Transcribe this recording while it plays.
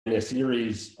a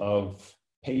series of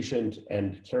patient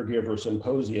and caregiver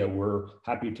symposia we're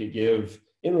happy to give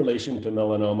in relation to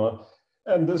melanoma.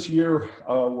 And this year,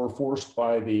 we're forced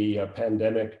by the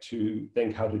pandemic to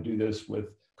think how to do this with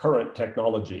current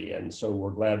technology. And so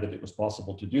we're glad that it was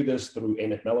possible to do this through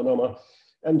AMIT Melanoma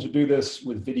and to do this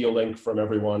with video link from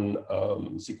everyone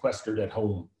sequestered at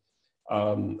home.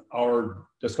 Our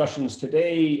discussions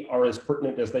today are as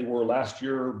pertinent as they were last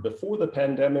year before the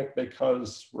pandemic,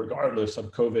 because regardless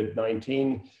of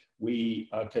COVID-19, we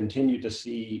continue to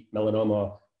see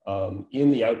melanoma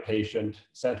in the outpatient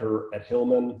center at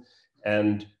Hillman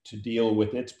and to deal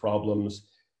with its problems.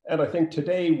 And I think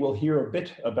today we'll hear a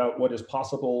bit about what is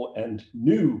possible and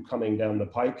new coming down the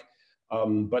pike.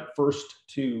 But first,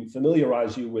 to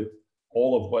familiarize you with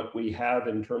all of what we have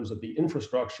in terms of the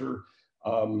infrastructure,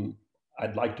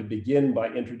 I'd like to begin by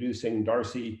introducing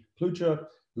Darcy Ploucha,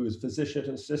 who is physician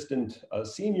assistant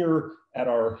senior at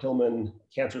our Hillman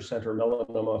Cancer Center,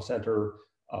 Melanoma Center,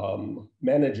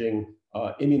 managing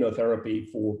immunotherapy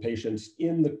for patients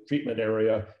in the treatment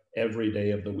area every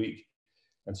day of the week.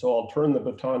 And so I'll turn the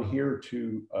baton here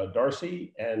to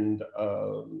Darcy, and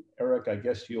Eric, I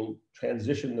guess you'll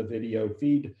transition the video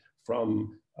feed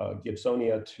from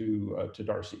Gibsonia to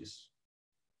Darcy's.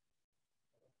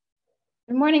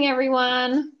 Good morning,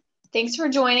 everyone. Thanks for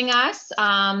joining us.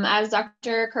 As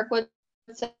Dr. Kirkwood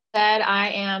said, I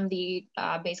am the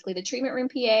basically the treatment room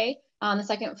PA on the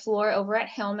second floor over at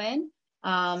Hillman.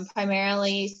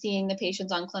 Primarily seeing the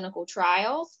patients on clinical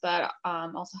trials, but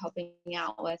also helping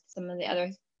out with some of the other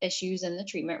issues in the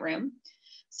treatment room.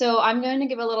 So I'm going to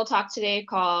give a little talk today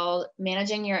called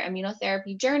Managing Your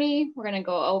Immunotherapy Journey. We're going to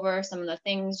go over some of the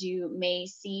things you may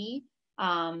see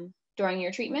during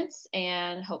your treatments,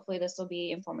 and hopefully this will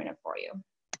be informative for you.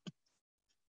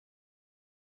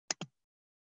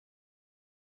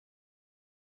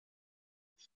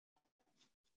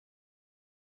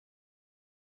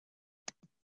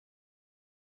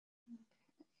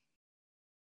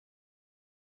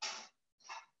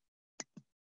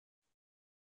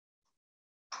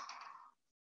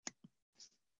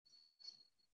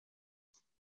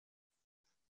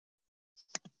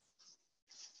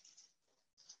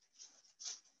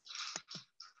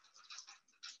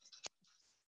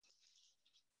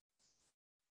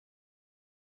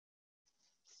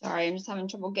 Sorry, I'm just having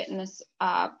trouble getting this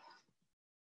up.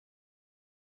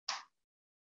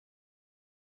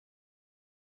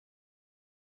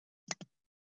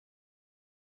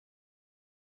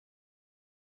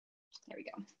 There we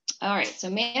go. All right, so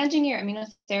managing your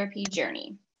immunotherapy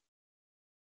journey.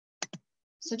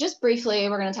 So just briefly,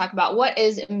 we're going to talk about what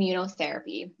is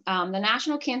immunotherapy. The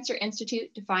National Cancer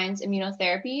Institute defines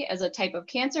immunotherapy as a type of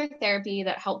cancer therapy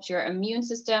that helps your immune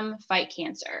system fight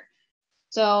cancer.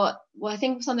 So I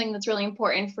think something that's really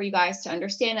important for you guys to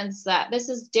understand is that this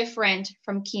is different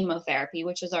from chemotherapy,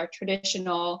 which is our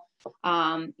traditional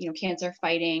cancer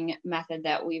fighting method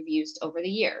that we've used over the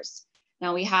years.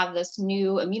 Now we have this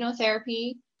new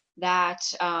immunotherapy that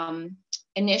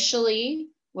initially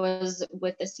was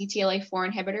with the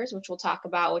CTLA-4 inhibitors, which we'll talk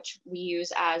about, which we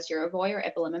use as Yervoy or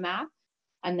ipilimumab.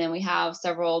 And then we have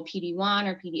several PD-1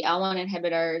 or PD-L1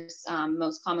 inhibitors.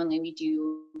 Most commonly we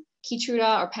do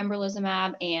Keytruda or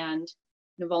pembrolizumab and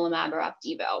nivolumab or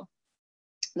Opdivo.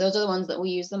 Those are the ones that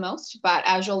we use the most. But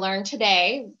as you'll learn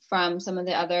today from some of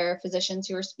the other physicians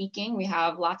who are speaking, we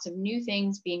have lots of new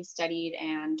things being studied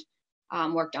and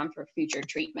worked on for future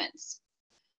treatments.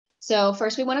 So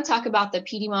first we want to talk about the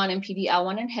PD-1 and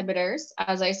PD-L1 inhibitors.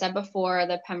 As I said before,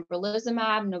 the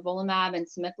pembrolizumab, nivolumab, and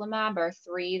cemiplimab are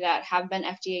three that have been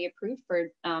FDA approved for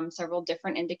several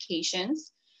different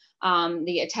indications.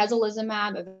 The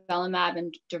atezolizumab, avelumab,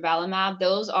 and durvalumab,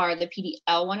 those are the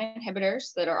PD-L1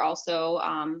 inhibitors that are also,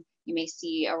 you may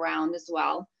see around as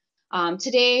well.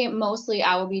 Today, mostly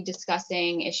I will be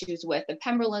discussing issues with the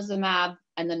pembrolizumab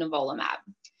and the nivolumab.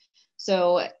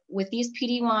 So with these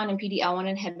PD-1 and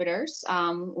PD-L1 inhibitors,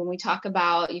 when we talk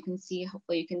about, you can see,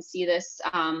 hopefully you can see this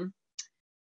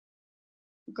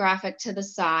graphic to the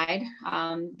side.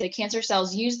 The cancer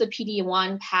cells use the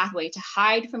PD-1 pathway to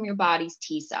hide from your body's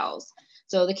T cells.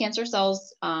 So the cancer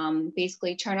cells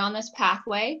basically turn on this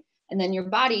pathway, and then your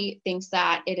body thinks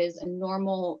that it is a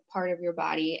normal part of your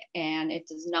body and it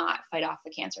does not fight off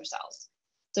the cancer cells.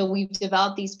 So we've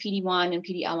developed these PD-1 and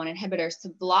PD-L1 inhibitors to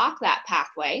block that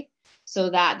pathway so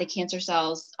that the cancer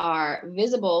cells are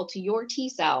visible to your T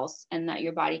cells and that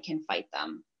your body can fight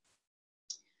them.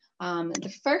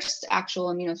 The first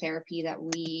actual immunotherapy that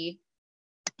we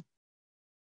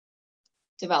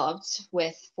developed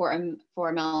for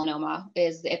melanoma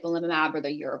is the ipilimumab or the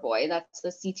Yervoy. That's the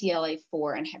CTLA-4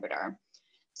 inhibitor.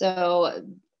 So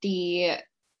the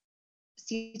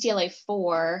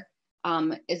CTLA4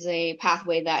 is a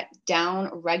pathway that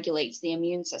down regulates the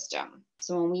immune system.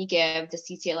 So when we give the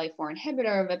CTLA4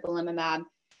 inhibitor, ipilimumab,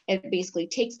 it basically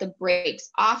takes the brakes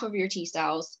off of your T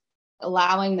cells,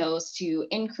 allowing those to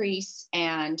increase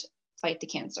and fight the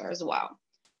cancer as well.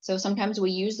 So sometimes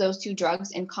we use those two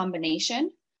drugs in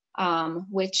combination,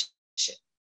 which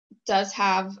does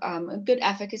have a good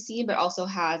efficacy, but also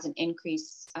has an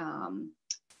increased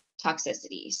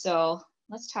toxicity. So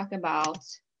let's talk about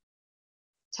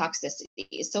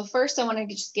toxicity. So first, I want to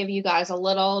just give you guys a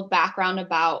little background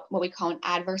about what we call an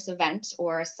adverse event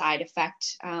or a side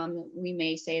effect. We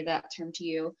may say that term to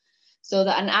you. So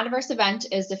an adverse event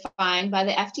is defined by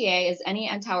the FDA as any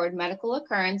untoward medical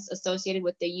occurrence associated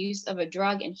with the use of a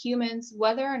drug in humans,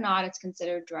 whether or not it's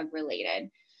considered drug related.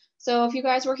 So if you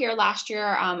guys were here last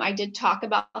year, I did talk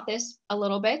about this a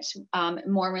little bit,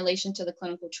 more in relation to the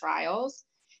clinical trials.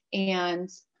 And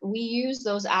we use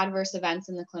those adverse events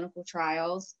in the clinical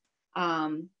trials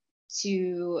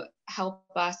to help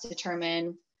us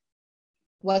determine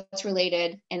what's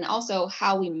related and also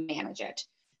how we manage it.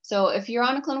 So if you're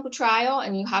on a clinical trial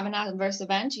and you have an adverse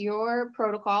event, your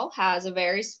protocol has a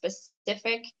very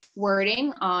specific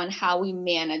wording on how we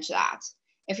manage that.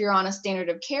 If you're on a standard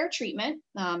of care treatment,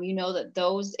 you know that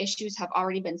those issues have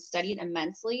already been studied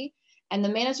immensely, and the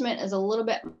management is a little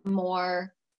bit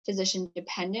more physician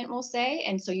dependent, we'll say,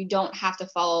 and so you don't have to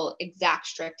follow exact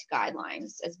strict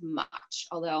guidelines as much,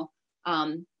 although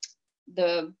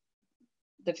the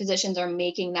physicians are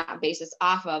making that basis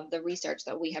off of the research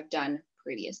that we have done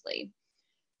previously.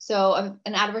 So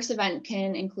an adverse event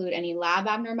can include any lab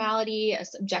abnormality, a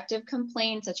subjective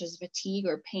complaint such as fatigue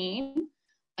or pain,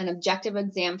 an objective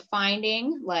exam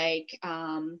finding like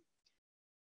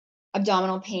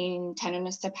abdominal pain,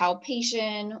 tenderness to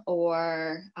palpation,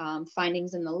 or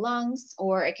findings in the lungs,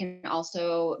 or it can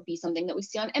also be something that we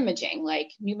see on imaging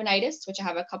like pneumonitis, which I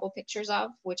have a couple pictures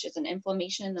of, which is an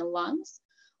inflammation in the lungs.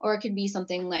 Or it could be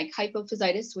something like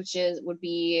hypophysitis, which would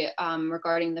be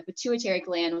regarding the pituitary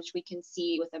gland, which we can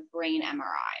see with a brain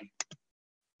MRI.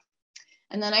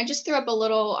 And then I just threw up a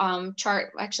little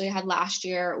chart, actually I had last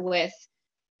year, with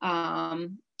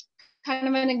kind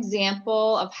of an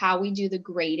example of how we do the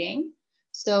grading.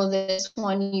 So this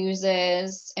one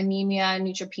uses anemia,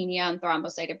 neutropenia, and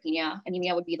thrombocytopenia.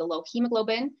 Anemia would be the low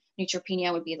hemoglobin.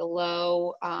 Neutropenia would be the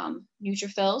low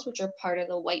neutrophils, which are part of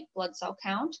the white blood cell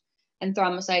count. And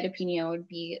thrombocytopenia would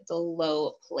be the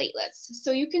low platelets.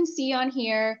 So you can see on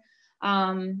here,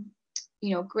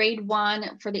 you know, grade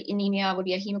 1 for the anemia would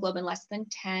be a hemoglobin less than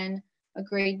 10. A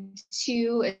grade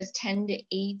 2 is 10 to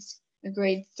 8. A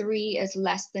grade 3 is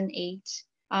less than 8.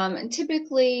 And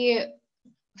typically,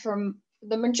 from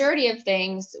the majority of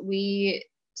things, we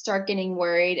start getting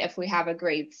worried if we have a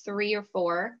grade 3 or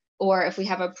 4, or if we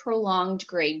have a prolonged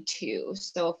grade 2.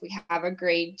 So if we have a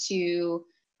grade 2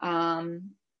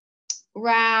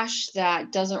 rash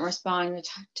that doesn't respond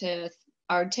to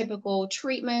our typical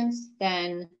treatments,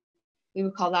 then we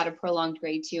would call that a prolonged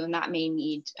grade 2, and that may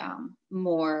need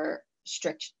more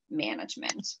strict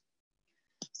management.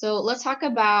 So let's talk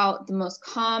about the most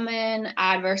common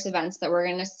adverse events that we're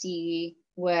going to see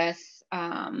with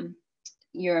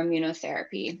your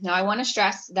immunotherapy. Now, I want to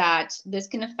stress that this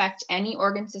can affect any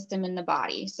organ system in the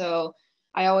body. So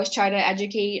I always try to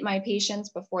educate my patients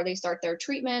before they start their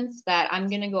treatments that I'm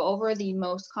going to go over the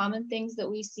most common things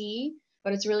that we see,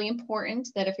 but it's really important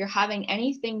that if you're having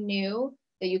anything new,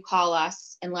 that you call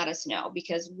us and let us know,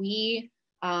 because we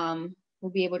will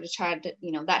be able to try to,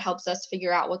 you know, that helps us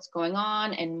figure out what's going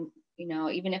on. And, you know,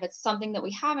 even if it's something that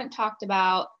we haven't talked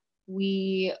about,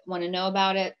 we want to know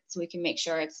about it so we can make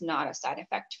sure it's not a side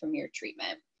effect from your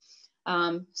treatment.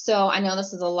 So I know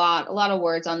this is a lot of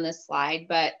words on this slide,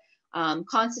 but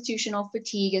constitutional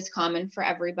fatigue is common for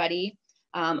everybody.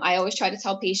 I always try to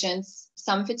tell patients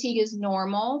some fatigue is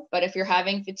normal, but if you're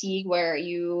having fatigue where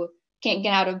you can't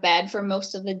get out of bed for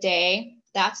most of the day,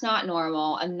 that's not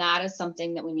normal. And that is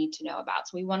something that we need to know about.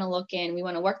 So we want to look in, we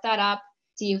want to work that up,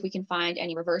 see if we can find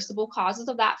any reversible causes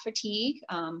of that fatigue.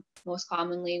 Most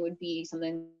commonly would be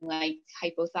something like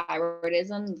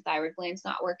hypothyroidism, the thyroid gland's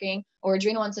not working, or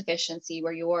adrenal insufficiency,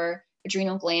 where your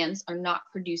adrenal glands are not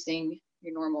producing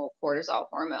your normal cortisol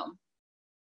hormone.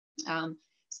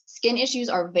 Skin issues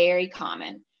are very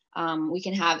common. We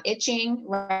can have itching,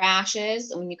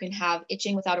 rashes, and you can have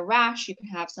itching without a rash. You can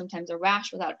have sometimes a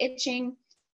rash without itching.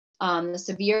 The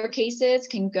severe cases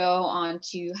can go on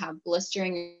to have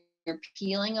blistering or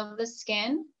peeling of the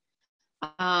skin.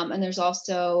 And there's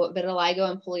also vitiligo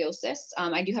and poliosis.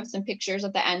 I do have some pictures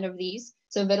at the end of these.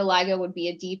 So vitiligo would be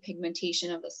a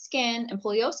depigmentation of the skin, and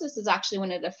poliosis is actually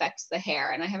when it affects the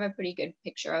hair. And I have a pretty good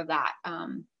picture of that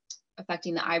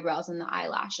affecting the eyebrows and the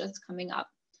eyelashes coming up.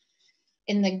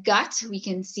 In the gut, we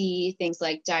can see things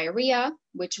like diarrhea,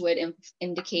 which would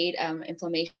indicate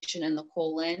inflammation in the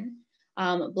colon.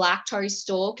 Black tarry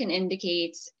stool can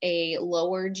indicate an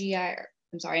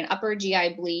upper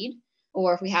GI bleed,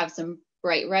 or if we have some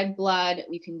bright red blood,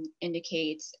 we can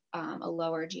indicate a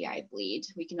lower GI bleed.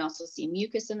 We can also see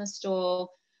mucus in the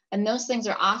stool, and those things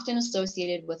are often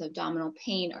associated with abdominal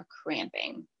pain or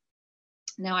cramping.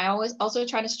 Now, I always also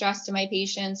try to stress to my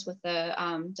patients with the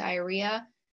diarrhea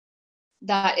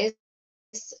that is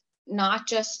not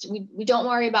just, we don't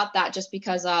worry about that just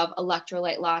because of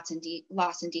electrolyte loss and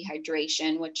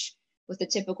dehydration, which with the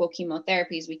typical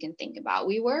chemotherapies we can think about.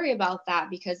 We worry about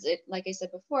that because it, like I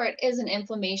said before, it is an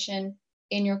inflammation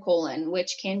in your colon,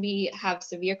 which can have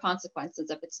severe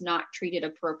consequences if it's not treated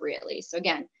appropriately. So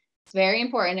again, it's very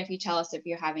important if you tell us if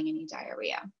you're having any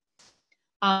diarrhea.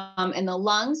 In the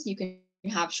lungs, you can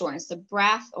have shortness of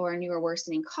breath or a new or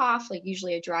worsening cough, like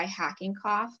usually a dry hacking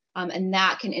cough, and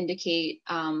that can indicate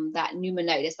that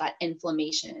pneumonitis, that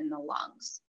inflammation in the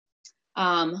lungs.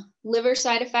 Liver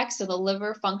side effects, so the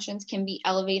liver functions can be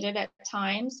elevated at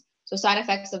times. So side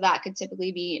effects of that could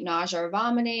typically be nausea or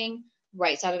vomiting,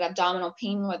 right-sided abdominal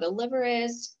pain where the liver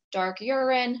is, dark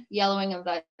urine, yellowing of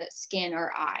the skin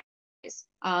or eyes.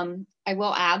 I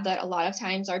will add that a lot of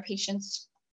times our patients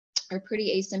are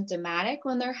pretty asymptomatic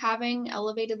when they're having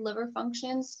elevated liver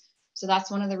functions. So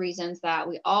that's one of the reasons that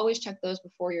we always check those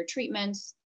before your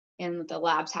treatments, and the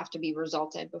labs have to be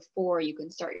resulted before you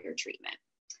can start your treatment.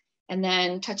 And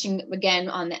then touching again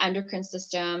on the endocrine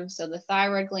system, so the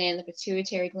thyroid gland, the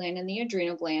pituitary gland, and the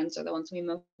adrenal glands are the ones we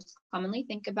most commonly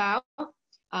think about.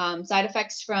 Side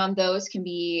effects from those can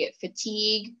be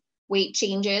fatigue, weight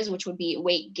changes, which would be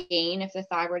weight gain if the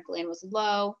thyroid gland was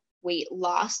low, weight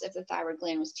loss if the thyroid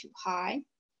gland was too high,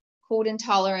 cold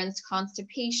intolerance,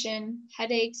 constipation,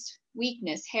 headaches,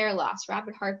 weakness, hair loss,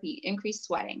 rapid heartbeat, increased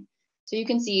sweating. So you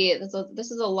can see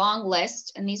this is a long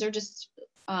list, and these are just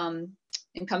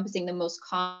encompassing the most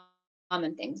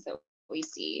common things that we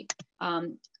see.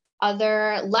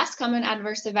 Other less common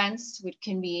adverse events, which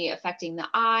can be affecting the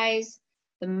eyes,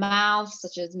 the mouth,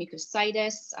 such as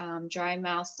mucositis, dry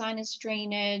mouth sinus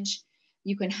drainage.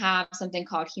 You can have something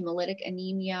called hemolytic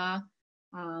anemia,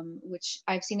 which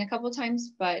I've seen a couple of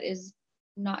times, but is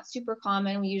not super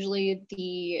common. Usually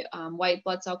the white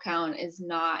blood cell count is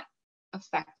not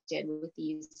affected with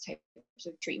these types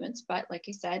of treatments, but like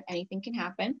I said, anything can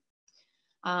happen.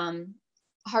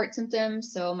 Heart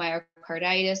symptoms, so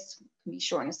myocarditis, can be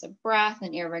shortness of breath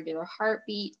and irregular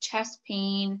heartbeat, chest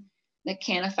pain, that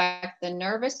can affect the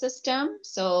nervous system.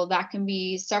 So that can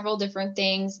be several different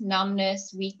things: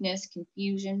 numbness, weakness,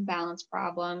 confusion, balance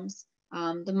problems,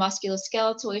 the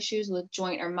musculoskeletal issues with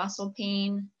joint or muscle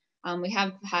pain. We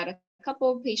have had a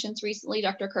couple of patients recently,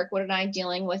 Dr. Kirkwood and I,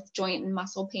 dealing with joint and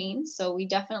muscle pain. So we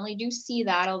definitely do see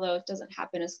that, although it doesn't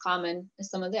happen as common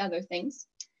as some of the other things.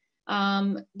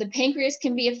 The pancreas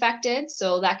can be affected.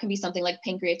 So that can be something like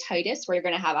pancreatitis, where you're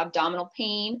going to have abdominal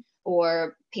pain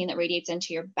or pain that radiates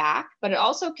into your back, but it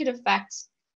also could affect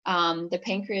the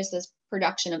pancreas's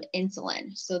production of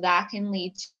insulin. So that can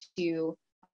lead to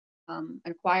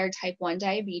acquired type 1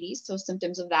 diabetes. So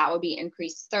symptoms of that would be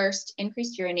increased thirst,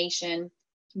 increased urination,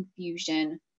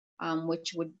 confusion,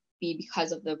 which would be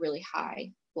because of the really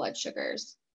high blood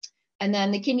sugars. And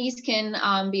then the kidneys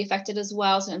can be affected as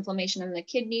well. So inflammation in the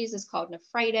kidneys is called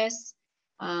nephritis.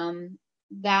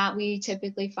 That we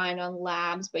typically find on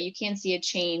labs, but you can see a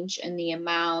change in the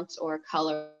amount or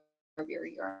color of your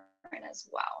urine as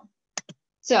well.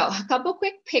 So a couple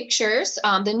quick pictures.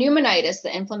 The pneumonitis,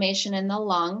 the inflammation in the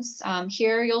lungs.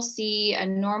 Here you'll see a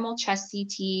normal chest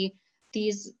CT.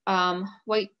 These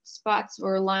white spots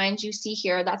or lines you see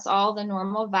here, that's all the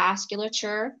normal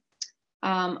vasculature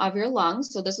of your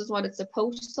lungs. So this is what it's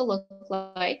supposed to look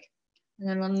like. And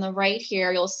then on the right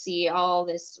here, you'll see all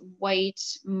this white,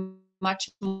 much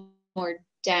more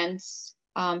dense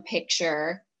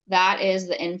picture. That is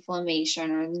the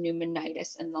inflammation or the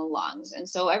pneumonitis in the lungs. And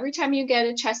so every time you get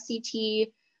a chest CT,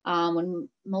 when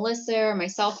Melissa or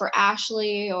myself or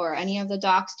Ashley or any of the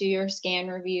docs do your scan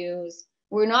reviews,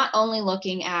 we're not only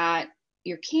looking at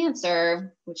your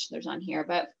cancer, which there's on here,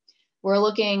 but we're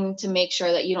looking to make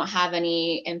sure that you don't have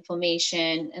any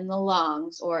inflammation in the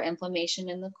lungs or inflammation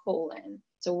in the colon.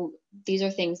 So these are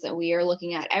things that we are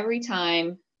looking at every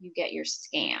time you get your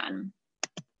scan.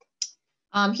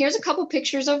 Here's a couple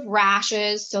pictures of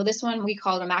rashes. So this one we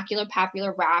call it a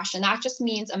maculopapular rash, and that just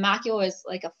means a macula is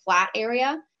like a flat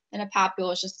area and a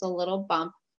papule is just a little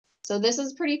bump. So this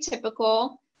is pretty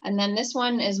typical. And then this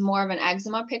one is more of an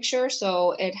eczema picture.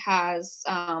 So it has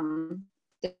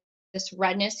this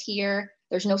redness here,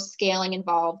 There's no scaling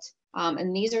involved.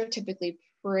 And these are typically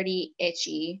pretty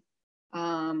itchy.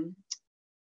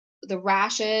 The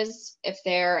rashes, if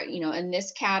they're, in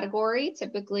this category,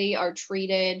 typically are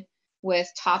treated with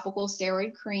topical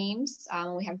steroid creams.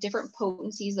 We have different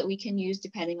potencies that we can use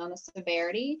depending on the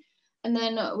severity. And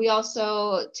then we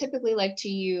also typically like to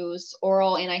use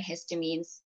oral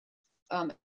antihistamines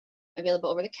available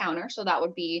over the counter. So that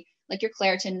would be like your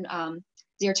Claritin,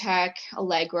 Zyrtec,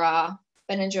 Allegra,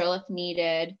 Benadryl if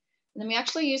needed. And then we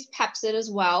actually use Pepcid as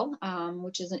well,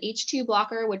 which is an H2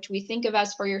 blocker, which we think of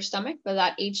as for your stomach, but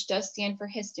that H does stand for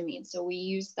histamine. So we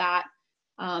use that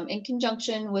in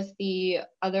conjunction with the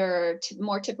other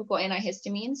more typical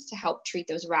antihistamines to help treat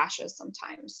those rashes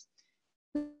sometimes.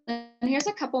 And here's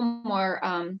a couple more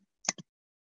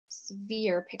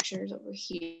severe pictures over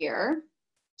here.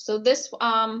 So this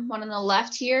one on the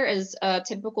left here is a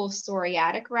typical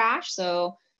psoriatic rash.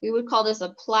 So we would call this a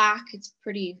plaque. It's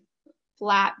pretty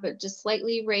flat, but just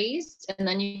slightly raised. And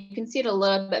then you can see it a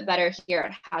little bit better here.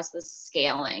 It has the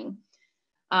scaling.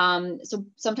 So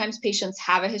sometimes patients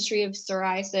have a history of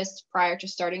psoriasis prior to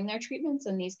starting their treatments,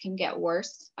 and these can get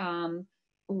worse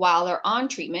while they're on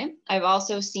treatment. I've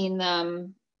also seen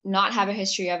them not have a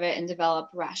history of it and develop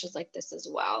rashes like this as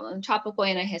well. And topical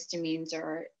antihistamines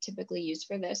are typically used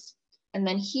for this. And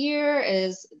then here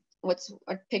is what's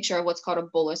a picture of what's called a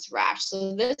bullous rash.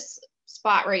 So this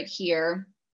spot right here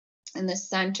in the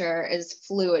center is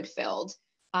fluid filled.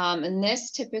 And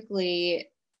this typically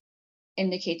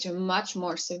indicates a much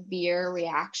more severe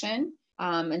reaction.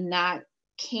 And that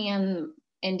can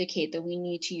indicate that we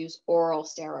need to use oral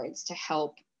steroids to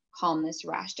help calm this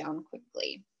rash down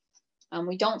quickly.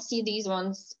 We don't see these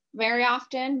ones very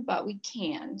often, but we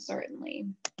can certainly.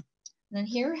 And then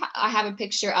here I have a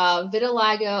picture of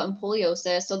vitiligo and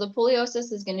poliosis. So the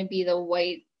poliosis is going to be the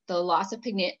loss of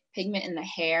pigment in the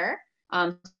hair.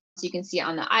 So you can see it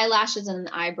on the eyelashes and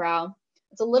the eyebrow.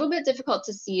 It's a little bit difficult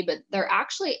to see, but there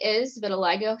actually is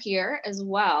vitiligo here as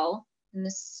well in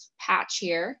this patch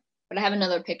here. But I have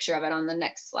another picture of it on the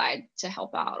next slide to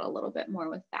help out a little bit more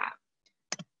with that.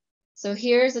 So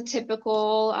here's a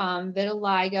typical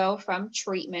vitiligo from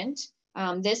treatment.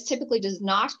 This typically does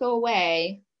not go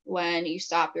away when you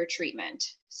stop your treatment.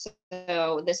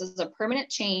 So this is a permanent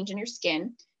change in your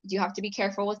skin. You have to be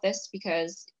careful with this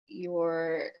because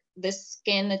this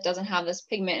skin that doesn't have this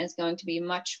pigment is going to be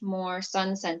much more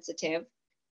sun sensitive.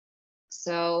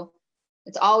 So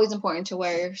it's always important to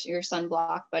wear your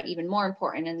sunblock, but even more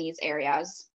important in these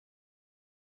areas.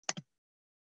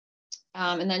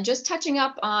 And then just touching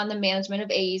up on the management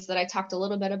of AEs that I talked a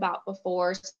little bit about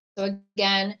before. So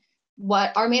again,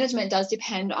 what our management does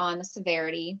depend on the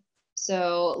severity.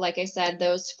 So like I said,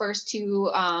 those first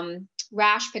two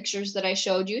rash pictures that I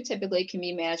showed you typically can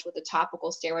be managed with the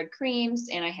topical steroid creams,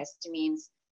 antihistamines,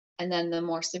 and then the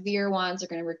more severe ones are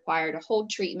going to require to hold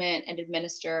treatment and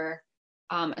administer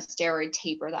a steroid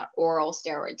taper, that oral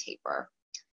steroid taper.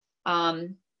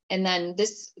 And then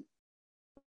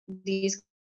these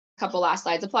couple last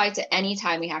slides apply to any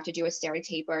time we have to do a steroid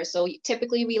taper. So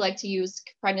typically we like to use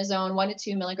prednisone 1 to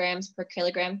 2 milligrams per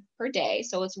kilogram per day.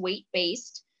 So it's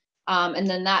weight-based. And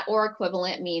then that or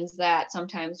equivalent means that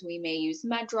sometimes we may use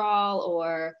Medrol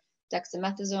or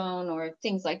dexamethasone or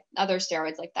things like other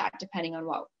steroids like that, depending on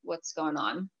what's going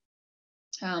on.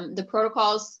 The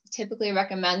protocols typically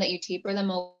recommend that you taper them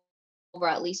over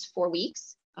at least 4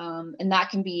 weeks. And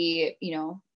that can be,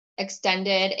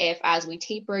 extended if as we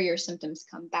taper your symptoms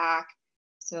come back.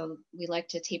 So we like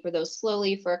to taper those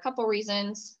slowly for a couple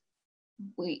reasons.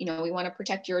 We want to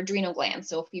protect your adrenal glands.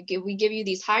 So if we give you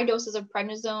these high doses of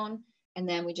prednisone and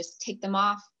then we just take them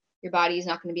off, your body is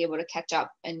not going to be able to catch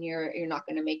up and you're not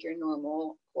going to make your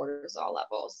normal cortisol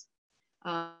levels.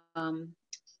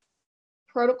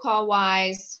 Protocol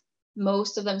wise,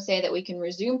 most of them say that we can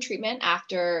resume treatment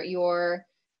after your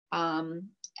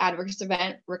adverse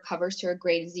event recovers to a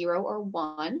grade 0 or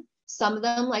 1. Some of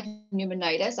them, like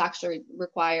pneumonitis, actually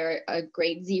require a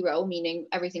grade 0, meaning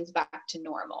everything's back to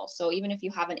normal. So even if you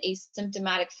have an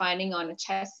asymptomatic finding on a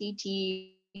chest CT,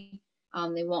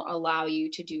 they won't allow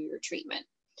you to do your treatment.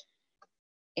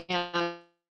 And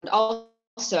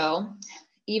also,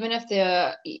 even if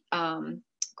the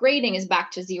grading is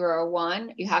back to 0 or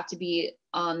 1, you have to be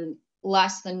on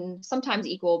less than, sometimes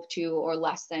equal to or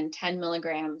less than 10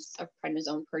 milligrams of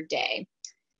prednisone per day.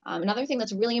 Another thing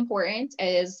that's really important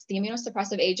is the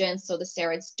immunosuppressive agents, so the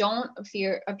steroids, don't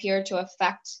appear to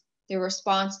affect the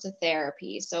response to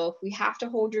therapy. So if we have to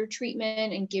hold your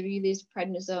treatment and give you these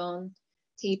prednisone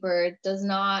taper, it does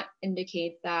not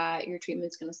indicate that your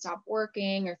treatment's going to stop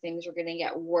working or things are going to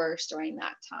get worse during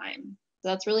that time. So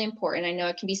that's really important. I know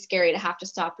it can be scary to have to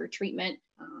stop your treatment,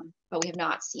 but we have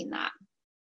not seen that.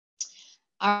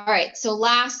 All right, so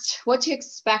last, what to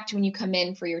expect when you come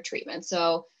in for your treatment.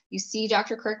 So you see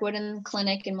Dr. Kirkwood in the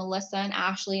clinic and Melissa and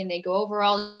Ashley, and they go over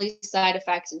all these side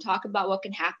effects and talk about what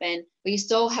can happen, but you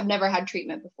still have never had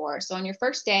treatment before. So on your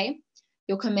first day,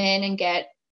 you'll come in and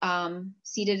get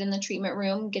seated in the treatment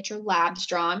room, get your labs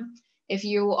drawn. If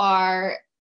you are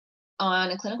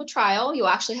on a clinical trial, you'll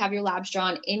actually have your labs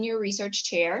drawn in your research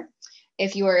chair.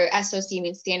 If you are SOC,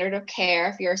 means standard of care,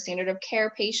 if you're a standard of care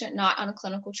patient not on a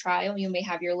clinical trial, you may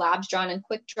have your labs drawn in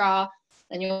quick draw,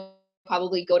 then you'll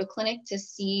probably go to clinic to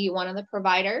see one of the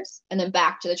providers and then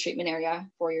back to the treatment area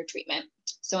for your treatment.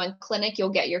 So in clinic, you'll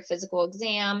get your physical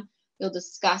exam. You'll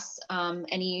discuss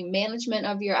any management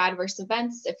of your adverse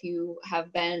events. If you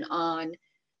have been on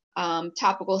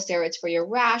topical steroids for your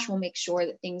rash, we'll make sure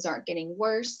that things aren't getting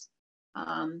worse.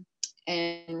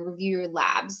 And review your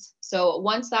labs. So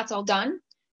once that's all done,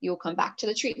 you'll come back to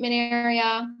the treatment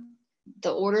area.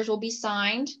 The orders will be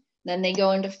signed. Then they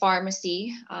go into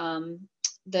pharmacy.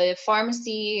 The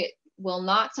pharmacy will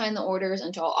not sign the orders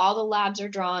until all the labs are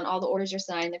drawn, all the orders are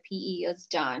signed, the PE is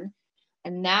done.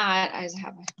 And that, as I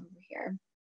have over here,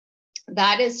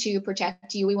 that is to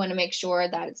protect you. We want to make sure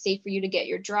that it's safe for you to get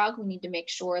your drug. We need to make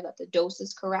sure that the dose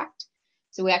is correct.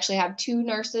 So we actually have 2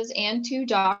 nurses and 2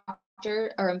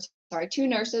 2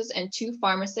 nurses and 2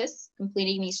 pharmacists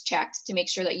completing these checks to make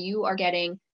sure that you are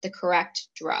getting the correct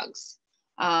drugs.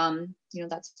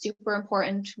 That's super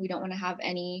important. We don't want to have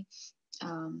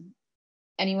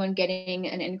anyone getting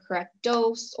an incorrect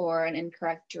dose or an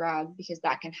incorrect drug, because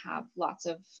that can have lots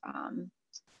of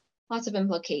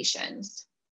implications.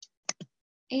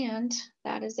 And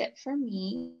that is it for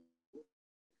me.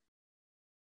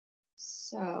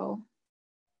 So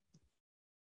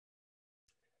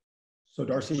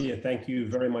Darcy, thank you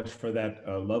very much for that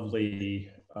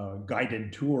lovely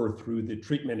guided tour through the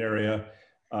treatment area.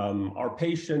 Our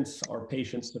patients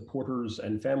supporters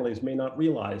and families may not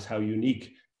realize how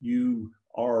unique you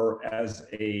are as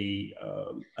a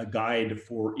guide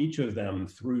for each of them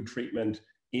through treatment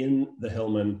in the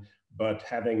Hillman. But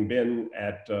having been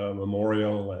at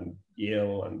Memorial and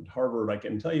Yale and Harvard, I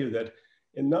can tell you that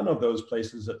in none of those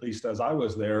places, at least as I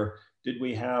was there, did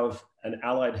we have an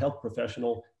allied health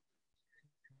professional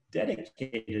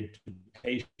dedicated to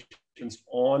patients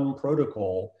on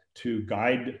protocol to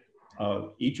guide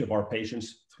each of our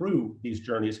patients through these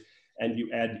journeys. And you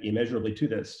add immeasurably to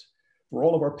this. For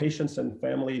all of our patients and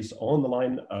families on the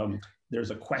line,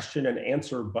 there's a question and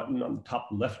answer button on the top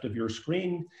left of your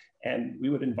screen. And we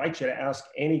would invite you to ask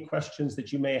any questions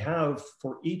that you may have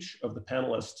for each of the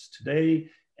panelists today.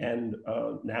 And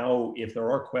now, if there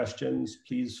are questions,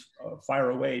 please fire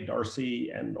away.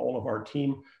 Darcy and all of our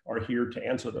team are here to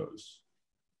answer those.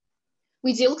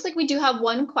 We do, looks like we do have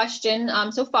one question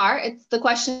so far. It's the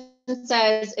question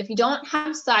says, if you don't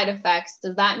have side effects,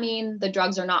 does that mean the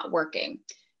drugs are not working?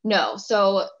 No.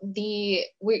 So this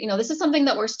is something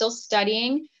that we're still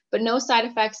studying, but no side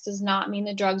effects does not mean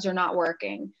the drugs are not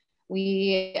working.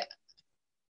 I'm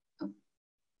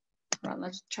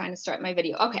just trying to start my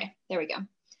video. Okay, there we go.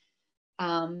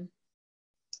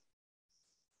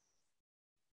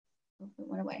 It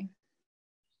went away.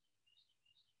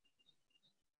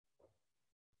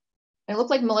 It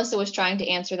looked like Melissa was trying to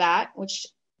answer that, which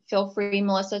feel free,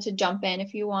 Melissa, to jump in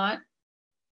if you want.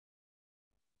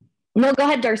 No, go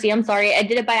ahead, Darcy. I'm sorry. I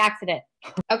did it by accident.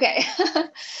 Okay.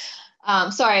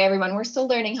 Sorry, everyone. We're still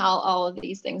learning how all of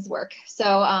these things work.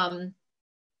 So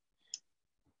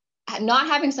not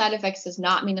having side effects does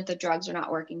not mean that the drugs are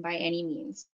not working by any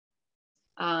means.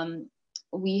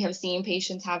 We have seen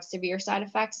patients have severe side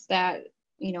effects that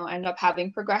end up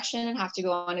having progression and have to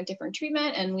go on a different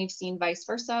treatment. And we've seen vice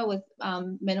versa with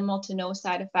minimal to no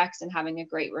side effects and having a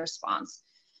great response.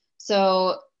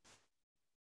 So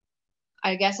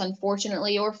I guess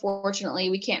unfortunately or fortunately,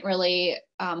 we can't really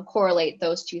correlate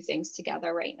those two things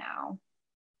together right now.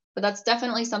 But that's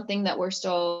definitely something that we're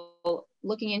still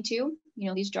looking into.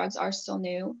 These drugs are still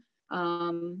new.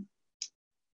 And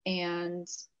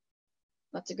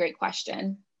that's a great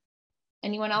question.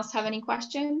 Anyone else have any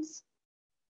questions?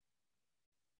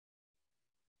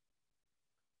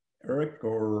 Eric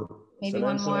or maybe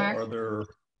Samantha, one more. Are there?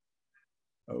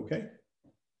 Okay.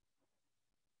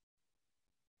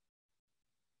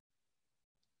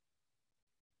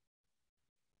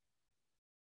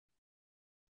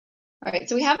 All right,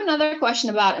 so we have another question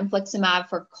about infliximab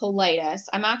for colitis.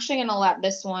 I'm actually going to let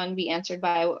this one be answered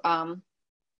by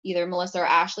either Melissa or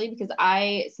Ashley, because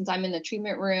since I'm in the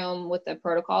treatment room with the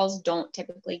protocols, don't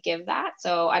typically give that.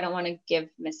 So I don't want to give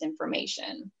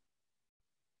misinformation.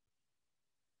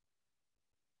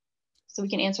 So we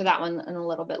can answer that one in a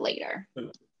little bit later.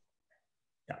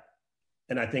 Yeah,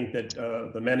 and I think that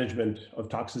the management of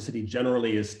toxicity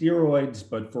generally is steroids,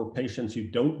 but for patients who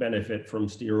don't benefit from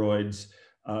steroids,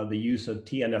 the use of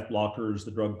TNF blockers,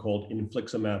 the drug called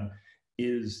infliximab,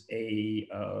 is a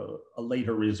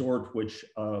later resort, which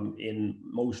in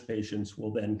most patients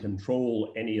will then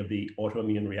control any of the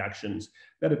autoimmune reactions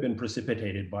that have been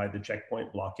precipitated by the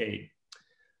checkpoint blockade.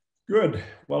 Good.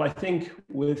 Well, I think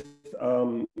with...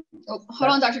 hold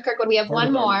on, Dr. Kirkwood, we have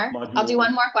one more. I'll do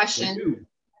one more question.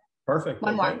 Perfect.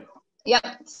 One more. Yep.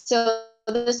 So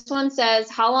this one says,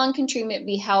 how long can treatment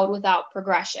be held without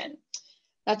progression?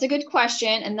 That's a good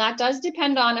question. And that does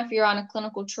depend on if you're on a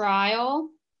clinical trial.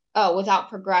 Oh, without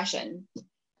progression.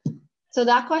 So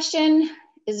that question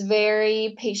is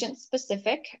very patient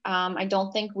specific. I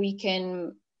don't think we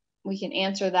can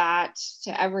answer that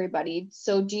to everybody.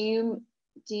 So do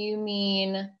you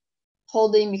mean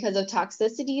holding because of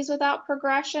toxicities without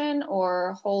progression,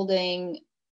 or holding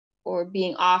or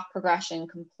being off progression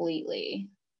completely?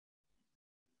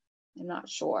 I'm not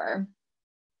sure.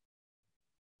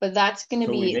 But that's going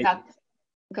to be,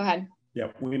 go ahead. Yeah,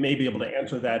 we may be able to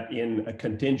answer that in a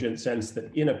contingent sense,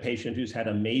 that in a patient who's had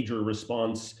a major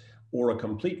response or a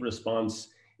complete response,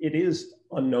 it is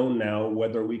unknown now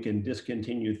whether we can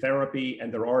discontinue therapy.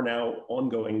 And there are now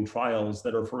ongoing trials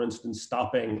that are, for instance,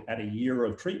 stopping at a year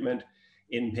of treatment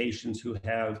in patients who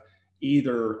have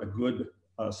either a good,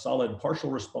 solid partial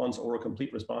response or a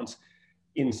complete response,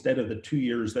 instead of the 2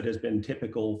 years that has been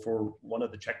typical for one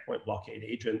of the checkpoint blockade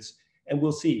agents. And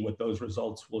we'll see what those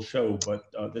results will show. But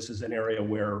this is an area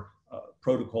where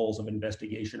protocols of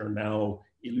investigation are now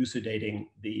elucidating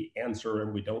the answer,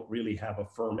 and we don't really have a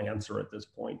firm answer at this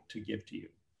point to give to you.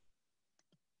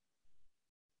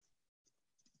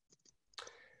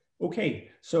 Okay,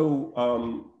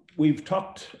 so we've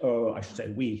talked, I should say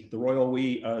we, the royal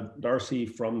we, Darcy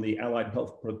from the allied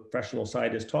health professional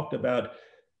side has talked about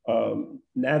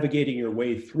navigating your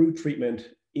way through treatment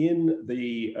in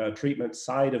the treatment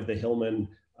side of the Hillman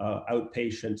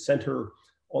outpatient center.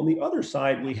 On the other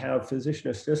side, we have physician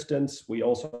assistants. We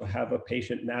also have a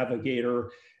patient navigator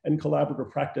and collaborative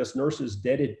practice nurses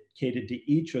dedicated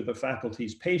to each of the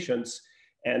faculty's patients.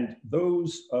 And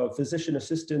those physician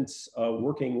assistants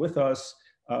working with us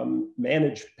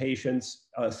manage patients,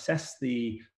 assess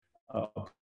the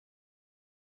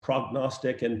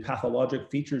prognostic and pathologic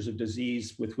features of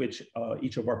disease with which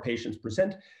each of our patients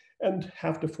present, and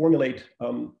have to formulate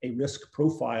a risk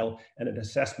profile and an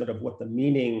assessment of what the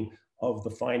meaning of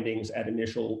the findings at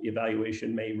initial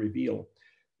evaluation may reveal.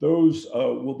 Those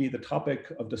will be the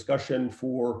topic of discussion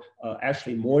for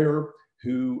Ashley Moyer,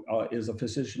 who is a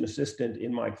physician assistant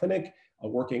in my clinic,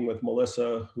 working with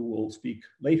Melissa, who will speak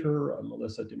later,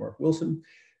 Melissa DeMark-Wilson.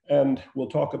 And we'll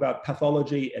talk about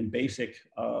pathology and basic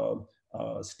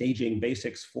staging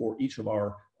basics for each of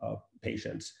our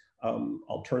patients.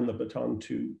 I'll turn the baton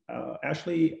to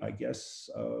Ashley. I guess,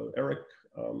 Eric,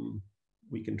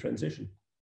 we can transition.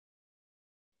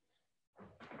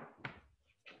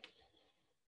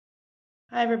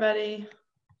 Hi, everybody.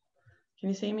 Can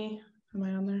you see me? Am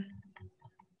I on there?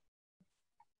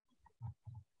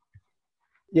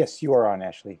 Yes, you are on,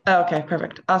 Ashley. Oh, okay,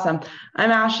 perfect. Awesome.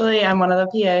 I'm Ashley. I'm one of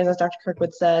the PAs, as Dr.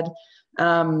 Kirkwood said.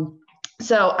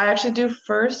 So I actually do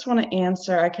first want to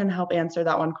answer, I can help answer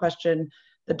that one question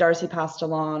that Darcy passed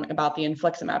along about the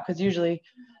infliximab, because usually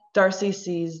Darcy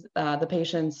sees the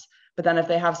patients, but then if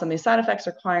they have some of these side effects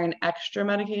requiring extra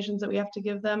medications that we have to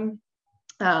give them,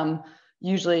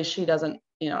 usually she doesn't,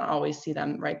 always see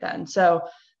them right then. So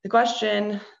the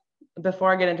question,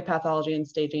 before I get into pathology and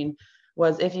staging,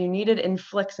 was if you needed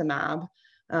infliximab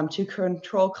to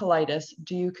control colitis,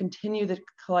 do you continue the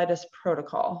colitis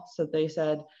protocol? So they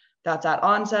said that's at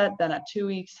onset, then at 2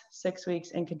 weeks, 6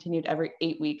 weeks, and continued every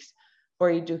 8 weeks.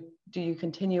 Or do you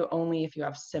continue only if you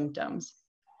have symptoms?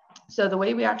 So the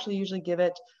way we actually usually give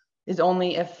it is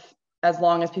only as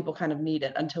long as people kind of need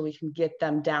it, until we can get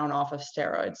them down off of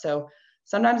steroids. So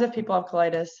sometimes if people have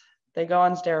colitis, they go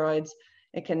on steroids.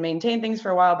 It can maintain things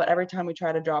for a while, but every time we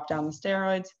try to drop down the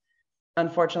steroids,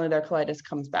 unfortunately their colitis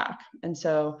comes back. And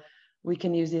so we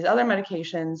can use these other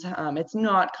medications. It's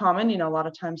not common, a lot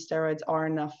of times steroids are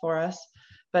enough for us,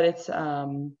 but it's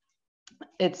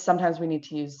sometimes we need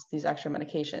to use these extra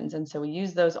medications. And so we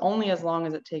use those only as long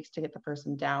as it takes to get the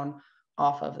person down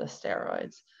off of the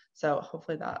steroids. So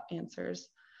hopefully that answers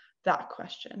that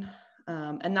question.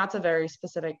 And that's a very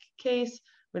specific case.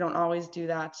 We don't always do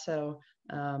that. So,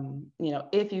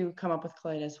 if you come up with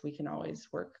colitis, we can always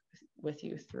work with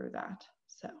you through that.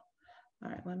 So,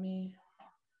 all right, let me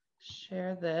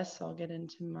share this. I'll get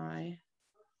into my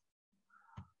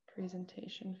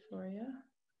presentation for you.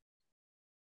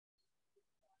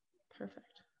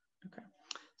 Perfect. Okay.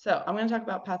 So I'm going to talk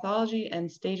about pathology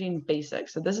and staging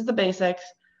basics. So this is the basics.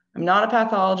 I'm not a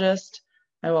pathologist.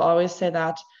 I will always say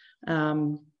that.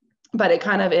 But it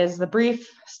kind of is the brief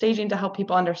staging to help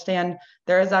people understand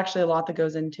there is actually a lot that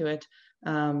goes into it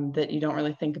that you don't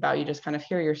really think about. You just kind of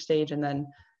hear your stage and then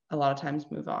a lot of times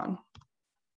move on.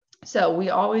 So we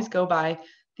always go by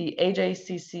the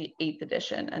AJCC 8th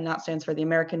edition, and that stands for the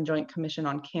American Joint Commission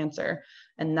on Cancer.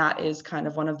 And that is kind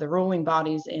of one of the ruling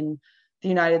bodies in the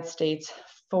United States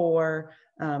for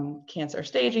cancer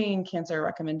staging, cancer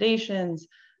recommendations,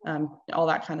 all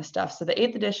that kind of stuff. So the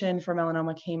 8th edition for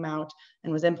melanoma came out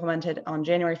and was implemented on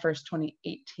January 1st,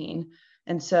 2018.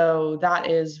 And so that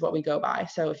is what we go by.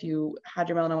 So if you had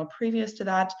your melanoma previous to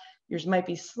that, yours might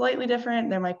be slightly different.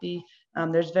 There might be,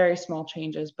 there's very small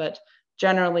changes, but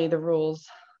generally the rules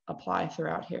apply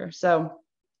throughout here. So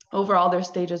overall, there's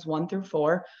stages 1 through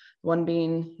 4, 1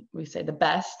 being, we say, the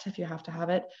best if you have to have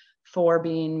it, 4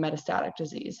 being metastatic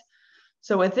disease.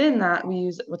 So within that, we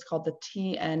use what's called the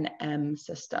TNM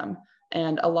system.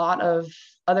 And a lot of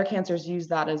other cancers use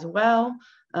that as well,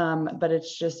 but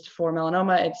it's just for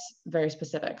melanoma, it's very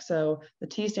specific. So the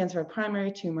T stands for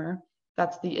primary tumor.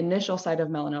 That's the initial site of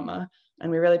melanoma.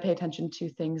 And we really pay attention to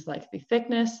things like the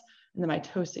thickness and the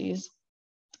mitoses.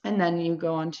 And then you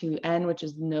go on to N, which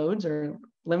is nodes or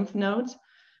lymph nodes.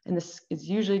 And this is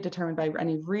usually determined by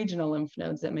any regional lymph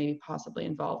nodes that may be possibly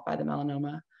involved by the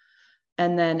melanoma.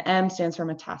 And then M stands for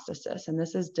metastasis. And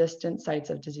this is distant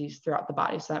sites of disease throughout the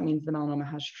body. So that means the melanoma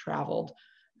has traveled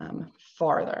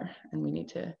farther, and we need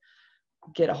to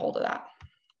get a hold of that.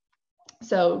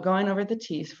 So going over the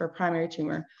T's for primary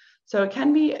tumor. So it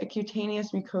can be a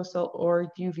cutaneous, mucosal,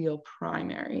 or uveal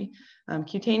primary.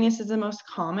 Cutaneous is the most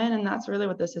common, and that's really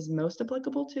what this is most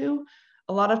applicable to.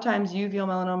 A lot of times uveal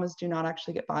melanomas do not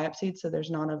actually get biopsied, so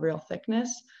there's not a real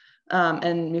thickness.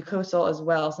 And mucosal as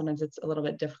well, sometimes it's a little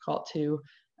bit difficult to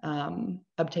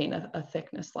obtain a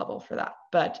thickness level for that,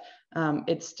 but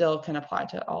it still can apply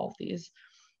to all of these.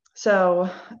 So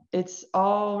it's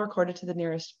all recorded to the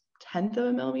nearest 10th of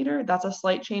a millimeter. That's a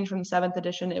slight change from the 7th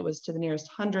edition. It was to the nearest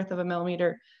 100th of a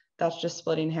millimeter. That's just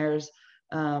splitting hairs,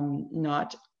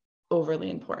 not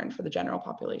overly important for the general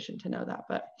population to know that.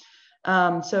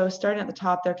 But so starting at the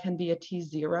top, there can be a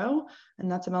T0,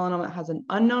 and that's a melanoma that has an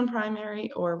unknown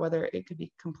primary, or whether it could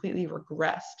be completely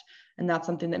regressed. And that's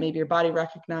something that maybe your body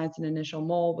recognized an initial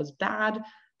mole was bad,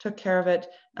 took care of it.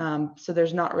 So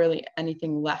there's not really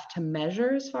anything left to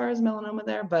measure as far as melanoma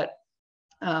there, but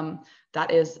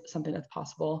that is something that's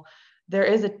possible. There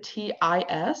is a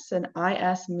TIS, and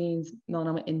IS means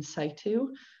melanoma in situ.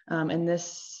 And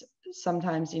this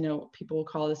sometimes, you know, people will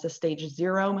call this a stage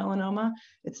 0 melanoma.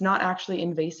 It's not actually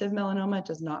invasive melanoma. It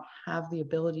does not have the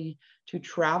ability to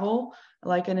travel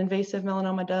like an invasive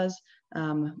melanoma does,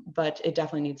 but it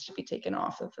definitely needs to be taken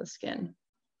off of the skin.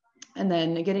 And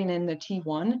then getting in the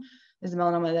T1 is a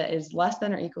melanoma that is less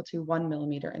than or equal to 1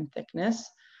 millimeter in thickness.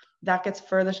 That gets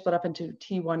further split up into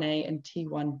T1A and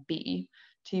T1B.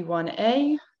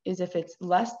 T1A is if it's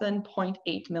less than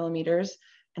 0.8 millimeters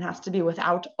and has to be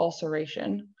without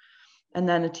ulceration. And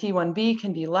then a T1B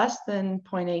can be less than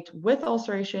 0.8 with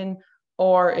ulceration,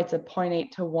 or it's a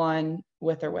 0.8 to 1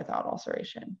 with or without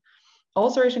ulceration.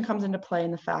 Ulceration comes into play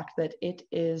in the fact that it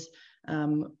is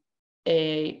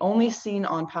only seen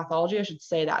on pathology. I should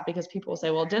say that, because people will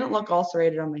say, well, it didn't look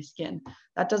ulcerated on my skin.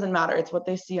 That doesn't matter. It's what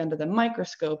they see under the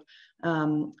microscope.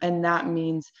 And that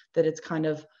means that it's kind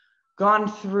of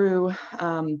gone through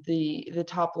the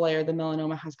top layer. The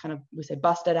melanoma has kind of, we say,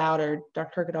 busted out, or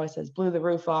Dr. Kirkwood always says, blew the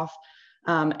roof off.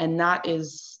 And that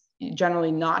is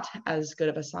generally not as good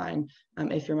of a sign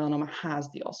if your melanoma has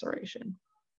the ulceration.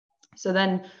 So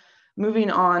then moving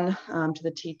on to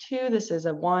the T2, this is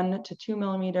a 1 to 2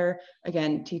 millimeter.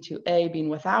 Again, T2A being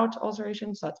without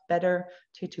ulceration, so that's better.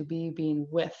 T2B being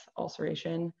with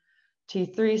ulceration.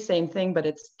 T3, same thing, but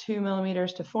it's 2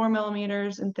 millimeters to 4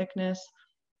 millimeters in thickness.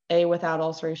 A without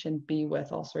ulceration, B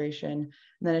with ulceration. And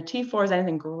then a T4 is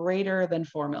anything greater than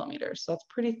 4 millimeters. So it's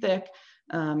pretty thick.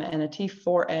 And a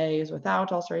T4A is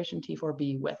without ulceration,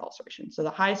 T4B with ulceration. So the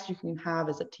highest you can have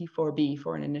is a T4B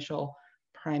for an initial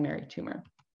primary tumor.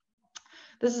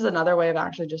 This is another way of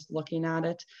actually just looking at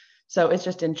it. So it's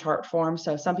just in chart form.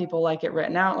 So some people like it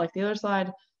written out like the other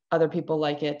slide. Other people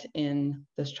like it in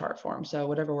this chart form. So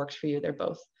whatever works for you, they're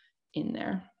both in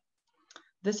there.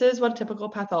 This is what a typical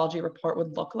pathology report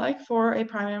would look like for a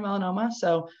primary melanoma.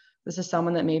 So this is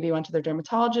someone that maybe went to their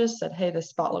dermatologist, said, hey, this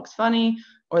spot looks funny,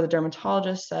 or the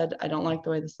dermatologist said, I don't like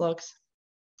the way this looks,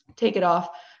 take it off.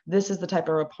 This is the type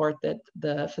of report that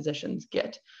the physicians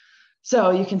get.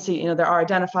 So you can see, you know, there are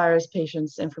identifiers,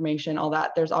 patients, information, all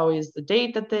that. There's always the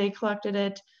date that they collected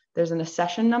it, There's an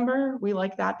accession number. We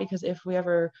like that because if we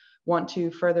ever want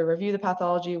to further review the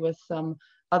pathology with some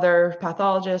other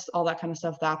pathologists, all that kind of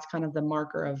stuff, that's kind of the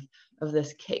marker of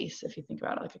this case, if you think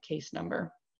about it like a case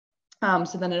number.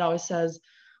 So then it always says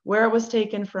where it was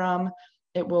taken from.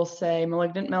 It will say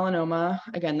malignant melanoma.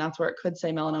 Again, that's where it could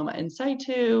say melanoma in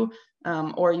situ,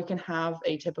 or you can have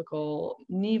atypical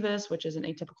nevus, which is an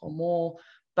atypical mole,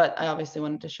 but I obviously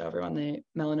wanted to show everyone the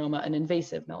melanoma, an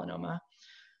invasive melanoma.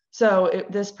 So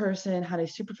this person had a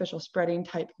superficial spreading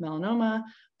type melanoma.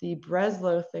 The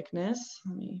Breslow thickness,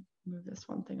 let me move this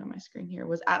one thing on my screen here,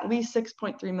 was at least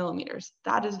 6.3 millimeters.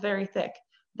 That is very thick.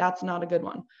 That's not a good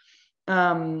one.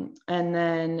 And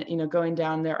then, going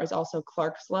down, there is also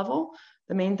Clark's level.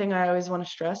 The main thing I always want to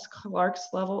stress, Clark's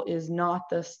level is not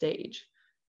the stage.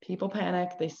 People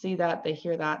panic, they see that, they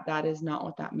hear that. That is not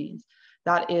what that means.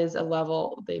 That is a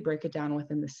level, they break it down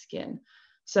within the skin.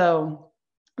 So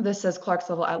this says Clark's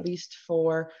level at least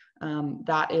 4.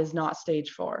 That is not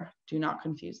stage 4. Do not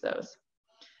confuse those.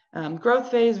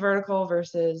 Growth phase, vertical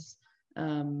versus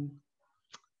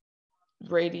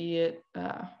radiate,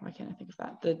 why can't I think of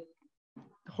that? The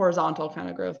horizontal kind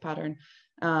of growth pattern.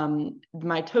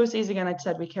 Mitoses, again, I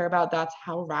said we care about, that's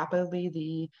how rapidly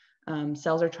the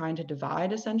cells are trying to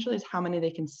divide, essentially, is how many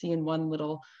they can see in one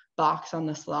little box on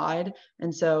the slide.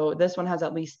 And so this one has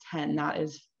at least 10. That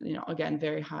is, again,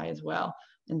 very high as well.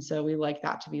 And so we like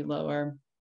that to be lower.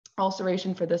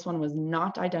 Ulceration for this one was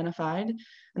not identified.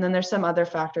 And then there's some other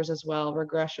factors as well,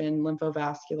 regression,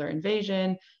 lymphovascular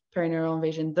invasion, perineural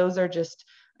invasion. Those are just,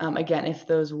 again, if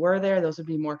those were there, those would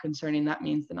be more concerning. That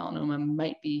means the melanoma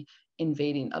might be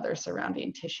invading other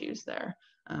surrounding tissues there.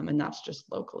 And that's just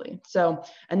locally. So,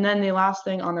 and then the last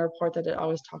thing on the report that it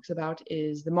always talks about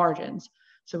is the margins.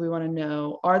 So we want to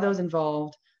know, are those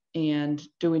involved, and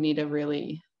do we need to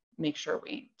really make sure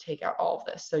we take out all of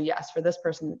this? So yes, for this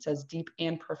person, it says deep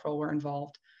and peripheral were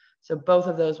involved. So both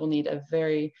of those will need a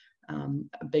very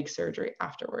big surgery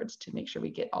afterwards to make sure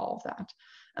we get all of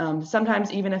that.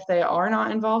 Sometimes even if they are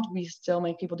not involved, we still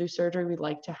make people do surgery. We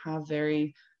like to have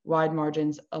very wide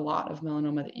margins, a lot of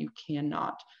melanoma that you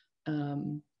cannot,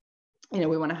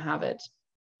 we want to have it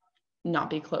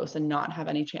not be close and not have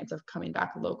any chance of coming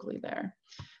back locally there.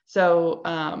 So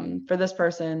for this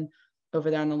person over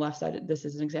there on the left side, this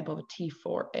is an example of a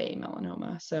T4A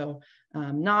melanoma. So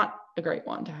not a great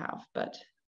one to have, but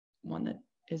one that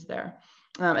is there.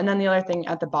 And then the other thing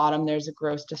at the bottom, there's a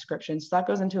gross description. So that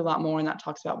goes into a lot more, and that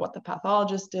talks about what the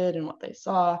pathologist did and what they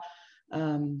saw.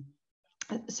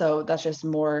 So that's just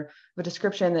more of a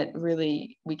description that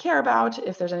really we care about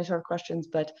if there's any sort of questions,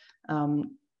 but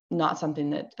not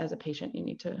something that as a patient you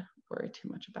need to worry too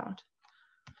much about.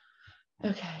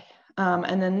 Okay,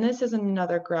 and then this is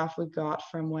another graph we got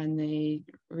from when they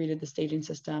redid the staging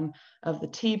system of the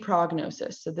T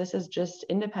prognosis. So this is just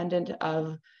independent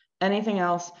of anything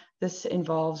else. This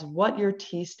involves what your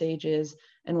T stage is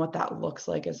and what that looks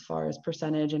like as far as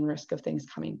percentage and risk of things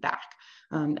coming back.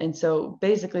 And so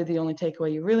basically the only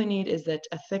takeaway you really need is that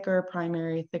a thicker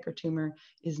primary, thicker tumor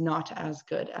is not as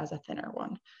good as a thinner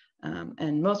one.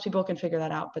 And most people can figure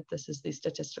that out, but this is the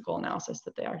statistical analysis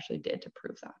that they actually did to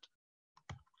prove that.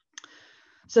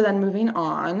 So then moving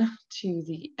on to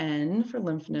the N for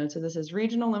lymph nodes. So this is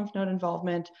regional lymph node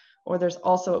involvement, or there's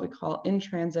also what we call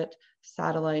in-transit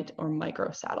satellite or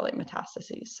microsatellite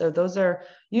metastases. So those are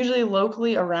usually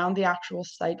locally around the actual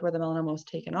site where the melanoma was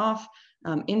taken off.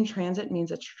 In transit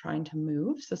means it's trying to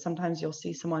move. So sometimes you'll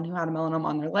see someone who had a melanoma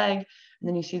on their leg, and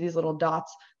then you see these little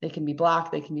dots. They can be black,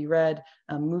 they can be red,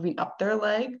 moving up their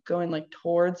leg, going like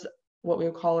towards what we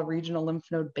would call a regional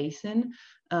lymph node basin.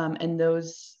 And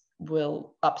those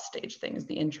will upstage things,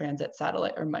 the in-transit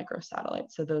satellite or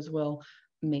microsatellite. So those will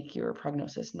make your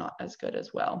prognosis not as good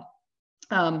as well.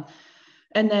 And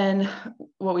then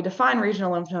what we define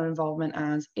regional lymph node involvement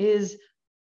as is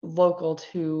local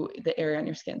to the area on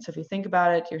your skin. So if you think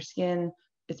about it, your skin,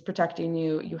 it's protecting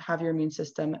you. You have your immune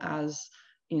system as,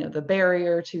 the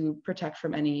barrier to protect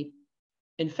from any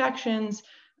infections,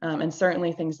 and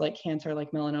certainly things like cancer,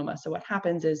 like melanoma. So what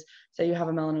happens is, say you have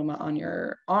a melanoma on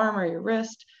your arm or your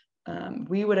wrist,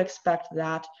 we would expect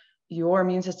that your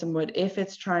immune system would, if that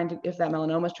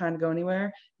melanoma is trying to go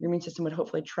anywhere, your immune system would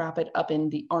hopefully trap it up in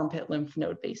the armpit lymph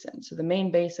node basin. So the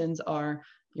main basins are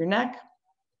your neck,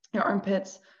 your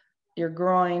armpits, your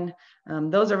groin.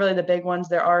 Those are really the big ones.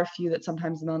 There are a few that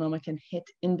sometimes the melanoma can hit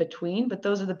in between, but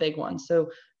those are the big ones. So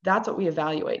that's what we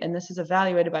evaluate. And this is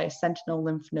evaluated by a sentinel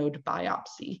lymph node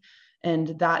biopsy.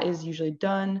 And that is usually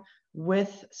done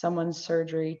with someone's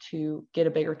surgery to get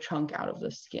a bigger chunk out of the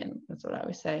skin. That's what I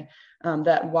always say.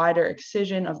 That wider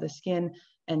excision of the skin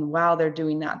And while they're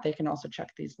doing that, they can also check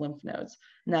these lymph nodes.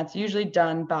 And that's usually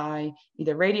done by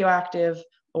either radioactive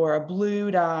or a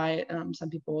blue dye. Some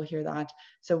people will hear that.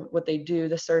 So what they do,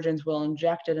 the surgeons will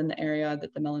inject it in the area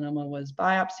that the melanoma was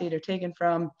biopsied or taken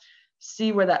from,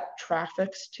 see where that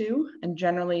traffics to. And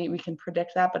generally we can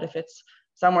predict that, but if it's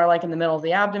somewhere like in the middle of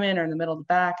the abdomen or in the middle of the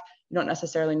back, you don't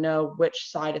necessarily know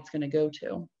which side it's going to go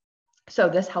to. So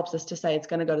this helps us to say it's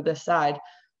going to go to this side.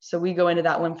 So we go into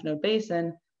that lymph node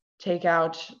basin, take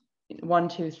out 1,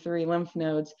 2, 3 lymph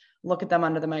nodes, look at them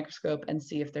under the microscope and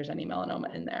see if there's any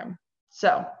melanoma in there.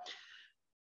 So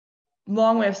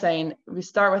long way of saying, we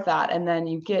start with that, and then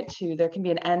you get to, there can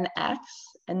be an NX,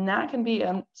 and that can be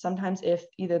sometimes if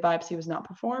either the biopsy was not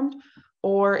performed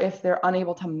or if they're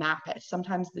unable to map it.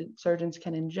 Sometimes the surgeons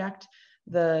can inject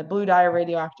the blue dye or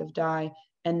radioactive dye,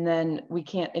 and then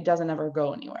it doesn't ever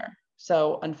go anywhere.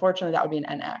 So unfortunately, that would be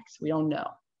an NX. We don't know.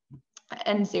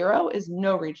 N0 is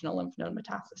no regional lymph node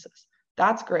metastasis.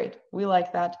 That's great. We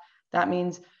like that. That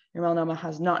means your melanoma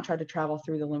has not tried to travel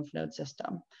through the lymph node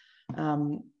system.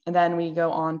 And then we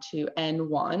go on to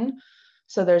N1.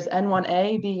 So there's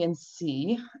N1A, B, and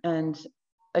C. And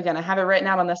again, I have it written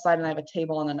out on this slide, and I have a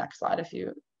table on the next slide. If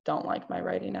you don't like my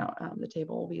writing out, the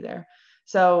table will be there.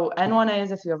 So N1A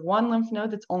is if you have one lymph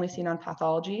node that's only seen on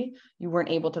pathology. You weren't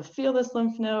able to feel this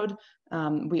lymph node.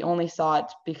 We only saw it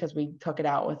because we took it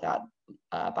out with that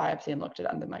biopsy and looked at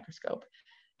it under the microscope.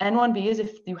 N1B is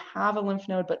if you have a lymph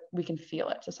node, but we can feel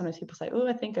it. So sometimes people say, oh,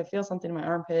 I think I feel something in my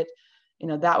armpit. You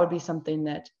know, that would be something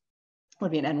that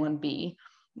would be an N1B.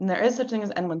 And there is such thing as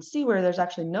N1C where there's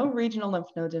actually no regional lymph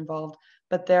nodes involved,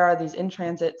 but there are these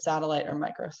in-transit satellite or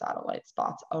microsatellite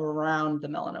spots around the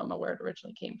melanoma where it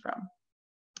originally came from.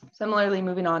 Similarly,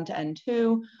 moving on to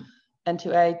N2,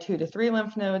 N2A, 2 to 3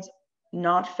 lymph nodes,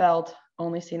 not felt,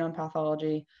 only seen on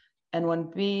pathology.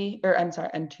 N1B, or I'm sorry,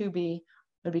 N2B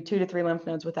would be 2 to 3 lymph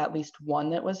nodes with at least one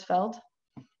that was felt.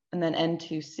 And then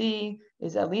N2C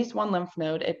is at least one lymph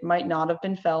node. It might not have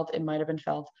been felt, it might have been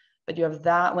felt, but you have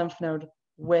that lymph node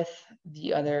with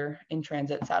the other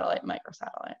in-transit satellite,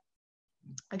 microsatellite.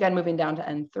 Again, moving down to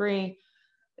N3,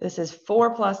 this is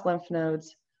 4+ lymph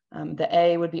nodes. The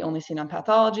A would be only seen on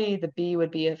pathology. The B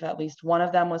would be if at least one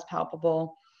of them was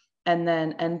palpable. And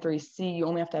then N3C, you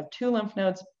only have to have 2 lymph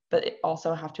nodes, but it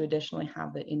also have to additionally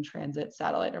have the in-transit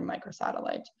satellite or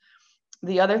microsatellite.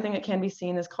 The other thing that can be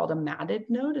seen is called a matted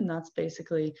node, and that's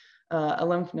basically a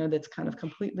lymph node that's kind of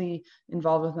completely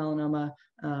involved with melanoma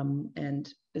and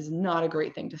is not a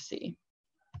great thing to see.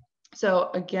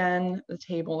 So again, the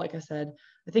table, like I said,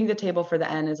 I think the table for the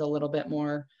N is a little bit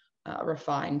more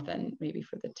refined than maybe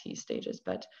for the T stages,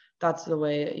 but that's the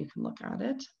way that you can look at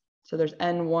it. So there's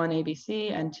N1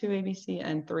 ABC, N2 ABC,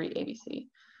 N3 ABC.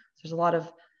 So there's a lot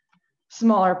of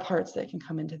smaller parts that can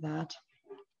come into that.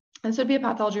 And so it'd be a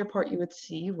pathology report you would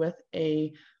see with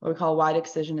a, what we call wide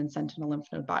excision and sentinel lymph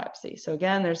node biopsy. So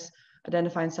again, there's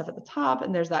identifying stuff at the top,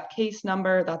 and there's that case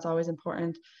number, that's always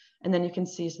important. And then you can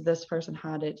see, so this person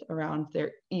had it around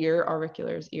their ear,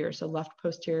 auricular's ear, so left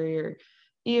posterior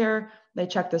ear. They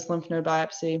checked this lymph node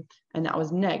biopsy, and that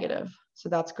was negative. So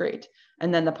that's great.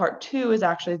 And then the part 2 is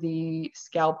actually the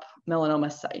scalp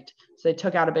melanoma site. So they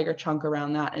took out a bigger chunk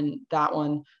around that, and that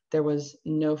one, there was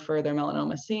no further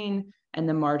melanoma seen, and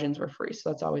the margins were free. So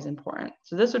that's always important.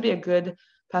 So this would be a good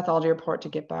pathology report to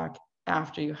get back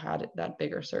after you had that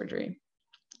bigger surgery.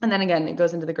 And then again, it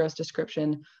goes into the gross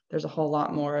description. There's a whole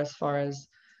lot more as far as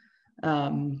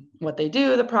what they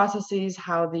do, the processes,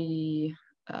 how the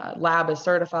lab is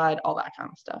certified, all that kind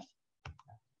of stuff.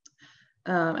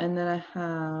 And then I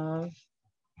have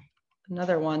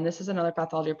another one. This is another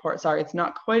pathology report. Sorry, it's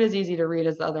not quite as easy to read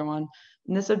as the other one.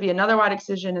 And this would be another wide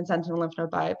excision and sentinel lymph node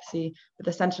biopsy, but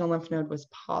the sentinel lymph node was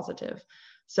positive.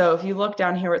 So if you look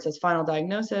down here where it says final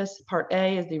diagnosis, part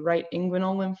A is the right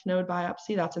inguinal lymph node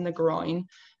biopsy. That's in the groin.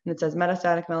 And it says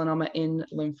metastatic melanoma in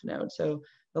lymph node. So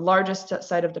the largest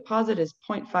site of deposit is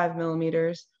 0.5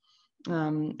 millimeters.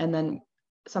 And then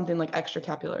something like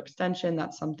extracapular extension,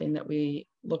 that's something that we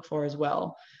look for as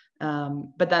well.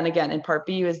 But then again, in part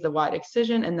B is the wide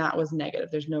excision, and that was negative.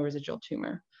 There's no residual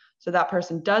tumor. So that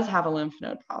person does have a lymph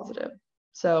node positive.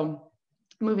 So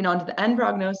moving on to the end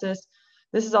prognosis,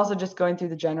 this is also just going through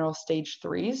the general stage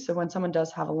 3s. So when someone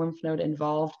does have a lymph node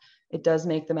involved, it does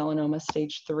make the melanoma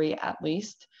stage 3 at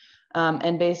least.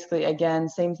 And basically, again,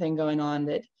 same thing going on,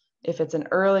 that if it's an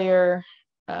earlier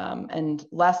and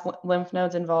less lymph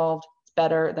nodes involved, it's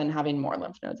better than having more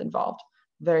lymph nodes involved.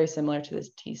 Very similar to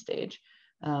this T stage.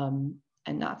 And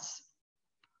that's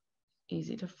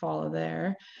easy to follow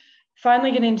there.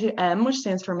 Finally, getting to M, which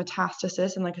stands for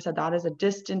metastasis. And like I said, that is a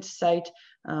distant site,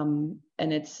 and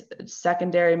it's a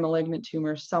secondary malignant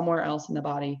tumor somewhere else in the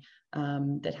body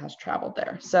that has traveled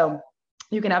there. So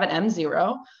you can have an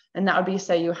M0, and that would be,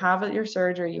 say you have your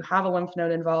surgery, you have a lymph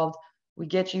node involved, we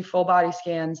get you full body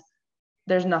scans,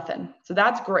 there's nothing. So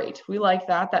that's great. We like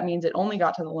that. That means it only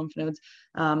got to the lymph nodes,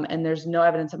 and there's no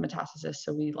evidence of metastasis.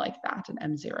 So we like that, an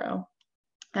M0.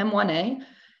 M1A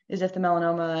is if the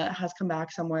melanoma has come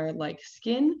back somewhere like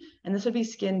skin, and this would be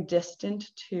skin distant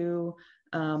to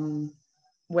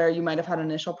where you might have had an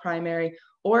initial primary,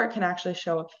 or it can actually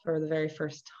show up for the very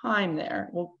first time there.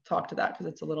 We'll talk to that because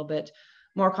it's a little bit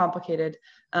more complicated.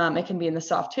 It can be in the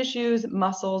soft tissues,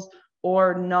 muscles,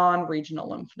 or non-regional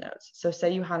lymph nodes. So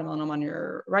say you had a melanoma on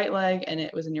your right leg and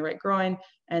it was in your right groin,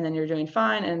 and then you're doing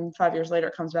fine, and 5 years later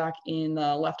it comes back in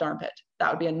the left armpit. That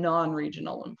would be a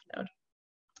non-regional lymph node.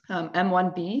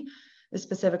 M1B is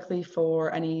specifically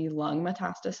for any lung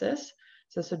metastasis.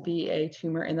 So this would be a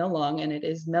tumor in the lung, and it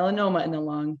is melanoma in the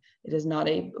lung. It is not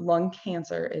a lung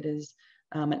cancer. It is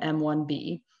an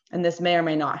M1B, and this may or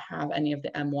may not have any of the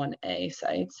M1A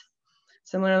sites.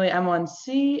 Similarly,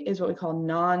 M1C is what we call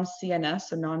non-CNS,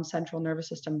 so non-central nervous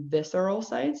system visceral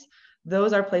sites.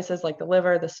 Those are places like the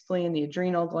liver, the spleen, the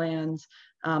adrenal glands.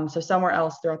 So somewhere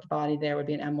else throughout the body there would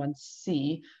be an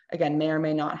M1C. Again, may or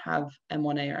may not have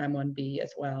M1A or M1B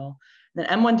as well. Then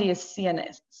M1D is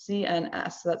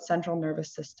CNS, so that's central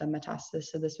nervous system metastasis.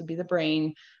 So this would be the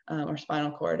brain or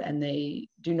spinal cord, and they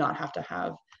do not have to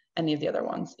have any of the other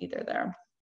ones either there.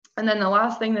 And then the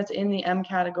last thing that's in the M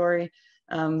category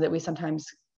that we sometimes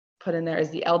put in there is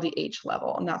the LDH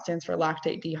level, and that stands for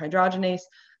lactate dehydrogenase.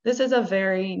 This is a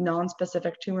very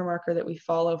non-specific tumor marker that we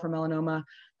follow for melanoma,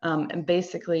 and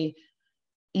basically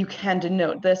you can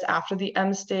denote this after the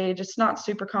M stage. It's not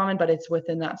super common, but it's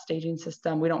within that staging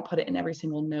system. We don't put it in every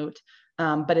single note,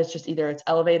 but it's just either it's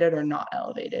elevated or not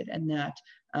elevated, and that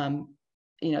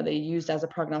they used as a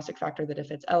prognostic factor that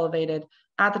if it's elevated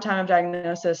at the time of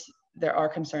diagnosis, there are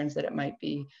concerns that it might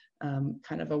be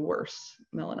kind of a worse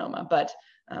melanoma, but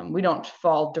we don't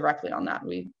fall directly on that.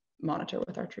 We monitor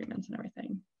with our treatments and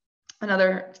everything.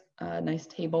 Another nice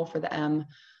table for the M.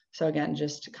 So again,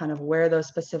 just kind of where those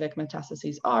specific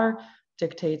metastases are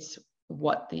dictates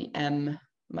what the M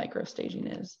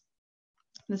microstaging is.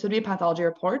 This would be a pathology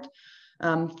report.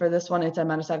 For this one, it's a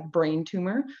metastatic brain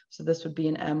tumor. So this would be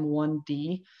an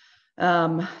M1D.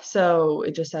 So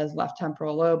it just says left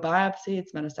temporal lobe biopsy,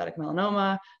 it's metastatic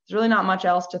melanoma. There's really not much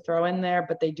else to throw in there,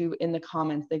 but they do, in the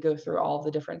comments, they go through all the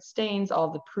different stains,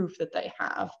 all the proof that they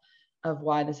have of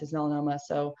why this is melanoma.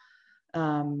 So,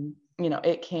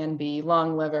 it can be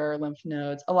lung, liver, lymph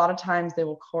nodes. A lot of times they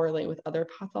will correlate with other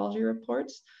pathology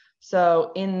reports.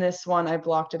 So in this one, I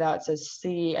blocked it out. It says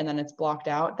C, and then it's blocked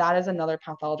out. That is another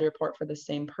pathology report for the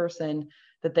same person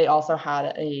that they also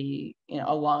had a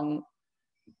lung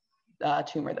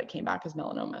tumor that came back as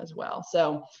melanoma as well.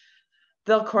 So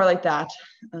they'll correlate that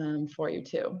for you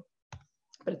too,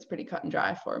 but it's pretty cut and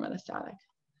dry for metastatic.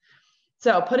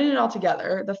 So putting it all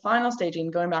together, the final staging,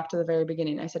 going back to the very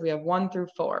beginning, I said we have 1 through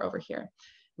 4 over here.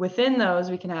 Within those,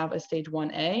 we can have a stage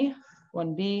 1A,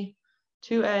 1B,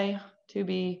 2A,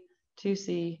 2B,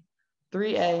 2C,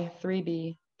 3A,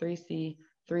 3B, 3C,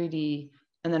 3D,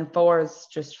 and then 4 is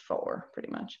just 4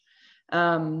 pretty much.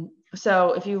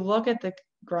 So if you look at the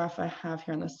graph I have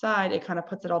here on the side, it kind of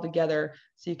puts it all together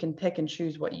so you can pick and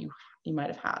choose what you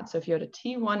might have had. So if you had a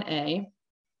T1A,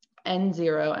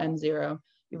 N0, M0,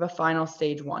 you have a final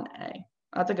stage 1A.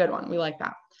 That's a good one. We like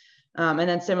that. And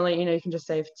then similarly, you can just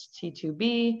say if it's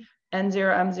T2B, N0,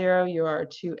 M0, you are a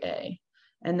 2A.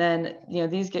 And then,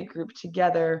 these get grouped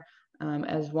together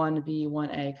as 1B,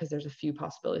 1A, because there's a few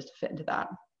possibilities to fit into that.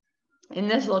 In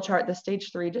this little chart, the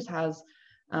stage 3 just has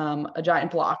a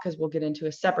giant block, because we'll get into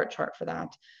a separate chart for that.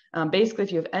 Basically,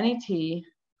 if you have any T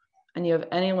and you have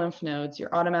any lymph nodes,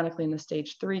 you're automatically in the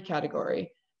stage 3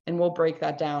 category, and we'll break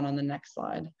that down on the next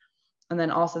slide. And then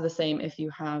also the same, if you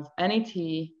have any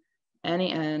T,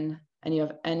 any N, and you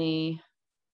have any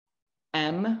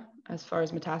M, as far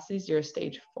as metastases, you're a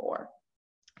stage 4.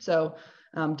 So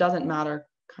doesn't matter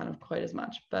kind of quite as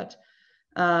much, but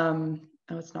oh,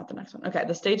 it's not the next one. Okay,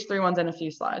 the stage 3 one's in a few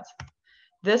slides.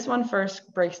 This one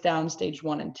first breaks down stage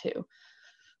 1 and 2.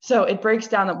 So it breaks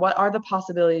down that what are the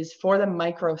possibilities for the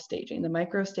microstaging. The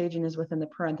microstaging is within the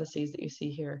parentheses that you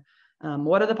see here.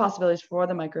 What are the possibilities for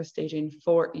the microstaging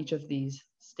for each of these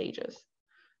stages?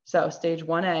 So stage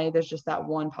 1A, there's just that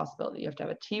one possibility. You have to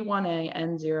have a T1A,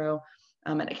 N0,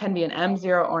 and it can be an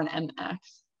M0 or an MX.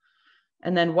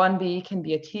 And then 1B can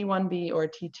be a T1B or a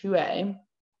T2A.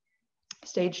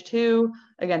 Stage 2,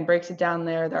 again, breaks it down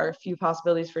there. There are a few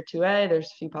possibilities for 2A. There's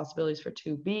a few possibilities for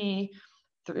 2B.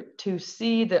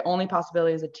 2C, the only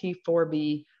possibility is a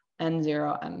T4B,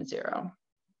 N0, M0.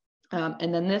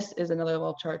 And then this is another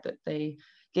little chart that they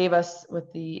gave us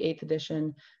with the 8th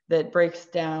edition that breaks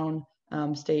down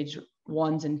stage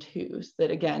 1s and 2s. That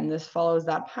again, this follows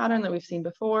that pattern that we've seen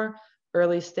before.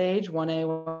 Early stage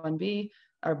 1A, 1B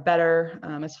are better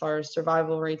as far as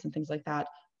survival rates and things like that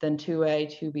than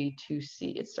 2A, 2B,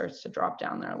 2C. It starts to drop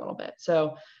down there a little bit.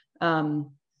 So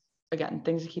again,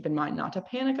 things to keep in mind, not to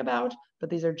panic about, but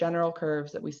these are general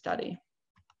curves that we study.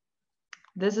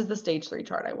 This is the stage 3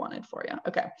 chart I wanted for you.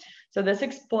 Okay, so this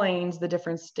explains the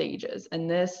different stages, and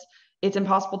this, it's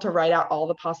impossible to write out all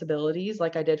the possibilities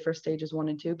like I did for stages 1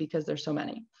 and 2 because there's so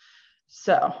many.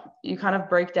 So you kind of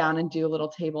break down and do a little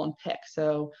table and pick.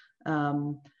 So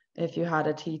if you had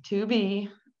a T2B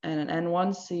and an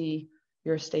N1C,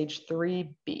 you're stage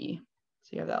 3B. So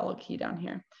you have that little key down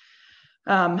here.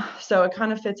 So it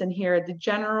kind of fits in here. The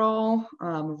general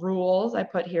rules I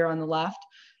put here on the left,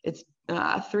 it's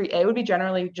 3A would be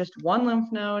generally just one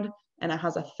lymph node and it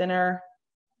has a thinner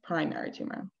primary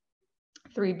tumor.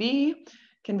 3B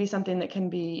can be something that can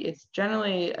be, it's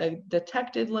generally a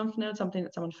detected lymph node, something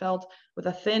that someone felt with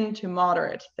a thin to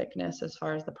moderate thickness as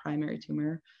far as the primary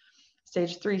tumor.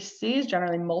 Stage 3C is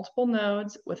generally multiple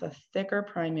nodes with a thicker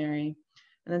primary.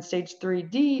 And then stage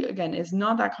 3D, again, is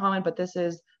not that common, but this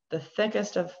is the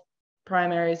thickest of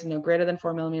primaries, greater than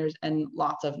 4 millimeters and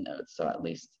lots of nodes. So at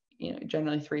least,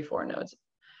 generally 3-4 nodes.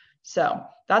 So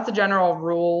that's the general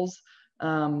rules,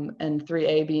 and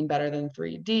 3A being better than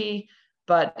 3D,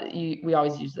 but we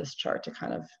always use this chart to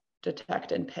kind of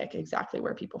detect and pick exactly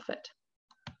where people fit.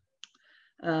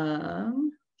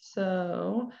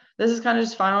 So this is kind of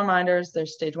just final reminders.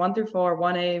 There's stage 1 through 4,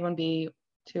 1A, 1B,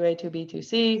 2A, 2B,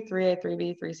 2C, 3A,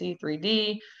 3B, 3C,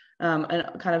 3D,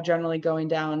 and kind of generally going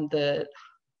down, the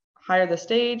higher the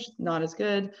stage, not as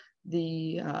good.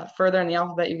 The further in the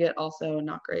alphabet you get, also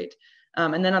not great.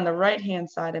 And then on the right-hand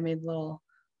side, I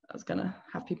was gonna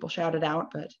have people shout it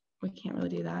out, but we can't really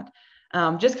do that.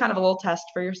 Just kind of a little test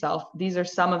for yourself. These are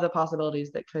some of the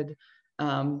possibilities that could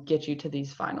get you to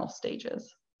these final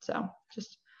stages. So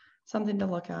just something to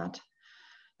look at.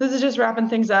 This is just wrapping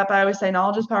things up. I always say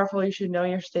knowledge is powerful. You should know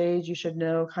your stage. You should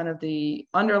know kind of the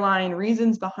underlying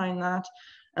reasons behind that.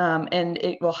 And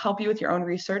it will help you with your own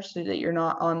research so that you're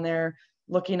not on there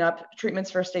looking up treatments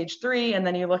for stage 3, and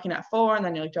then you're looking at 4, and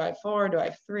then you're like, do I have 4? Do I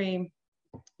have 3?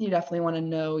 You definitely want to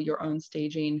know your own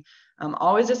staging.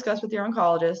 Always discuss with your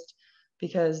oncologist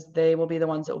because they will be the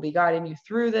ones that will be guiding you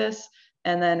through this.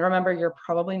 And then remember, you're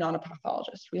probably not a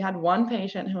pathologist. We had one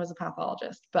patient who was a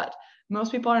pathologist, but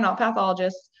most people are not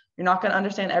pathologists. You're not going to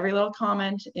understand every little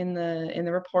comment in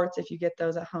the reports if you get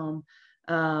those at home.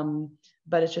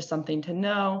 But it's just something to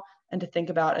know and to think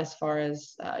about as far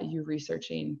as you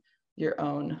researching your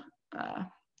own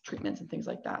treatments and things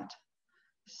like that.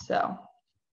 So,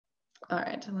 all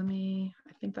right,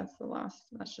 I think that's the last,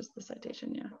 that's just the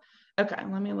citation, yeah. Okay,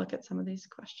 let me look at some of these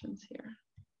questions here.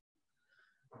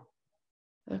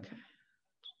 Okay,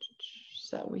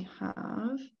 so we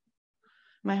have,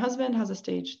 my husband has a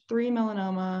stage 3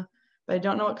 melanoma, but I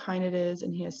don't know what kind it is,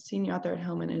 and he has seen you out there at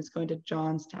Hillman and is going to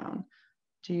Johnstown.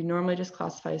 Do you normally just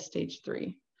classify as stage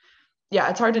 3? Yeah,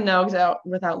 it's hard to know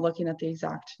without looking at the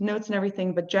exact notes and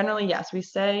everything, but generally, yes, we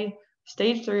say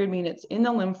stage 3 would mean it's in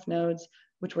the lymph nodes,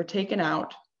 which were taken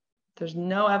out. There's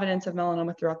no evidence of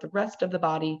melanoma throughout the rest of the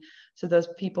body, so those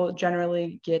people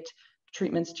generally get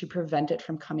treatments to prevent it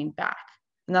from coming back.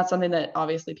 And that's something that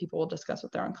obviously people will discuss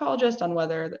with their oncologist on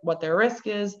what their risk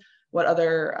is, what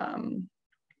other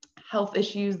health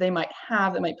issues they might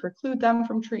have that might preclude them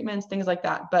from treatments, things like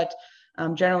that. But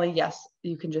generally, yes,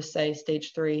 you can just say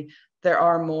stage 3. There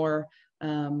are more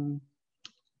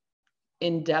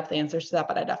in-depth answers to that,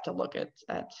 but I'd have to look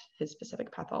at his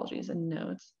specific pathologies and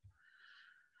nodes.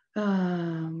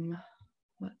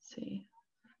 Let's see.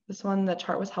 This one, the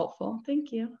chart was helpful.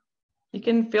 Thank you. You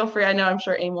can feel free, I know, I'm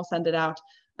sure AIM will send it out.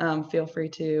 Feel free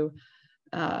to,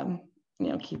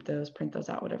 keep those, print those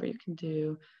out, whatever you can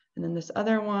do. And then this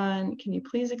other one, can you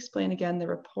please explain again the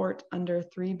report under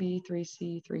 3B,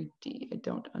 3C, 3D? I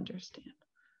don't understand.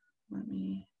 Let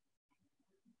me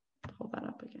pull that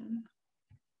up again.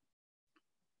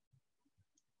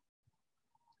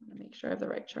 I'm gonna make sure I have the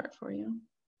right chart for you.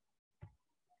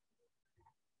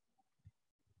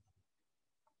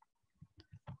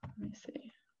 Let me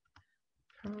see.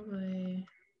 Probably,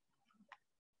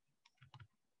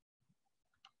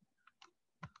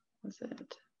 was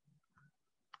it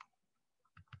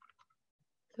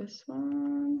this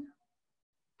one?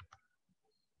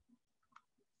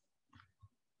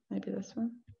 Maybe this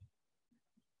one.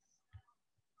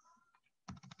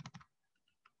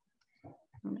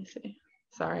 Let me see.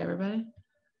 Sorry, everybody.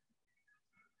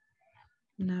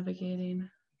 Navigating.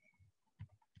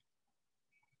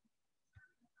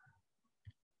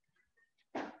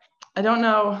 I don't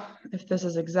know if this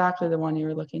is exactly the one you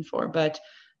were looking for, but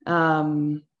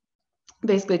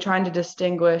basically trying to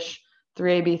distinguish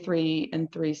 3A, B3, and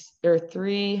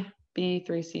 3B,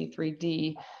 3C,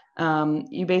 3D.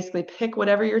 You basically pick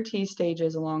whatever your T stage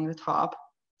is along the top.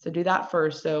 So do that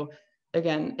first. So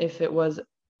again, if it was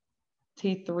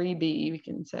T3B, we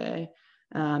can say,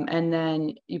 and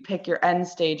then you pick your end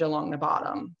stage along the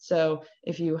bottom. So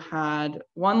if you had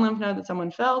one lymph node that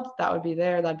someone felt, that would be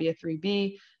there, that'd be a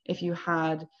 3B. If you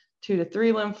had 2 to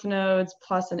 3 lymph nodes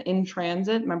plus an in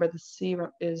transit, remember the C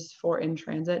is for in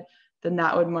transit, then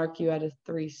that would mark you at a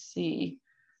 3C.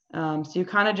 So you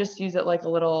kind of just use it like a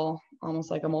little, almost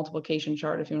like a multiplication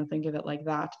chart, if you want to think of it like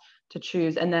that, to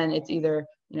choose. And then it's either,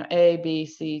 you know, A, B,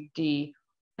 C, D,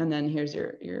 and then here's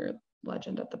your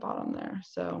legend at the bottom there.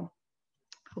 So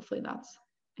hopefully that's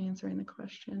answering the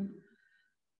question.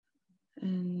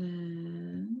 And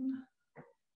then,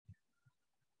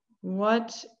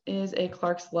 what is a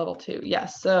Clark's level 2?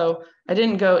 Yes, so I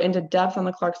didn't go into depth on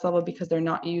the Clark's level because they're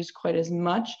not used quite as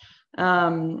much.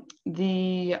 Let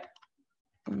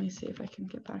me see if I can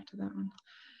get back to that one.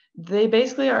 They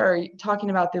basically are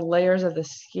talking about the layers of the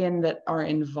skin that are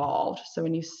involved. So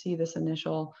when you see this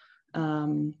initial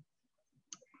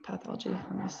pathology,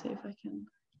 let me see if I can,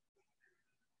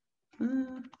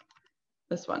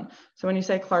 this one. So when you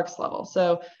say Clark's level,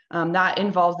 so that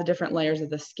involves the different layers of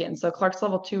the skin. So Clark's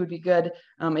level 2 would be good.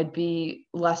 It'd be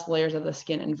less layers of the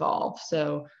skin involved.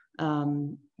 So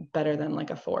better than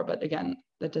like a 4, but again,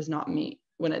 that does not mean,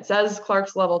 when it says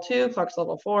Clark's level 2, Clark's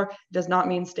level 4, it does not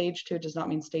mean stage 2, it does not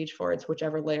mean stage 4, it's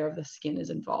whichever layer of the skin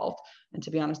is involved. And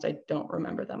to be honest, I don't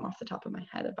remember them off the top of my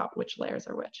head about which layers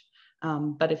are which.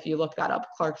 But if you look that up,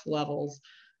 Clark's levels,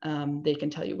 they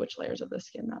can tell you which layers of the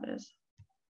skin that is.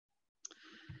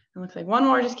 It looks like one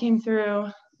more just came through.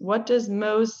 What does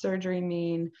Mohs surgery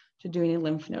mean to doing a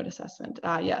lymph node assessment?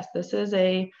 Yes, this is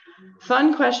a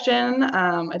fun question.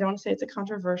 I don't want to say it's a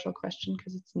controversial question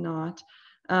because it's not.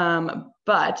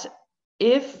 But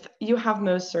if you have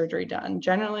Mohs surgery done,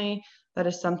 generally that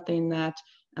is something that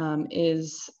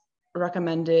is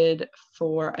recommended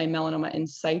for a melanoma in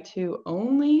situ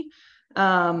only.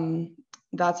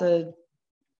 That's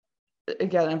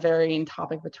again, a varying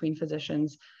topic between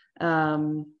physicians.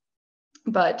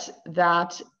 But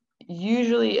that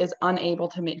usually is unable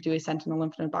to do a sentinel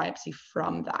lymph node biopsy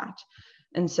from that.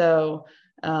 And so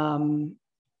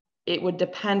it would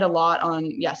depend a lot on,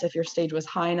 yes, if your stage was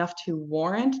high enough to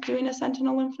warrant doing a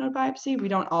sentinel lymph node biopsy. We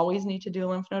don't always need to do a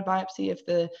lymph node biopsy if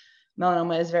the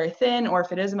melanoma is very thin or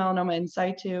if it is a melanoma in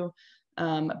situ.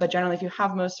 But generally, if you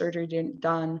have Mohs surgery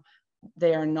done,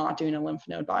 they are not doing a lymph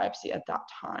node biopsy at that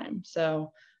time.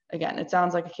 So again, it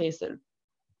sounds like a case that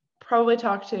probably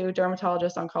talk to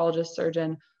dermatologist, oncologist,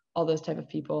 surgeon, all those type of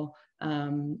people,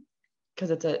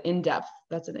 because it's an in-depth,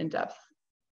 that's an in-depth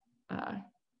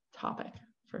topic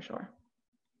for sure.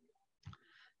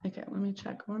 Okay, let me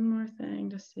check one more thing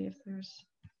to see if there's,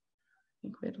 I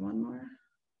think we had one more.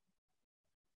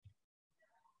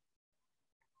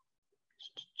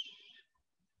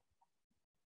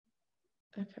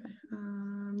 Okay,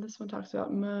 this one talks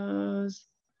about Mohs.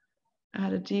 I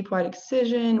had a deep wide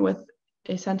excision with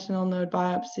a sentinel node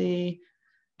biopsy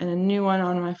and a new one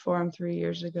on my forearm 3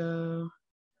 years ago.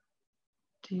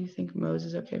 Do you think Mohs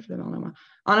is okay for the melanoma?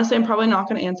 Honestly, I'm probably not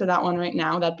going to answer that one right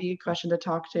now. That'd be a question to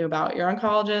talk to about your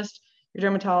oncologist, your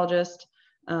dermatologist,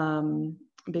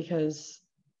 because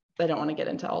I don't want to get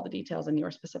into all the details in your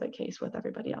specific case with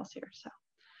everybody else here. So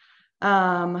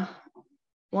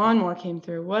one more came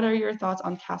through. What are your thoughts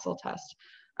on Castle test?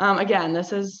 Again,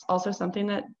 this is also something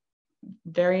that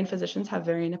varying physicians have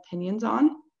varying opinions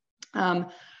on.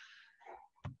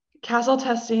 Castle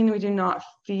testing, we do not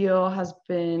feel has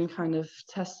been kind of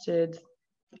tested,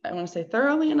 I want to say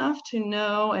thoroughly enough to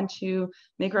know and to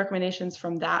make recommendations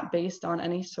from that based on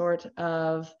any sort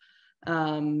of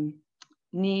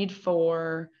need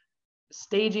for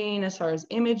staging as far as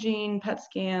imaging, PET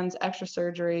scans, extra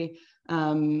surgery.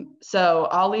 So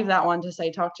I'll leave that one to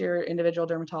say, talk to your individual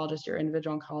dermatologist, your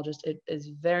individual oncologist. It is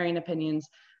varying opinions.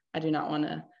 I do not want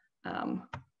to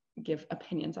give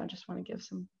opinions. I just want to give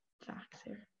some facts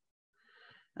here.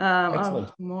 Excellent.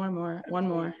 Oh, one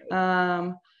more.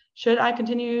 Should I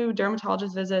continue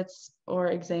dermatologist visits or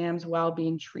exams while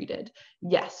being treated?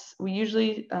 Yes, we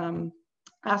usually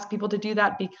ask people to do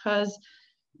that because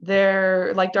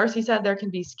there, like Darcy said, there can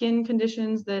be skin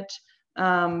conditions that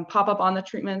pop up on the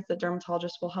treatments that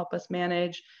dermatologists will help us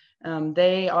manage.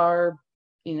 They are,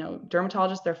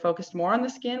 dermatologists, they're focused more on the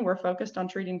skin. We're focused on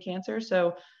treating cancer.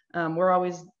 So we're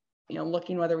always,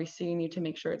 looking whether we see you to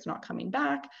make sure it's not coming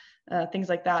back, things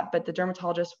like that. But the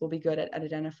dermatologist will be good at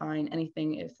identifying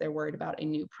anything if they're worried about a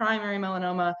new primary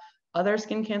melanoma, other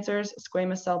skin cancers,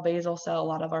 squamous cell, basal cell. A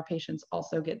lot of our patients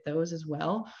also get those as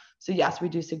well. So yes, we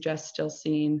do suggest still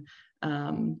seeing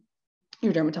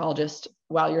your dermatologist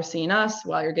while you're seeing us,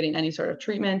 while you're getting any sort of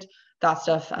treatment. That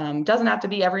stuff doesn't have to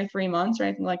be every 3 months or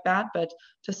anything like that, but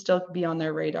to still be on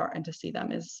their radar and to see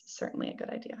them is certainly a good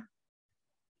idea.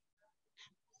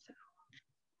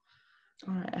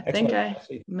 So, all right, I think I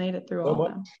made it through all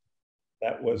of them.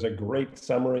 That was a great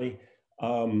summary.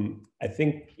 I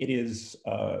think it is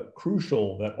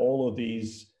crucial that all of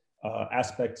these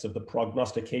aspects of the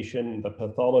prognostication, the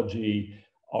pathology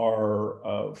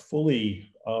are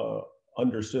fully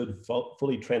understood,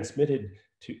 fully transmitted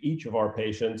to each of our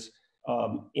patients.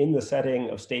 In the setting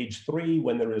of stage 3,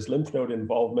 when there is lymph node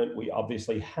involvement, we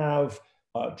obviously have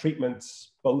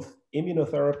treatments, both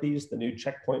immunotherapies, the new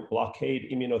checkpoint blockade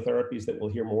immunotherapies that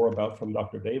we'll hear more about from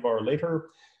Dr. Devar later.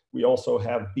 We also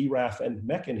have BRAF and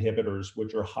MEK inhibitors,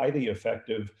 which are highly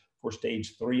effective for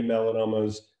stage 3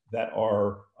 melanomas that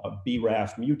are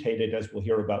BRAF mutated, as we'll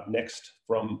hear about next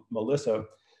from Melissa.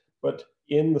 But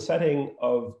in the setting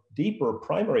of deeper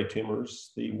primary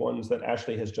tumors, the ones that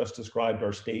Ashley has just described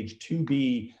are stage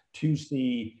 2B,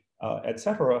 2C, et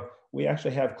cetera, we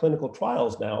actually have clinical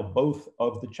trials now, both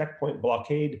of the checkpoint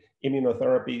blockade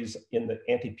immunotherapies in the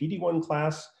anti-PD-1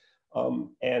 class,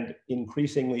 and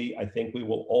increasingly, I think we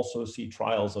will also see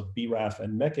trials of BRAF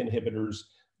and MEK inhibitors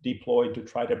deployed to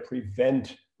try to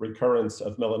prevent recurrence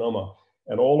of melanoma.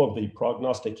 And all of the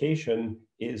prognostication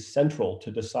is central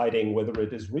to deciding whether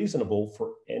it is reasonable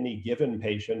for any given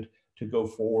patient to go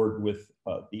forward with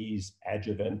these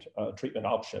adjuvant treatment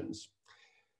options.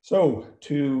 So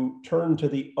to turn to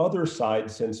the other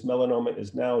side, since melanoma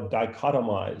is now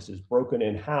dichotomized, is broken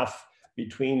in half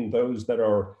between those that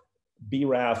are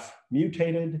BRAF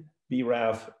mutated,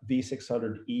 BRAF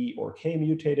V600E or K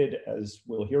mutated, as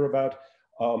we'll hear about,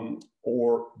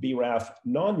 or BRAF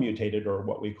non-mutated, or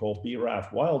what we call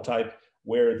BRAF wild type,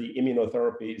 where the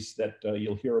immunotherapies that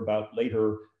you'll hear about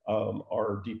later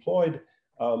are deployed.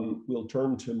 We'll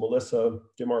turn to Melissa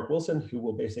DeMark-Wilson, who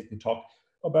will basically talk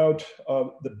about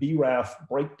the BRAF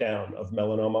breakdown of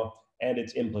melanoma and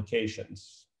its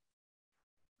implications.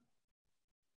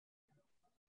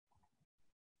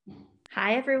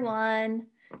 Hi, everyone.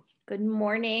 Good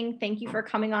morning. Thank you for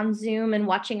coming on Zoom and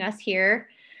watching us here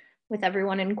with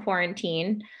everyone in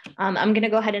quarantine. I'm going to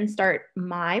go ahead and start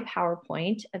my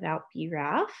PowerPoint about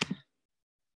BRAF.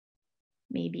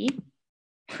 Maybe.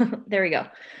 There we go.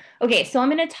 Okay, so I'm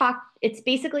going to talk, it's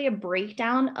basically a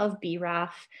breakdown of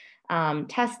BRAF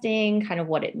testing, kind of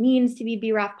what it means to be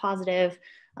BRAF positive.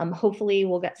 Hopefully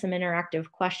we'll get some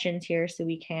interactive questions here so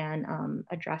we can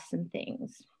address some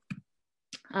things.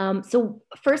 So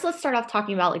first, let's start off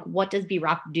talking about like, what does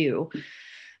BRAF do?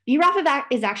 BRAF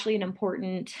is actually an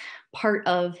important part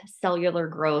of cellular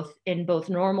growth in both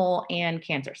normal and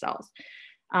cancer cells.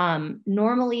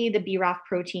 Normally, the BRAF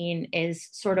protein is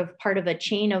sort of part of a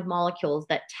chain of molecules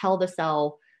that tell the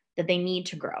cell that they need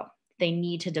to grow, they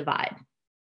need to divide.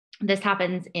 This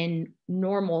happens in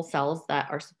normal cells that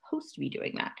are supposed to be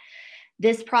doing that.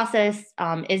 This process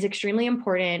is extremely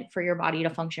important for your body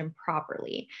to function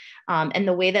properly. And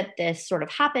the way that this sort of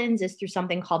happens is through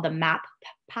something called the MAP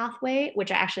pathway,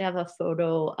 which I actually have a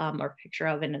photo or picture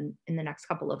of in the next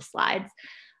couple of slides.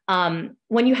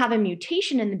 When you have a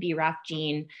mutation in the BRAF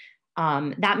gene,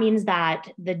 that means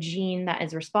that the gene that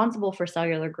is responsible for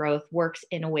cellular growth works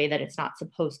in a way that it's not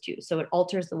supposed to. So it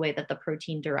alters the way that the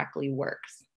protein directly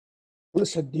works.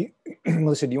 Melissa, do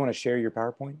you want to share your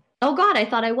PowerPoint? Oh God, I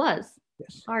thought I was.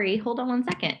 Yes. Sorry, hold on one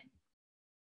second.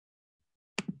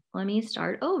 Let me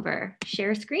start over.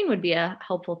 Share screen would be a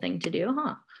helpful thing to do,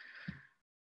 huh?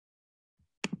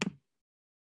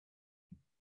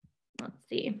 Let's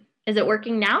see. Is it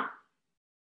working now?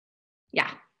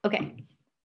 Yeah, okay.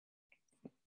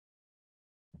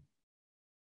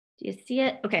 Do you see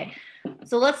it? Okay,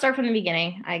 so let's start from the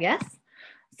beginning, I guess.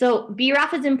 So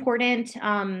BRAF is important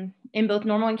in both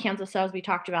normal and cancer cells. We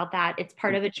talked about that. It's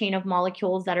part of a chain of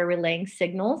molecules that are relaying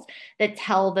signals that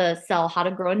tell the cell how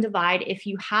to grow and divide. If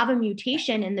you have a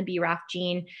mutation in the BRAF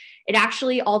gene, it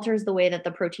actually alters the way that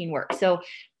the protein works. So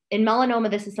in melanoma,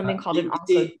 this is something called an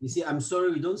you see, I'm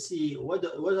sorry, we don't see, what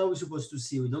are we supposed to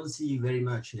see? We don't see very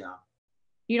much here.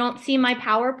 You don't see my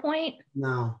PowerPoint?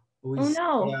 No. Oh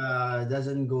no. It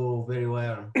doesn't go very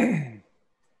well.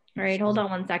 All right, hold on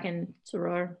one second,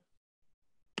 Saror.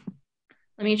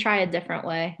 Let me try a different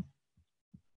way.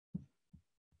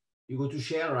 You go to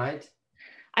share, right?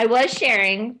 I was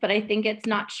sharing, but I think it's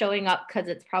not showing up because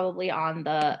it's probably on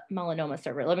the melanoma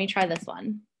server. Let me try this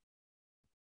one.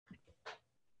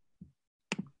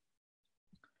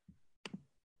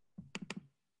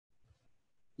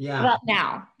 Yeah. How about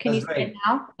now? Can you see it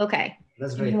now? Okay.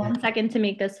 That's Give me 1 second to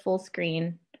make this full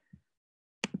screen.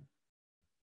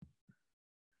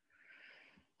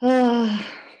 Of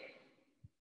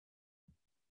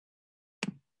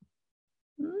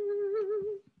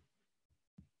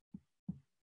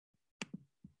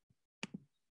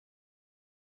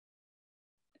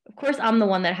course, I'm the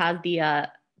one that has the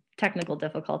technical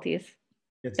difficulties.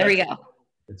 There we go.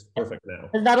 It's perfect now.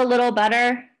 Is that a little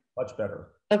better? Much better.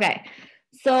 Okay.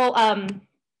 So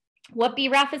what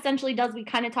BRAF essentially does, we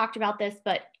kind of talked about this,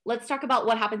 but let's talk about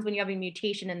what happens when you have a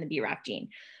mutation in the BRAF gene.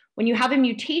 When you have a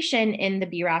mutation in the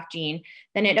BRAF gene,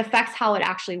 then it affects how it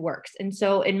actually works. And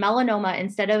so in melanoma,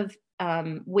 instead of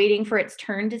waiting for its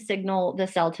turn to signal the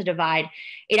cell to divide,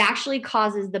 it actually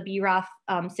causes the BRAF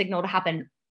signal to happen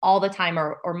all the time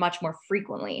or much more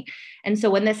frequently. And so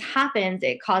when this happens,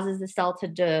 it causes the cell to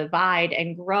divide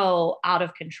and grow out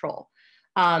of control.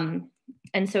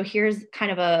 And so here's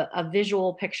kind of a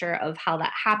visual picture of how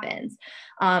that happens.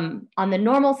 On the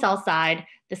normal cell side,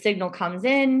 the signal comes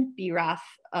in, BRAF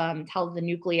tells the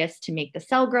nucleus to make the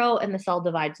cell grow, and the cell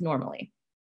divides normally.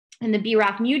 In the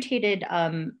BRAF mutated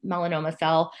melanoma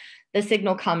cell, the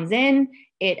signal comes in,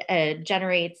 it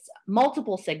generates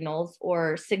multiple signals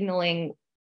or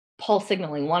pulse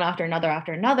signaling one after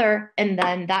another, and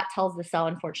then that tells the cell,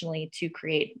 unfortunately, to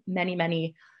create many,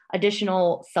 many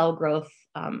additional cell growth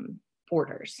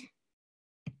orders.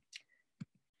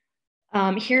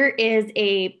 Here is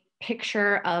a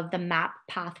picture of the MAP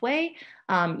pathway.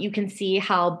 You can see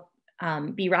how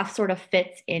BRAF sort of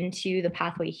fits into the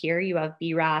pathway here. You have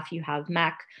BRAF, you have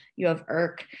MEK, you have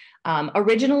ERK.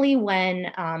 Originally,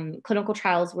 when clinical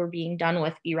trials were being done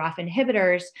with BRAF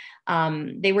inhibitors,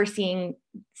 they were seeing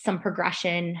some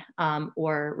progression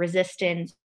or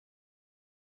resistance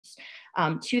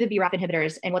to the BRAF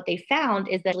inhibitors. And what they found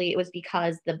is that it was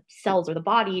because the cells or the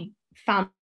body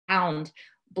found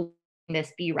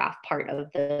this BRAF part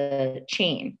of the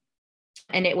chain,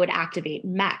 and it would activate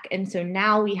MEK. And so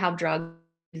now we have drugs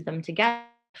them together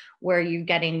where you're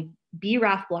getting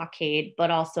BRAF blockade,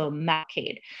 but also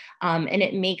MEK. And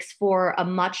it makes for a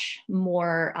much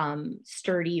more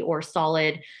sturdy or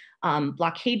solid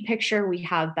blockade picture. We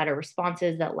have better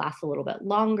responses that last a little bit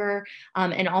longer,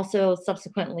 and also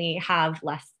subsequently have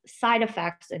less side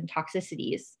effects and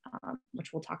toxicities,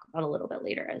 which we'll talk about a little bit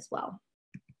later as well.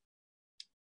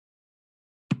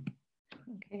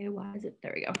 Okay, why is it?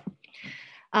 There we go.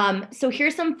 So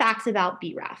here's some facts about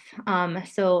BRAF.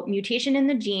 So mutation in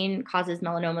the gene causes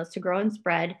melanomas to grow and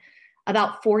spread.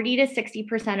 About 40 to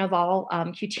 60% of all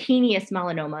cutaneous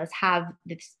melanomas have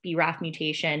this BRAF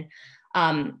mutation.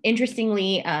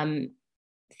 Interestingly,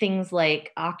 things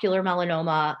like ocular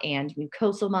melanoma and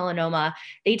mucosal melanoma,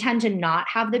 they tend to not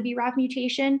have the BRAF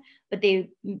mutation, but they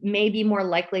may be more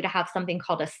likely to have something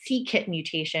called a c-KIT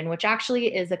mutation, which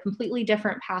actually is a completely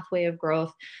different pathway of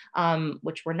growth,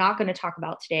 which we're not going to talk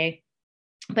about today.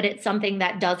 But it's something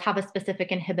that does have a specific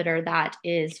inhibitor that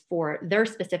is for their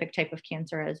specific type of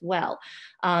cancer as well.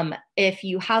 If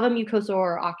you have a mucosal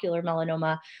or ocular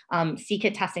melanoma,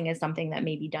 c-KIT testing is something that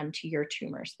may be done to your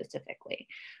tumor specifically.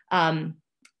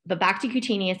 But back to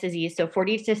cutaneous disease, so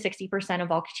 40 to 60%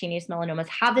 of all cutaneous melanomas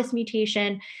have this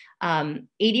mutation.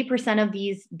 80% of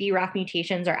these BRAF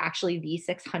mutations are actually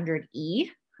V600E,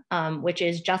 which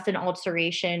is just an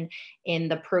alteration in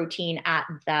the protein at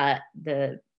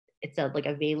it's like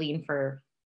a valine for,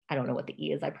 I don't know what the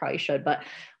E is, I probably should, but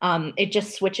it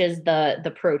just switches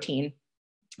the protein.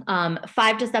 5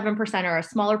 to 7% or a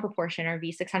smaller proportion are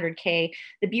V600K.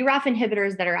 The BRAF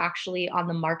inhibitors that are actually on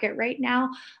the market right now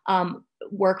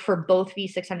work for both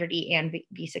V600E and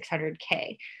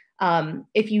V600K.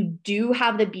 If you do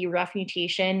have the BRAF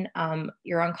mutation,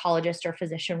 your oncologist or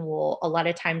physician will a lot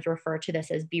of times refer to this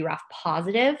as BRAF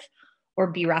positive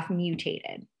or BRAF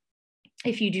mutated.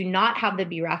 If you do not have the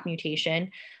BRAF mutation,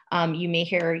 you may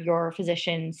hear your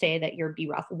physician say that you're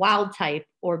BRAF wild type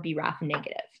or BRAF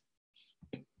negative.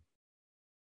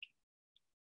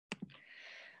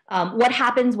 What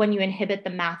happens when you inhibit the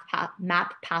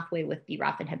MAP pathway with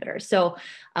BRAF inhibitors? So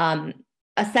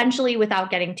essentially, without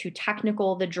getting too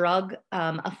technical, the drug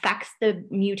affects the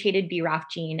mutated BRAF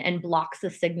gene and blocks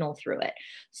the signal through it.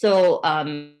 So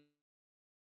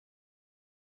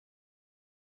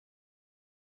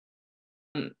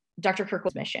Dr.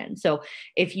 Kirkwood's mission. So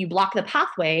if you block the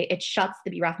pathway, it shuts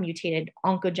the BRAF mutated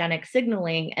oncogenic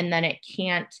signaling, and then it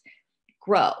can't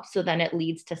grow. So then it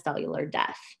leads to cellular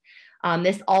death.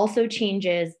 This also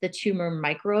changes the tumor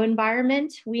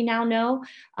microenvironment, we now know,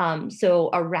 so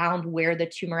around where the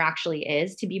tumor actually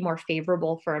is, to be more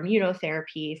favorable for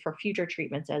immunotherapy for future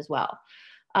treatments as well.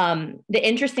 The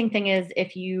interesting thing is,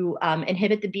 if you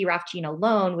inhibit the BRAF gene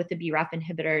alone with the BRAF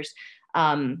inhibitors,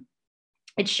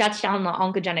 it shuts down the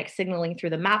oncogenic signaling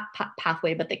through the MAP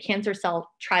pathway, but the cancer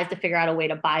cell tries to figure out a way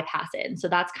to bypass it. And so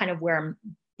that's kind of where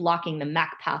blocking the MEK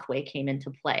pathway came into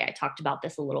play. I talked about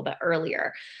this a little bit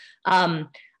earlier.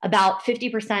 About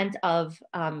 50% of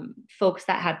folks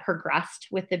that had progressed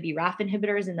with the BRAF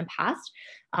inhibitors in the past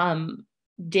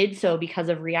did so because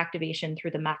of reactivation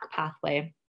through the MEK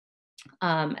pathway.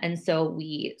 And so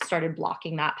we started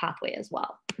blocking that pathway as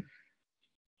well.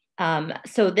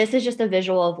 So this is just a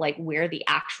visual of like where the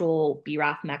actual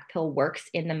BRAF MEK pill works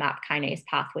in the MAP kinase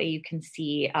pathway. You can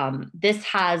see this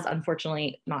has,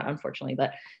 unfortunately, not unfortunately,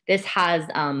 but this has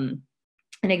an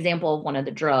example of one of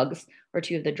the drugs or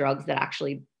two of the drugs that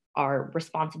actually are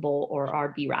responsible or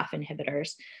are BRAF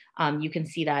inhibitors. You can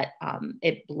see that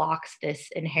it blocks this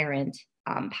inherent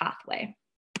pathway.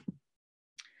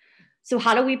 So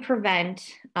how do we prevent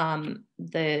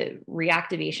the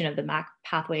reactivation of the MAC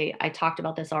pathway? I talked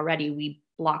about this already. We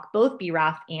block both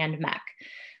BRAF and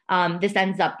MEK. This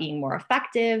ends up being more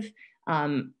effective,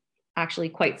 actually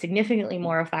quite significantly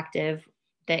more effective.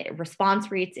 The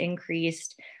response rates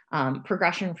increased,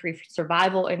 progression-free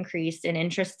survival increased, and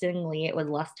interestingly, it was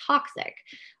less toxic.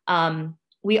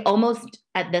 We almost,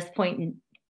 at this point,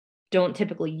 don't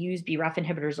typically use BRAF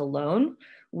inhibitors alone.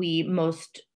 We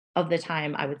most of the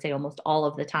time, I would say almost all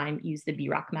of the time, use the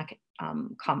BRAF-MEK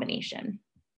combination.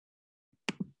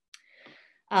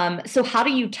 So how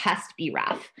do you test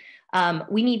BRAF?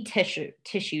 We need tissue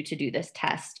to do this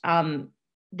test.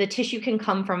 The tissue can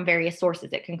come from various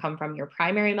sources. It can come from your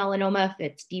primary melanoma if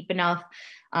it's deep enough.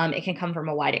 It can come from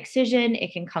a wide excision.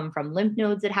 It can come from lymph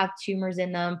nodes that have tumors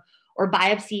in them, or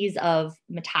biopsies of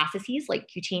metastases like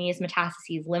cutaneous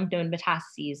metastases, lymph node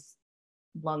metastases,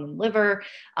 lung and liver.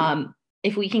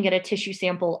 If we can get a tissue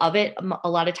sample of it, a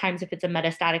lot of times if it's a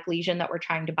metastatic lesion that we're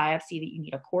trying to biopsy, that you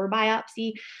need a core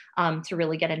biopsy to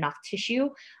really get enough tissue.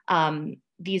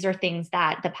 These are things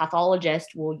that the pathologist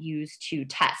will use to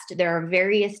test. There are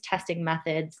various testing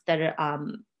methods that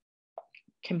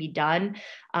can be done.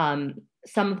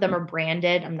 Some of them are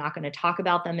branded. I'm not going to talk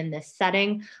about them in this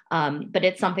setting, but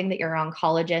it's something that your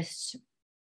oncologist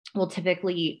will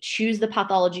typically choose the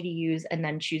pathology to use and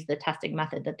then choose the testing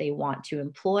method that they want to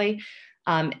employ.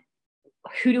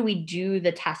 Who do we do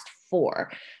the test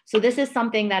for? So this is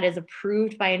something that is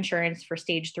approved by insurance for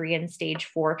stage 3 and stage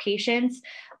 4 patients.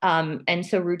 And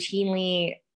so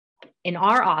routinely in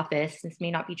our office, this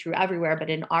may not be true everywhere, but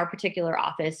in our particular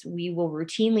office, we will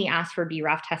routinely ask for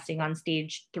BRAF testing on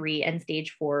stage 3 and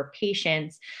stage 4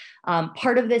 patients.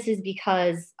 Part of this is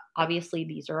because obviously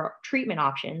these are treatment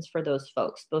options for those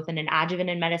folks, both in an adjuvant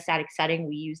and metastatic setting.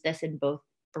 We use this in both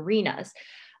arenas.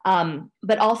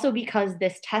 But also because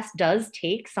this test does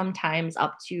take sometimes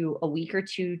up to a week or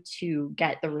two to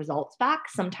get the results back,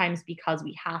 sometimes because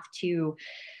we have to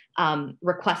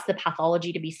request the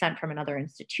pathology to be sent from another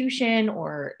institution,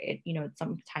 or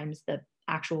sometimes the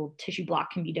actual tissue block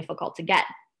can be difficult to get.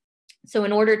 So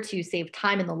in order to save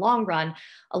time in the long run,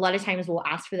 a lot of times we'll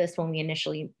ask for this when we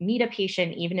initially meet a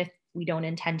patient, even if we don't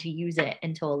intend to use it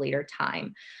until a later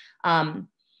time.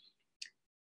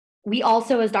 We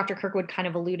also, as Dr. Kirkwood kind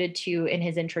of alluded to in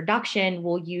his introduction,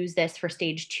 will use this for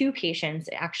stage 2 patients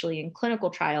actually in clinical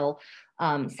trial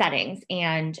settings.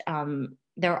 And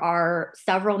there are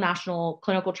several national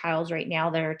clinical trials right now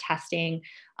that are testing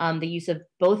the use of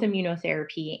both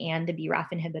immunotherapy and the BRAF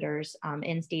inhibitors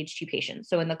in stage 2 patients.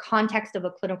 So in the context of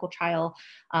a clinical trial,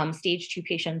 stage 2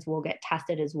 patients will get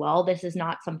tested as well. This is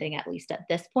not something, at least at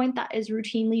this point, that is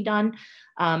routinely done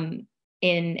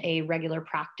in a regular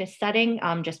practice setting,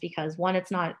 just because 1,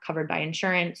 it's not covered by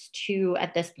insurance. 2,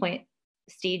 at this point,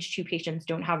 stage 2 patients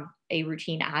don't have a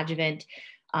routine adjuvant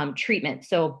treatment.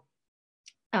 So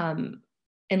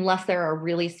unless there are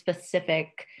really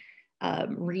specific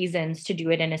reasons to do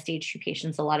it in a stage 2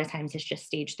 patients, a lot of times it's just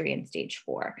stage 3 and stage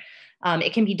 4.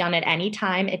 It can be done at any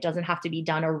time. It doesn't have to be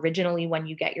done originally when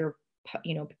you get your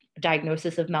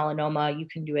diagnosis of melanoma. You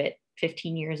can do it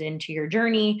 15 years into your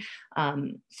journey.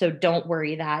 So don't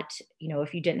worry that,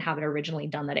 if you didn't have it originally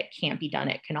done, that it can't be done.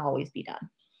 It can always be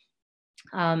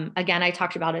done. Again, I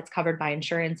talked about it's covered by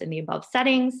insurance in the above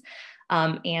settings,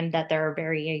 and that there are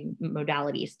varying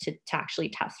modalities to actually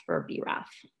test for BRAF.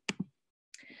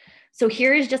 So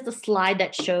here is just a slide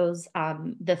that shows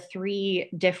the 3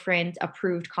 different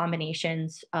approved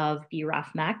combinations of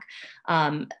BRAF/MEK.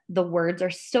 The words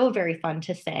are so very fun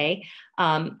to say.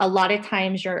 A lot of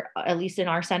times, at least in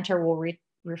our center, we'll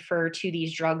refer to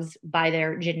these drugs by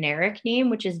their generic name,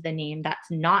 which is the name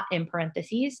that's not in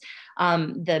parentheses.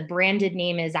 The branded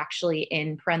name is actually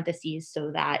in parentheses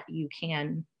so that you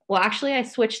can, well, actually I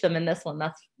switched them in this one.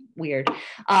 That's weird.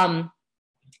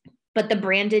 But the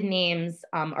branded names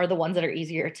are the ones that are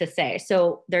easier to say.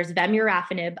 So there's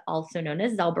vemurafenib, also known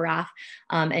as Zelboraf,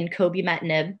 and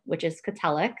cobimetinib, which is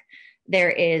Cotellic.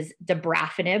 There is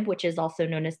dabrafenib, which is also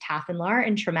known as Tafinlar,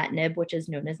 and trametinib, which is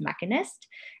known as Mekinist.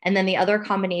 And then the other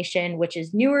combination, which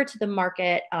is newer to the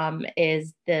market,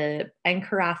 is the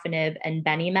encorafenib and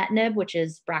benimetinib, which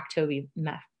is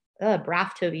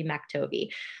braftovi-mektovi.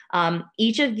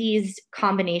 Each of these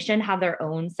combinations have their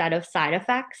own set of side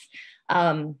effects.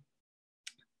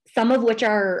 Some of which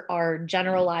are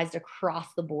generalized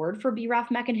across the board for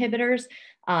BRAF/MEK inhibitors,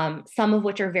 some of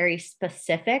which are very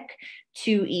specific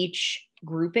to each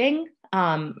grouping.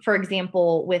 For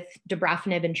example, with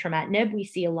dabrafenib and trametinib, we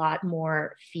see a lot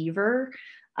more fever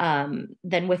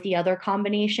than with the other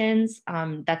combinations.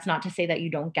 That's not to say that you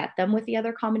don't get them with the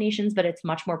other combinations, but it's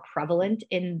much more prevalent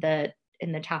in the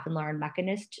Tafinlar and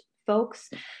Mekinist folks,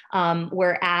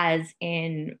 whereas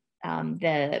in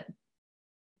the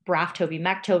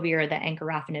braftovi-mektovi or the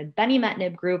encorafenib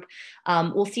benimetinib group,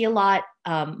 we'll see a lot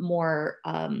more,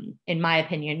 in my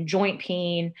opinion, joint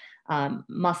pain,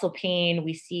 muscle pain.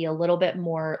 We see a little bit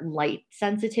more light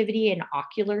sensitivity and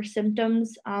ocular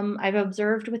symptoms I've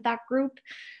observed with that group.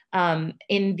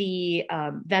 In the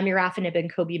vemurafenib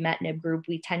and cobimetinib group,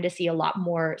 we tend to see a lot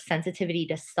more sensitivity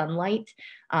to sunlight.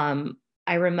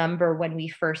 I remember when we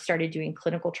first started doing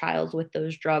clinical trials with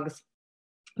those drugs,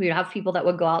 we would have people that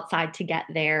would go outside to get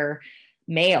their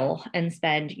mail and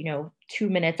spend, 2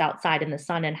 minutes outside in the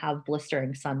sun and have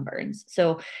blistering sunburns.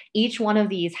 So each one of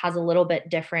these has a little bit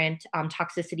different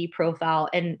toxicity profile.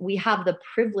 And we have the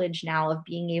privilege now of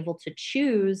being able to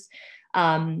choose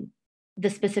the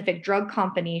specific drug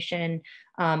combination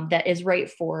that is right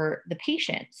for the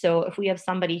patient. So if we have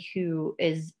somebody who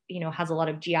is, has a lot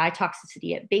of GI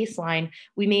toxicity at baseline,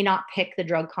 we may not pick the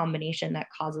drug combination that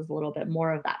causes a little bit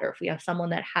more of that. Or if we have someone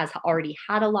that has already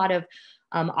had a lot of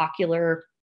ocular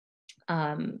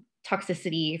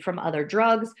toxicity from other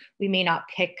drugs, we may not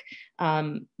pick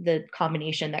the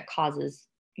combination that causes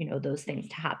those things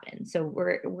to happen. So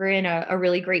we're in a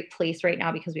really great place right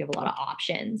now because we have a lot of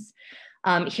options.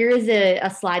 Here is a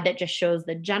slide that just shows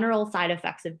the general side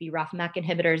effects of BRAF/MEK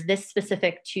inhibitors, this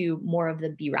specific to more of the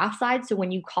BRAF side. So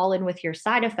when you call in with your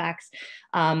side effects,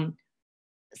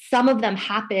 some of them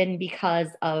happen because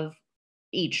of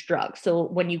each drug. So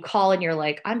when you call and you're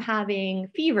like, I'm having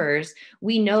fevers,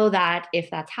 we know that if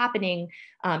that's happening,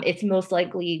 it's most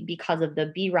likely because of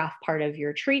the BRAF part of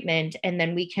your treatment. And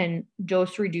then we can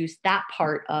dose reduce that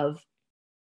part of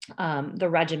the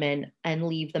regimen and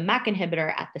leave the MEK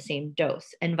inhibitor at the same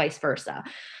dose and vice versa.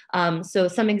 So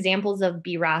some examples of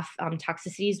BRAF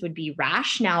toxicities would be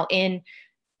rash. Now in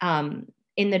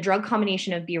the drug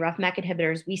combination of BRAF/MEK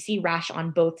inhibitors, we see rash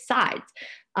on both sides.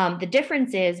 The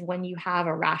difference is when you have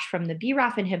a rash from the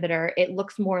BRAF inhibitor, it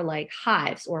looks more like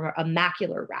hives or a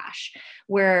macular rash.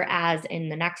 Whereas in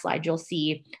the next slide, you'll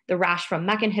see the rash from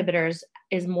MEK inhibitors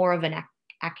is more of an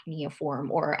acneiform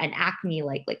or an acne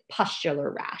like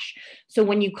pustular rash. So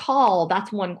when you call,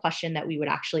 that's one question that we would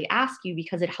actually ask you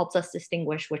because it helps us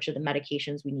distinguish which of the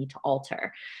medications we need to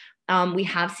alter. We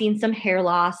have seen some hair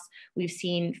loss. We've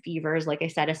seen fevers, like I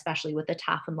said, especially with the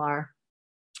Tafinlar.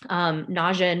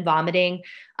 Nausea and vomiting,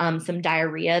 some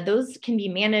diarrhea. Those can be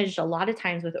managed a lot of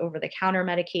times with over-the-counter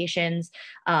medications.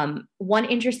 One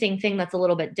interesting thing that's a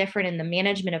little bit different in the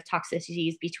management of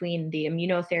toxicities between the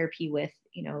immunotherapy with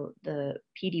the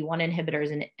PD-1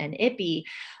 inhibitors and IPI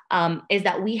is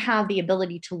that we have the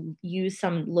ability to use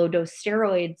some low-dose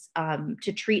steroids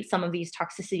to treat some of these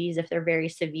toxicities if they're very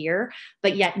severe,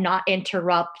 but yet not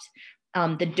interrupt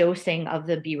the dosing of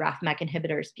the BRAF/MEK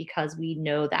inhibitors, because we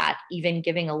know that even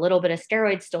giving a little bit of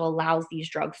steroids still allows these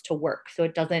drugs to work. So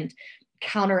it doesn't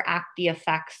counteract the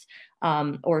effects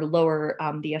or lower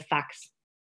the effects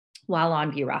while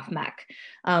on BRAF/MEK.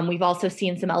 We've also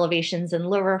seen some elevations in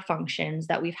liver functions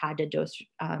that we've had to dose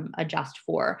adjust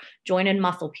for. Joint and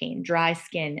muscle pain, dry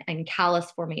skin, and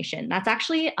callus formation. That's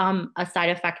actually a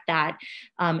side effect that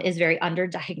is very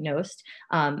underdiagnosed.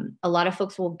 A lot of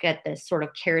folks will get this sort of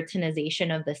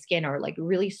keratinization of the skin or like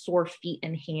really sore feet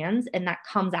and hands, and that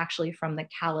comes actually from the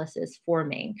calluses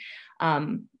forming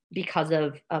because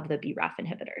of the BRAF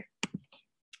inhibitor.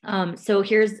 So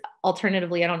here's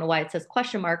alternatively, I don't know why it says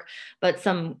question mark, but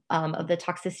some of the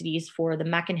toxicities for the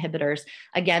MEK inhibitors.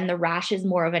 Again, the rash is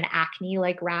more of an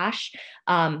acne-like rash.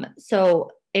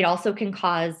 So it also can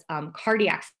cause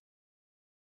cardiac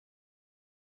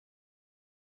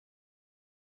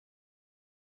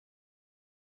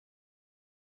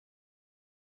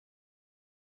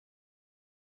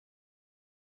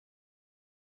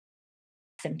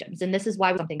symptoms. And this is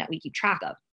why something that we keep track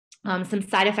of. Some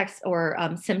side effects or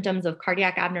symptoms of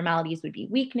cardiac abnormalities would be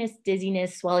weakness,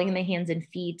 dizziness, swelling in the hands and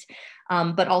feet,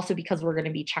 but also because we're going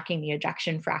to be checking the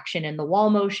ejection fraction and the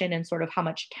wall motion and sort of how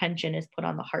much tension is put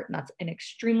on the heart. And that's an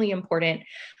extremely important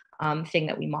thing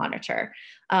that we monitor.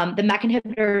 The MEK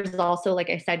inhibitors also,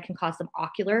 like I said, can cause some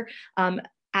ocular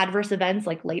adverse events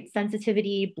like light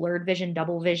sensitivity, blurred vision,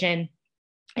 double vision.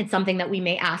 It's something that we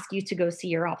may ask you to go see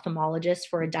your ophthalmologist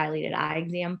for a dilated eye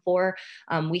exam for.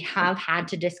 We have had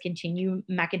to discontinue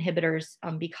MEK inhibitors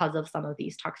because of some of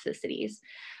these toxicities.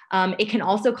 It can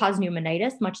also cause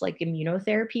pneumonitis, much like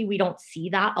immunotherapy. We don't see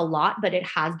that a lot, but it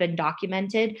has been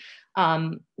documented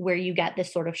where you get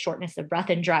this sort of shortness of breath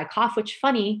and dry cough, which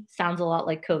funny, sounds a lot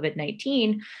like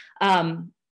COVID-19.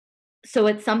 So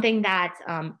it's something that,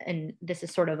 and this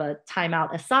is sort of a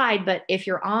timeout aside, but if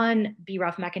you're on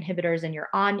BRAF MEK inhibitors and you're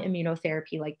on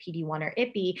immunotherapy like PD-1 or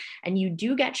IPI, and you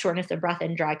do get shortness of breath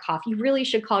and dry cough, you really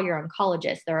should call your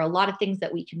oncologist. There are a lot of things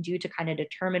that we can do to kind of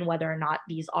determine whether or not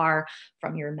these are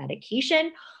from your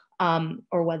medication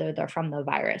or whether they're from the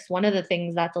virus. One of the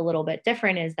things that's a little bit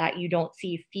different is that you don't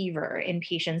see fever in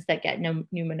patients that get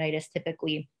pneumonitis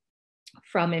typically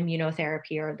from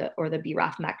immunotherapy or the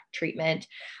BRAF MEK treatment.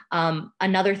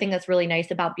 Another thing that's really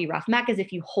nice about BRAF MEK is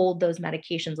if you hold those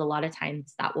medications, a lot of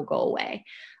times that will go away.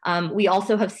 We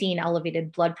also have seen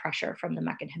elevated blood pressure from the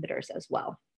MEK inhibitors as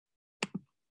well.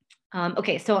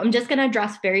 Okay, so I'm just going to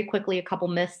address very quickly a couple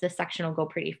myths. This section will go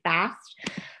pretty fast.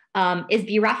 Is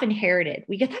BRAF inherited?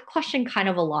 We get that question kind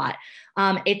of a lot.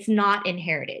 It's not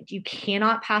inherited. You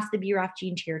cannot pass the BRAF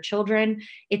gene to your children.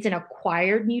 It's an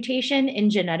acquired mutation. In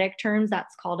genetic terms,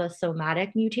 that's called a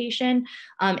somatic mutation.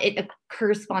 It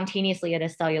occurs spontaneously at a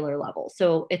cellular level.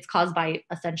 So it's caused by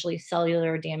essentially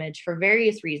cellular damage for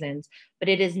various reasons, but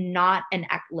it is not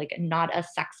not a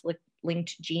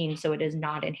sex-linked gene, so it is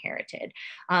not inherited.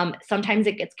 Sometimes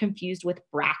it gets confused with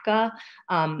BRCA,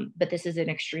 but this is an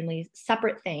extremely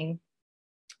separate thing.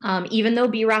 Even though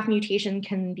BRAF mutation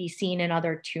can be seen in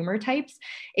other tumor types,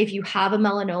 if you have a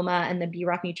melanoma and the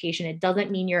BRAF mutation, it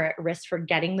doesn't mean you're at risk for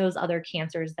getting those other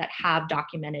cancers that have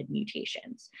documented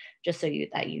mutations, just so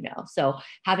that you know. So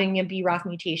having a BRAF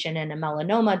mutation and a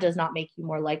melanoma does not make you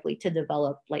more likely to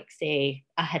develop, like, say,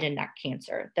 a head and neck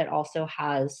cancer that also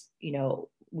has,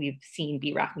 we've seen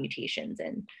BRAF mutations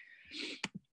in.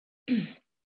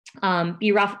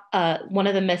 BRAF, one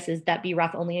of the myths is that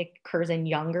BRAF only occurs in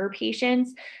younger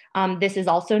patients. This is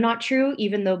also not true.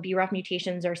 Even though BRAF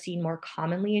mutations are seen more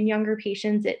commonly in younger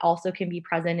patients, it also can be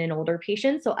present in older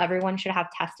patients. So everyone should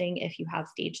have testing if you have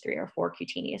stage 3 or 4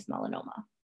 cutaneous melanoma.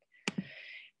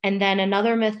 And then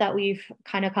another myth that we've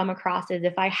kind of come across is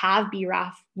if I have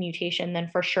BRAF mutation, then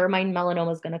for sure my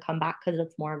melanoma is going to come back because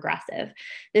it's more aggressive.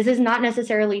 This is not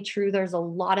necessarily true. There's a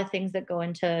lot of things that go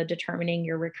into determining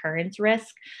your recurrence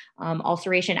risk.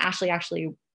 Ulceration, Ashley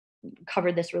actually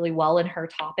covered this really well in her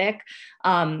topic.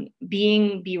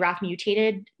 Being BRAF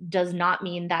mutated does not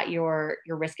mean that your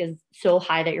risk is so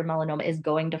high that your melanoma is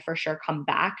going to for sure come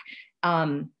back.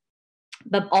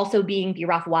 But also being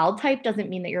BRAF wild type doesn't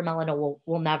mean that your melanoma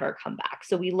will never come back.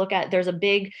 So we look at, there's a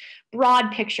big, broad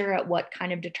picture at what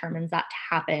kind of determines that to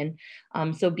happen.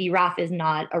 So BRAF is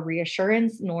not a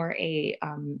reassurance nor a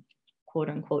quote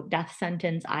unquote death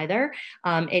sentence either.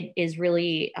 It is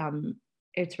really,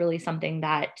 it's really something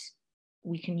that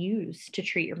we can use to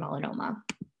treat your melanoma.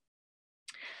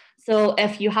 So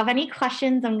if you have any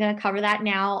questions, I'm going to cover that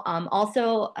now. I'm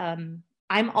also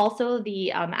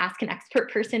the Ask an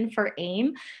Expert person for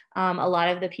AIM. A lot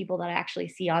of the people that I actually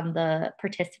see on the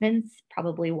participants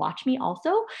probably watch me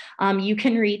also. You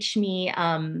can reach me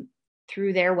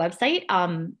through their website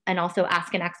and also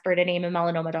ask an expert at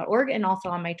aimandmelanoma.org and also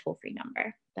on my toll-free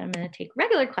number. But I'm going to take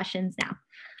regular questions now.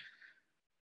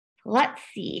 Let's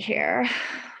see here.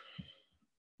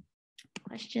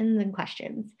 Questions and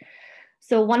questions.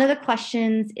 So one of the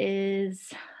questions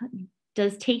is,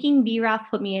 does taking BRAF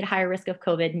put me at higher risk of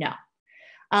COVID? No.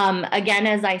 Again,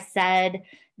 as I said,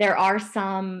 there are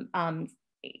some,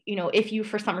 if you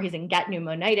for some reason get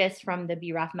pneumonitis from the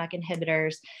BRAF MEK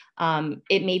inhibitors,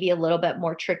 it may be a little bit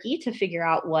more tricky to figure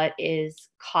out what is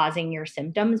causing your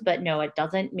symptoms, but no, it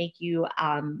doesn't make you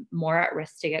more at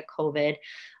risk to get COVID.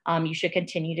 You should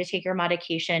continue to take your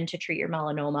medication to treat your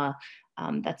melanoma.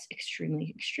 That's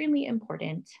extremely, extremely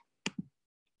important.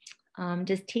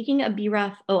 Does taking a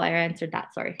BRAF, oh, I answered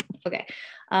that, sorry. Okay.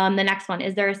 The next one,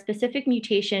 is there a specific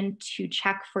mutation to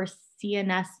check for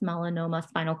CNS melanoma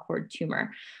spinal cord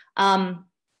tumor?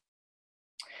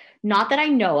 Not that I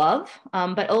know of,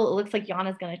 but oh, it looks like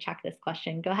Jana's going to check this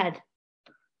question. Go ahead.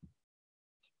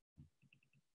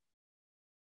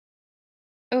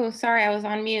 Oh, sorry, I was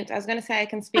on mute. I was going to say I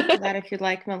can speak to that if you'd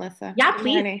like, Melissa. Yeah, Good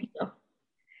please. morning.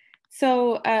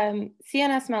 So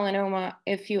CNS melanoma,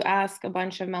 if you ask a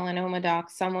bunch of melanoma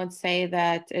docs, some would say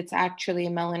that it's actually a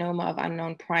melanoma of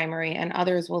unknown primary, and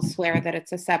others will swear that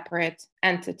it's a separate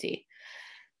entity.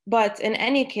 But in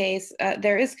any case,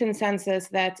 there is consensus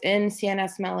that in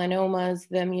CNS melanomas,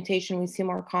 the mutation we see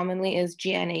more commonly is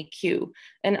GNAQ,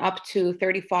 and up to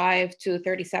 35 to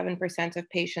 37% of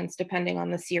patients, depending on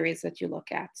the series that you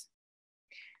look at.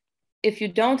 If you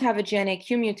don't have a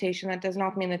GNAQ mutation, that does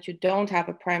not mean that you don't have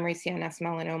a primary CNS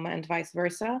melanoma and vice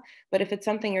versa. But if it's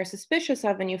something you're suspicious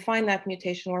of and you find that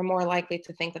mutation, we're more likely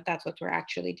to think that that's what we're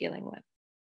actually dealing with.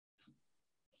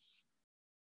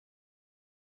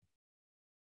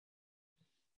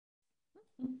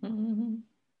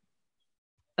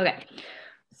 Okay,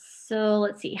 so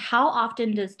let's see. How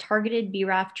often does targeted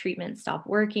BRAF treatment stop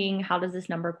working? How does this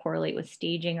number correlate with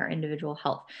staging or individual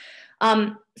health?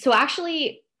 So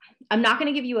actually, I'm not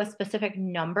going to give you a specific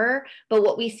number, but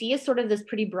what we see is sort of this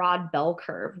pretty broad bell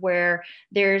curve where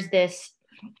there's this,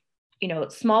 you know,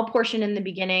 small portion in the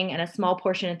beginning and a small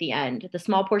portion at the end. The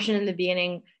small portion in the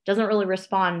beginning doesn't really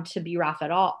respond to BRAF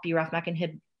at all, BRAF MEK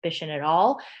inhibition at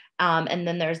all. And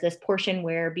then there's this portion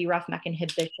where BRAF MEK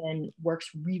inhibition works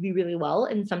really, really well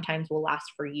and sometimes will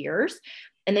last for years.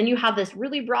 And then you have this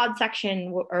really broad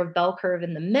section or bell curve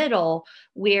in the middle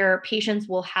where patients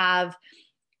will have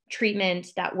treatment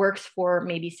that works for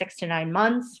maybe 6 to 9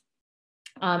 months.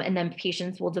 And then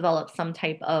patients will develop some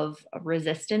type of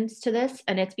resistance to this.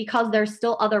 And it's because there's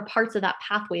still other parts of that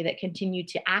pathway that continue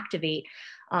to activate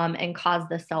and cause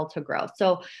the cell to grow.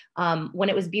 So when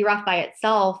it was BRAF by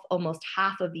itself, almost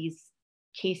half of these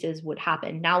cases would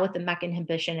happen. Now with the MEK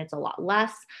inhibition, it's a lot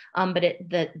less, but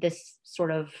this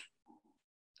sort of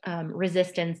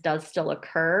resistance does still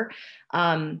occur.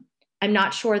 I'm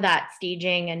not sure that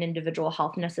staging and individual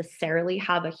health necessarily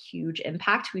have a huge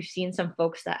impact. We've seen some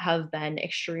folks that have been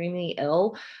extremely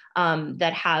ill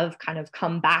that have kind of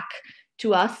come back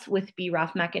to us with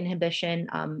BRAF MEK inhibition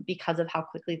because of how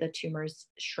quickly the tumors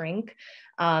shrink.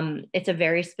 It's a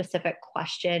very specific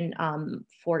question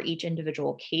for each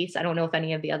individual case. I don't know if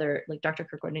any of the other, like Dr.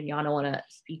 Kirkwood and Jana want to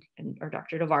speak, or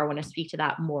Dr. Devar want to speak to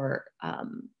that more,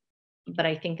 but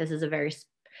I think this is a very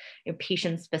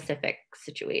patient-specific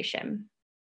situation.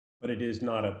 But it is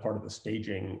not a part of the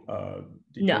staging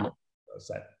no.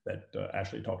 set that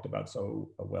Ashley talked about so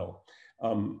well.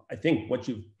 I think what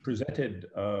you've presented,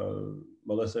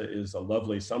 Melissa, is a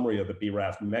lovely summary of the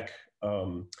BRAF MEK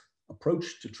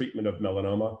approach to treatment of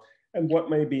melanoma. And what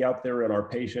may be out there in our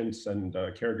patients and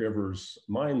caregivers'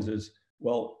 minds is,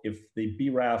 well, if the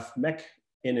BRAF MEK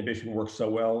inhibition works so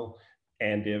well,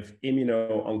 and if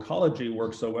immuno-oncology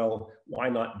works so well, why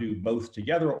not do both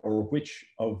together? Or which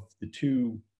of the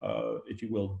two, if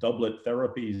you will, doublet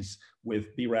therapies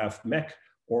with BRAF MEK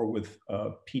or with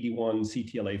PD-1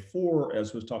 CTLA-4,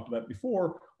 as was talked about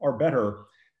before, are better?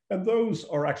 And those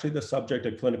are actually the subject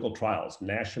of clinical trials.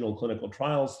 National clinical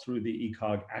trials through the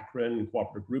ECOG-ACRIN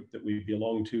cooperative group that we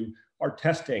belong to are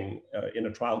testing in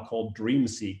a trial called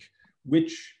DREAMseq,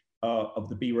 which of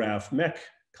the BRAF MEK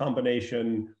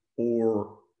combination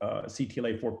or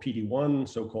CTLA-4 PD-1,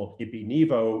 so-called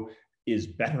Ipi-Nivo, is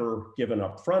better given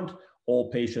up front. All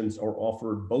patients are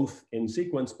offered both in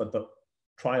sequence, but the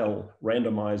trial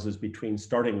randomizes between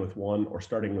starting with one or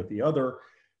starting with the other.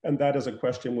 And that is a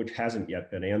question which hasn't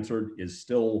yet been answered, is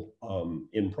still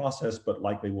in process, but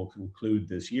likely will conclude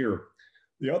this year.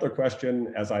 The other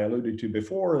question, as I alluded to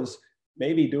before, is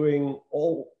maybe doing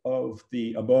all of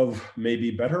the above may be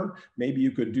better. Maybe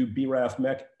you could do BRAF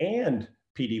MEK and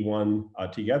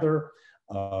PD-1 together.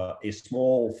 A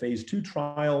small phase 2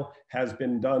 trial has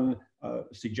been done,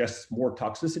 suggests more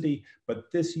toxicity,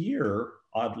 but this year,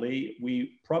 oddly,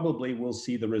 we probably will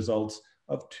see the results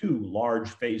of 2 large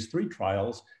phase 3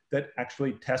 trials that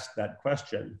actually test that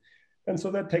question. And so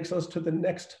that takes us to the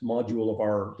next module of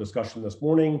our discussion this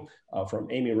morning from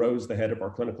Amy Rose, the head of our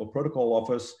clinical protocol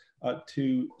office,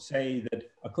 to say that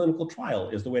a clinical trial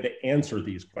is the way to answer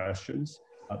these questions,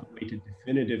 the way to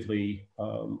definitively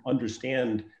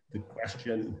understand the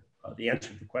question, the answer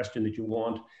to the question that you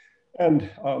want. And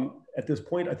at this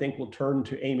point, I think we'll turn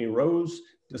to Amy Rose,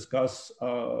 discuss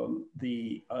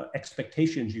the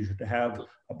expectations you should have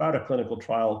about a clinical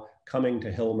trial coming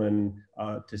to Hillman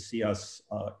to see us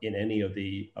in any of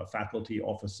the faculty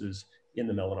offices in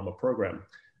the melanoma program.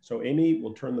 So Amy,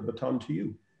 we'll turn the baton to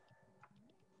you.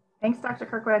 Thanks, Dr.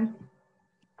 Kirkwood.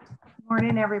 Good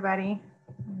morning, everybody.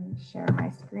 Let me share my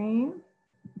screen.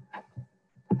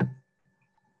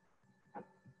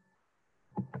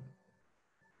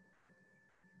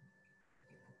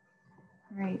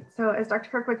 All right, so as Dr.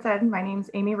 Kirkwood said, my name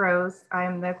is Amy Rose.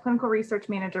 I'm the Clinical Research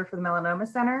Manager for the Melanoma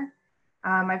Center.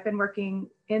 I've been working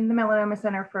in the Melanoma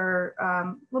Center for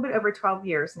a little bit over 12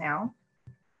 years now.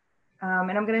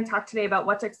 And I'm going to talk today about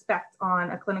what to expect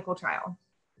on a clinical trial.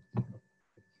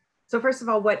 So first of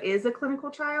all, what is a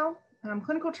clinical trial?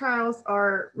 Clinical trials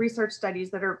are research studies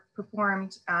that are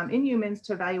performed in humans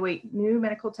to evaluate new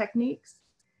medical techniques.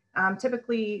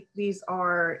 Typically, these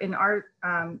are, in our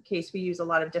case, we use a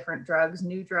lot of different drugs,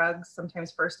 new drugs,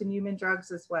 sometimes first in human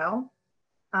drugs as well.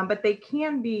 But they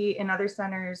can be in other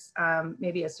centers,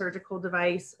 maybe a surgical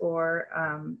device or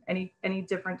any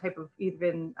different type of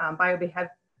even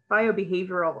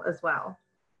biobehavioral as well.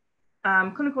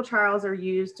 Clinical trials are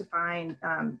used to find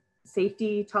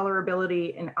safety,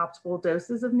 tolerability, and optimal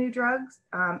doses of new drugs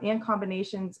and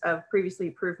combinations of previously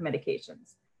approved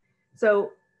medications.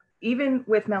 So even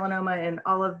with melanoma and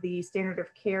all of the standard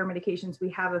of care medications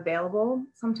we have available,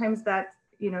 sometimes that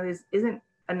isn't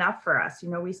enough for us.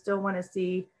 We still want to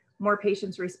see more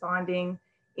patients responding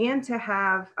and to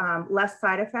have less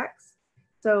side effects.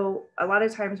 So a lot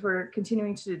of times we're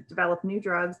continuing to develop new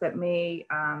drugs that may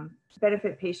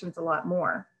benefit patients a lot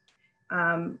more.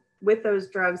 With those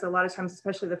drugs, a lot of times,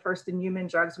 especially the first in human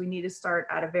drugs, we need to start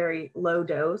at a very low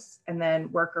dose and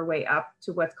then work our way up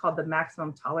to what's called the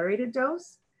maximum tolerated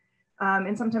dose.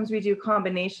 And sometimes we do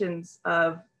combinations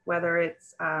of whether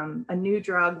it's a new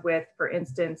drug with, for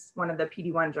instance, one of the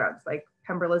PD-1 drugs like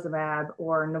pembrolizumab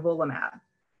or nivolumab,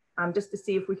 just to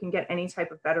see if we can get any type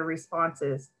of better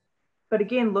responses. But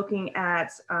again, looking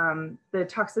at the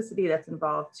toxicity that's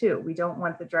involved too. We don't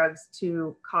want the drugs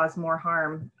to cause more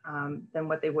harm than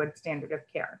what they would standard of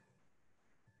care.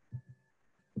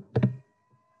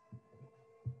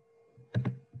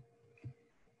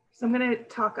 So I'm going to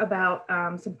talk about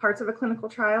some parts of a clinical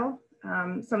trial.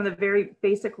 Some of the very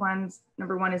basic ones.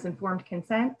 Number one is informed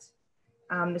consent,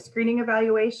 the screening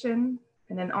evaluation,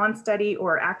 and then on study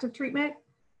or active treatment,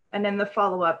 and then the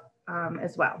follow-up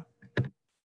as well.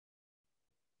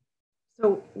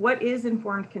 So what is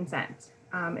informed consent?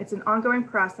 It's an ongoing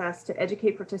process to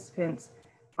educate participants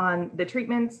on the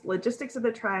treatments, logistics of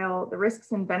the trial, the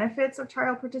risks and benefits of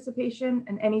trial participation,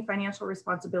 and any financial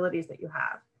responsibilities that you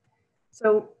have.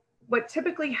 So what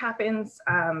typically happens,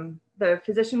 the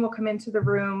physician will come into the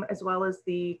room as well as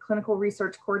the clinical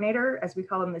research coordinator, as we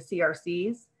call them, the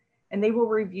CRCs, and they will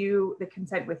review the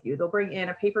consent with you. They'll bring in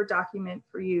a paper document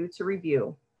for you to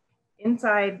review.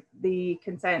 Inside the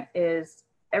consent is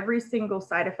every single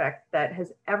side effect that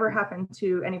has ever happened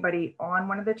to anybody on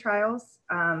one of the trials.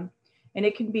 And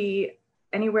it can be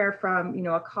anywhere from,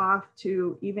 a cough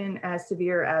to even as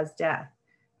severe as death.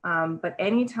 But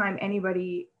anytime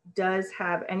anybody does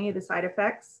have any of the side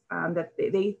effects that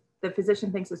the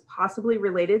physician thinks is possibly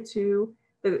related to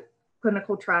the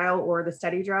clinical trial or the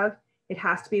study drug, it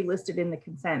has to be listed in the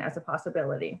consent as a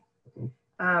possibility.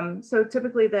 So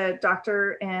typically the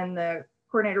doctor and the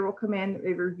coordinator will come in,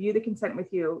 they review the consent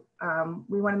with you.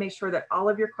 We want to make sure that all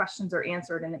of your questions are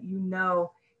answered and that you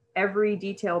know every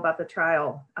detail about the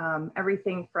trial,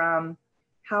 everything from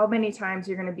how many times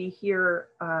you're going to be here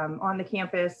on the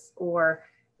campus, or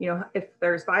if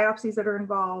there's biopsies that are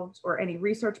involved or any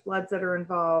research bloods that are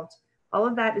involved. All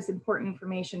of that is important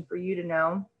information for you to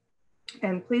know.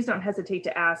 And please don't hesitate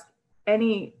to ask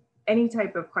any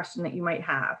type of question that you might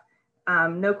have.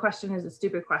 No question is a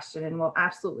stupid question, and we'll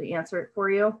absolutely answer it for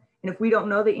you. And if we don't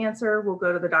know the answer, we'll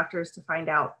go to the doctors to find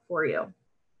out for you.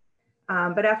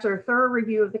 But after a thorough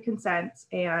review of the consent,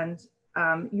 and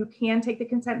you can take the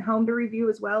consent home to review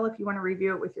as well if you want to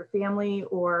review it with your family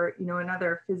or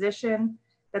another physician,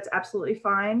 that's absolutely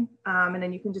fine. And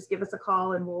then you can just give us a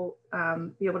call and we'll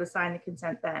be able to sign the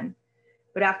consent then.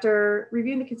 But after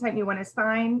reviewing the consent, you want to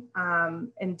sign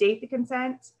and date the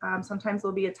consent. Sometimes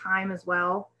there'll be a time as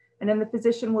well. And then the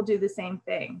physician will do the same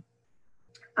thing.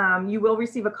 You will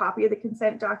receive a copy of the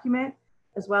consent document,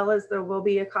 as well as there will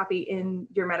be a copy in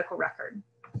your medical record.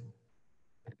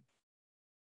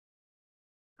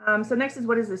 So next is,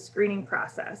 what is the screening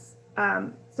process?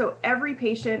 So every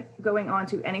patient going on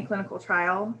to any clinical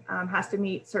trial has to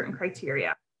meet certain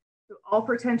criteria. So all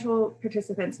potential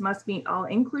participants must meet all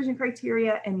inclusion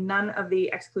criteria and none of the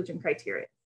exclusion criteria.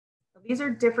 So these are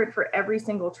different for every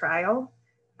single trial.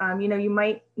 You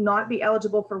might not be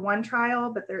eligible for one trial,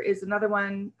 but there is another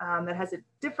one that has a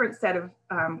different set of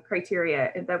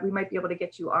criteria that we might be able to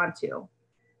get you onto.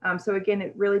 So again,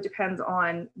 it really depends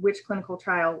on which clinical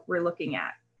trial we're looking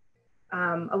at.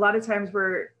 A lot of times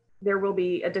there will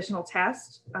be additional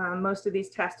tests. Most of these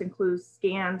tests include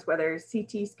scans, whether it's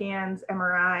CT scans,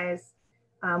 MRIs.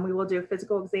 We will do a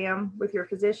physical exam with your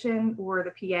physician or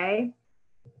the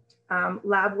PA.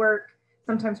 Lab work.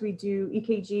 Sometimes we do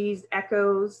EKGs,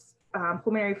 echoes,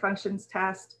 pulmonary functions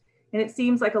test. And it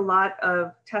seems like a lot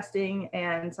of testing,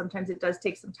 and sometimes it does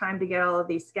take some time to get all of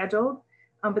these scheduled,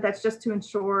 but that's just to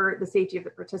ensure the safety of the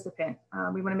participant.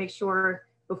 We want to make sure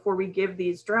before we give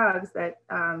these drugs that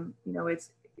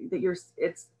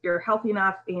you're healthy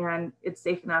enough and it's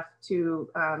safe enough to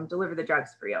deliver the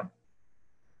drugs for you.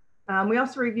 We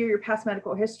also review your past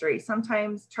medical history.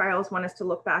 Sometimes trials want us to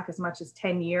look back as much as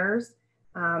 10 years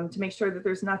to make sure that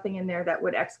there's nothing in there that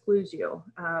would exclude you.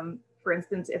 For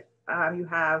instance, if you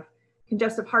have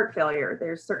congestive heart failure,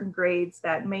 there's certain grades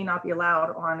that may not be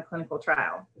allowed on a clinical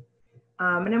trial.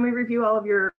 And then we review all of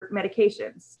your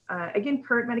medications. Again,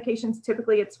 current medications,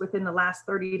 typically it's within the last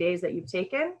 30 days that you've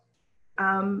taken.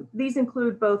 These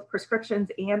include both prescriptions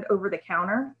and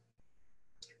over-the-counter.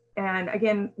 And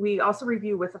again, we also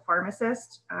review with a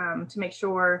pharmacist to make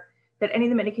sure that any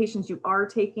of the medications you are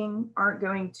taking aren't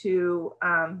going to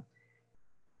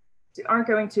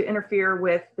interfere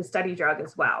with the study drug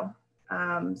as well.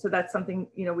 So that's something,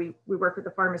 we work with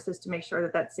the pharmacist to make sure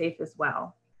that that's safe as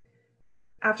well.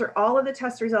 After all of the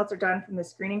test results are done from the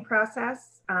screening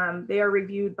process, they are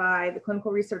reviewed by the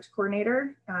clinical research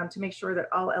coordinator to make sure that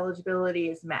all eligibility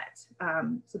is met.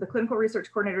 So the clinical research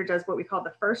coordinator does what we call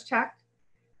the first check.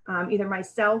 Either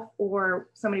myself or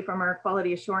somebody from our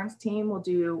quality assurance team will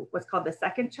do what's called the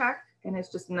second check, and it's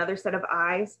just another set of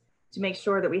eyes to make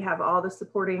sure that we have all the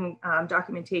supporting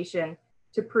documentation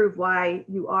to prove why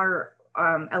you are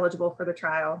eligible for the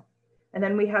trial. And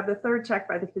then we have the third check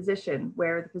by the physician,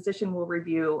 where the physician will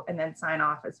review and then sign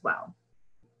off as well.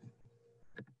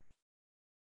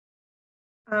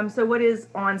 So what is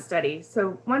on study?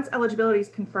 So once eligibility is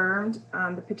confirmed,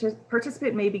 the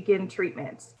participant may begin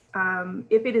treatment.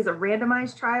 If it is a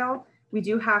randomized trial, we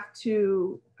do have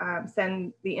to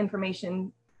send the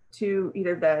information to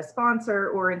either the sponsor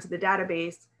or into the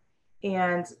database.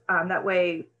 And that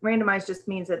way, randomized just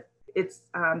means that it's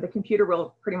the computer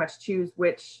will pretty much choose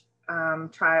which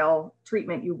trial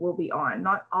treatment you will be on.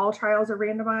 Not all trials are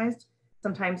randomized.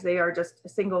 Sometimes they are just a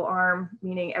single arm,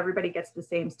 meaning everybody gets the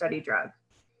same study drug.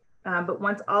 But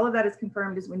once all of that is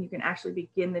confirmed is when you can actually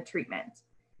begin the treatment.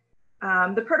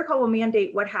 The protocol will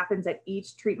mandate what happens at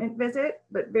each treatment visit,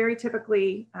 but very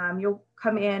typically you'll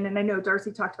come in, and I know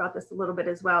Darcy talked about this a little bit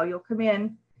as well. You'll come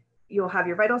in, you'll have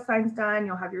your vital signs done,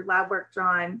 you'll have your lab work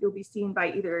drawn, you'll be seen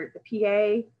by either the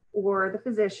PA or the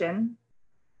physician.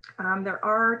 There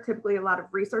are typically a lot of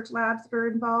research labs that are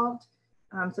involved.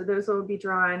 So those will be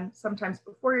drawn sometimes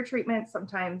before your treatment,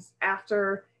 sometimes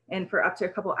after, and for up to a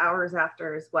couple hours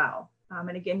after as well.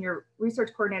 And again, your research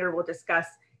coordinator will discuss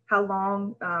how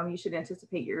long you should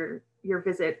anticipate your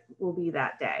visit will be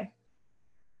that day.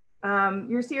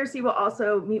 Your CRC will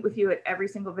also meet with you at every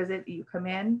single visit that you come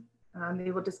in.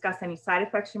 They will discuss any side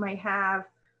effects you might have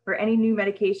or any new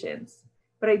medications.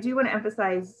 But I do want to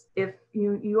emphasize, if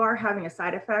you are having a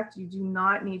side effect, you do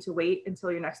not need to wait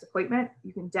until your next appointment.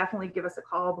 You can definitely give us a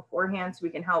call beforehand so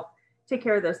we can help take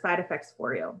care of those side effects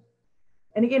for you.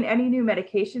 And again, any new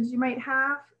medications you might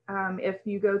have, if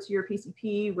you go to your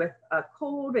PCP with a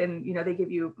cold and they give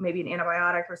you maybe an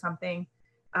antibiotic or something,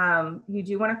 you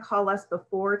do want to call us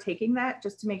before taking that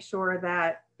just to make sure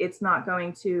that it's not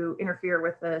going to interfere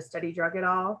with the study drug at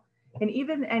all. And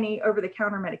even any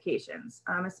over-the-counter medications,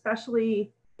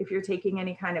 especially if you're taking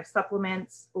any kind of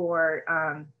supplements or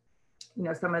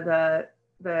some of the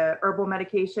herbal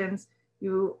medications,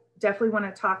 you definitely want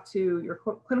to talk to your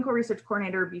clinical research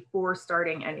coordinator before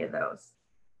starting any of those.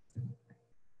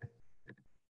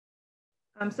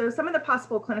 So some of the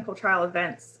possible clinical trial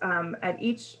events at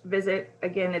each visit,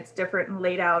 again, it's different and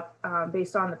laid out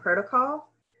based on the protocol,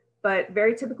 but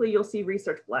very typically you'll see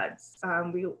research bloods.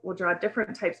 We will draw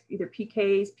different types, either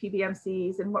PKs,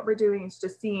 PBMCs, and what we're doing is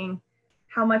just seeing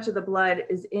how much of the blood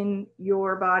is in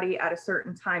your body at a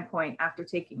certain time point after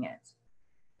taking it.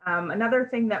 Another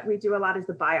thing that we do a lot is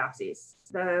the biopsies.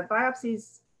 The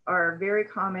biopsies are very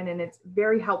common and it's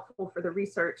very helpful for the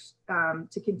research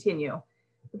to continue.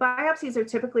 The biopsies are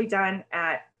typically done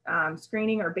at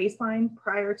screening or baseline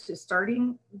prior to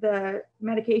starting the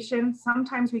medication.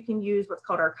 Sometimes we can use what's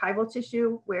called archival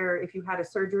tissue, where if you had a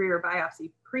surgery or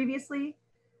biopsy previously,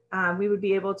 we would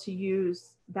be able to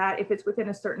use that if it's within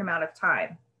a certain amount of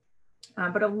time.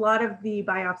 But a lot of the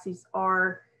biopsies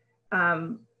are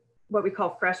what we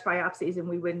call fresh biopsies, and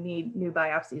we would need new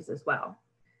biopsies as well.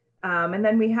 And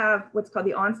then we have what's called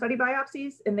the on-study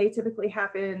biopsies, and they typically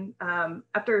happen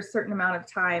after a certain amount of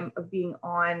time of being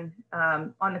on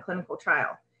the clinical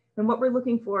trial. And what we're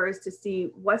looking for is to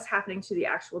see what's happening to the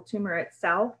actual tumor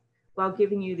itself while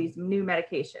giving you these new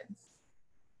medications.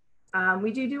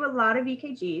 We do a lot of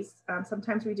EKGs.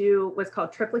 Sometimes we do what's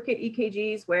called triplicate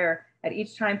EKGs, where at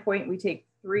each time point we take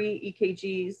 3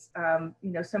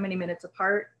 EKGs, so many minutes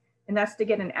apart. And that's to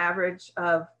get an average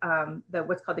of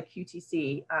what's called the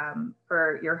QTC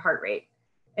for your heart rate.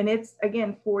 And it's,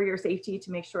 again, for your safety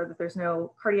to make sure that there's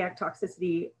no cardiac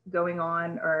toxicity going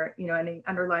on or, any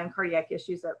underlying cardiac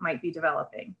issues that might be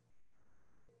developing.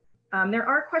 There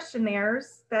are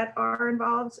questionnaires that are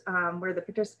involved where the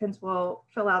participants will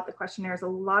fill out the questionnaires. A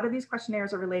lot of these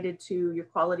questionnaires are related to your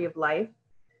quality of life.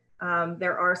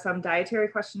 There are some dietary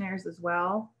questionnaires as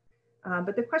well.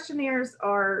 But the questionnaires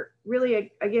are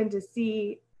really, again, to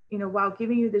see, while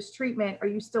giving you this treatment, are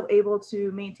you still able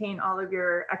to maintain all of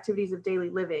your activities of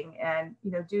daily living and,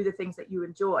 do the things that you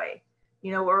enjoy,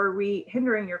 or are we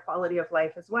hindering your quality of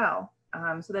life as well?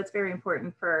 So that's very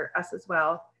important for us as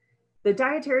well. The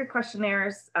dietary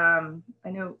questionnaires, I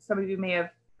know some of you may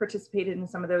have participated in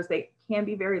some of those. They can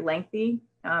be very lengthy.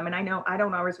 And I know I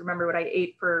don't always remember what I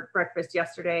ate for breakfast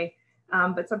yesterday,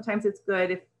 but sometimes it's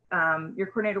good if your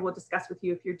coordinator will discuss with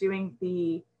you if you're doing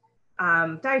the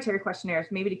dietary questionnaires,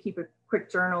 maybe to keep a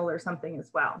quick journal or something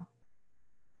as well.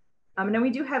 And then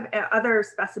we do have other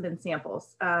specimen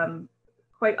samples.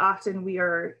 Quite often we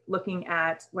are looking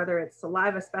at whether it's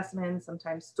saliva specimens,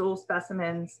 sometimes stool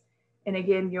specimens. And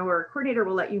again, your coordinator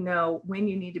will let you know when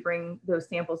you need to bring those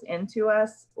samples into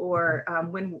us or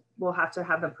when we'll have to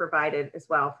have them provided as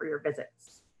well for your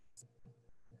visits.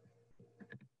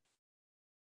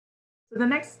 So the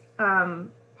next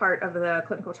part of the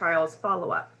clinical trial is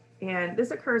follow-up. And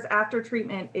this occurs after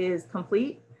treatment is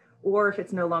complete or if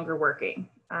it's no longer working.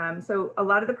 So a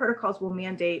lot of the protocols will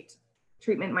mandate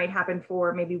treatment might happen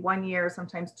for maybe 1 year,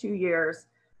 sometimes 2 years,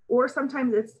 or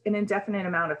sometimes it's an indefinite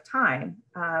amount of time.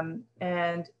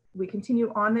 And we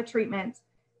continue on the treatment.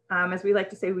 As we like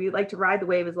to say, we like to ride the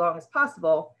wave as long as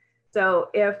possible. So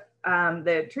if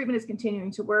the treatment is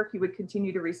continuing to work, you would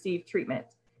continue to receive treatment.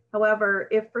 However,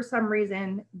 if for some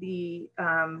reason the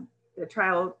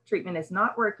trial treatment is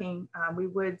not working, we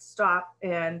would stop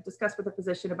and discuss with the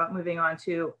physician about moving on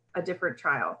to a different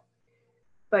trial.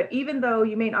 But even though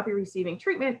you may not be receiving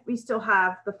treatment, we still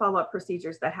have the follow-up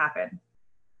procedures that happen.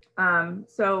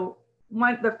 So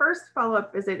the first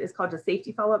follow-up visit is called a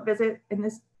safety follow-up visit, and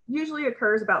this usually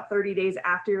occurs about 30 days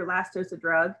after your last dose of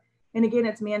drug. And again,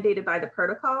 it's mandated by the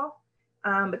protocol,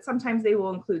 but sometimes they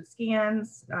will include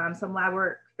scans, some lab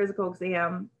work, physical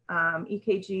exam,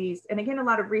 EKGs, and again, a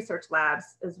lot of research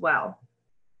labs as well.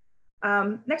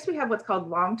 Next, we have what's called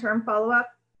long-term follow-up.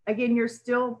 Again, you're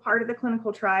still part of the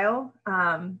clinical trial.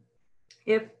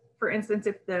 If, for instance,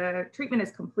 if the treatment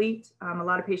is complete, a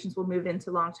lot of patients will move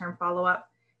into long-term follow-up.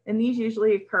 And these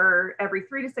usually occur every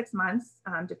 3 to 6 months,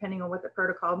 depending on what the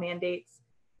protocol mandates.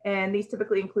 And these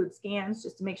typically include scans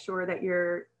just to make sure that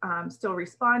you're still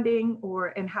responding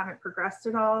and haven't progressed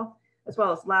at all, as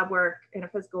well as lab work and a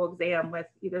physical exam with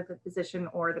either the physician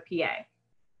or the PA.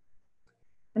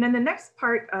 And then the next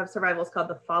part of survival is called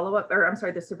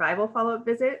the the survival follow-up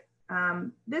visit.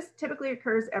 This typically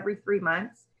occurs every 3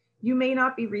 months. You may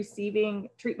not be receiving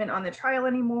treatment on the trial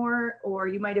anymore, or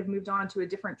you might have moved on to a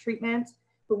different treatment,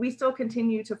 but we still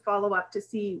continue to follow up to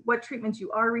see what treatments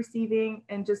you are receiving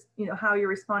and just how you're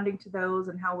responding to those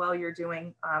and how well you're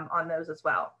doing on those as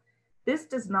well. This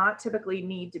does not typically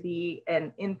need to be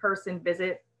an in-person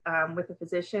visit with the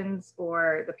physicians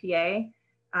or the PA.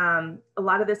 A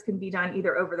lot of this can be done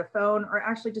either over the phone or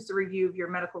actually just a review of your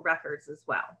medical records as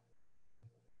well.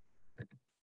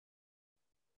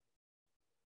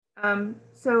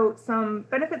 So some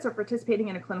benefits of participating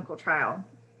in a clinical trial.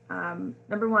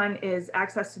 Number one is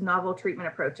access to novel treatment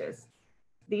approaches.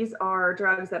 These are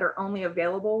drugs that are only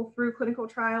available through clinical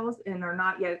trials and are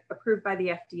not yet approved by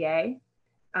the FDA.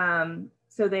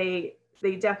 So they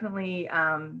definitely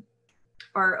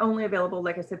are only available,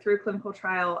 like I said, through clinical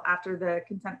trial after the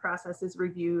consent process is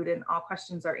reviewed and all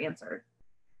questions are answered.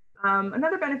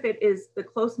 Another benefit is the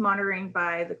close monitoring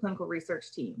by the clinical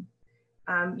research team.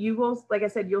 You will, like I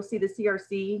said, you'll see the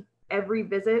CRC every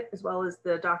visit as well as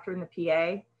the doctor and the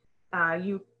PA.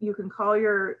 You can call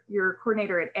your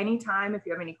coordinator at any time if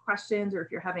you have any questions or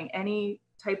if you're having any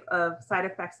type of side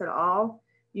effects at all.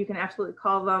 You can absolutely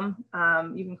call them.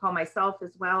 You can call myself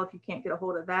as well if you can't get a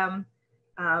hold of them.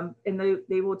 And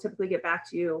they will typically get back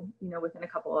to you, within a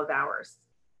couple of hours.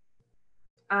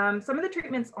 Some of the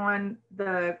treatments on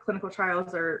the clinical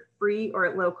trials are free or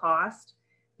at low cost.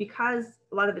 Because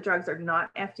a lot of the drugs are not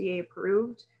FDA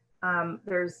approved,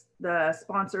 there's the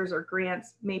sponsors or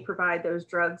grants may provide those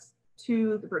drugs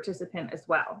to the participant as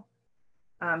well.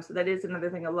 So that is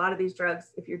another thing. A lot of these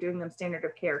drugs, if you're doing them standard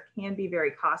of care, can be very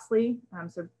costly.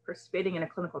 So participating in a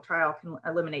clinical trial can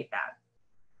eliminate that.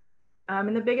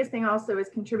 And the biggest thing also is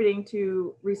contributing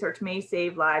to research may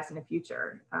save lives in the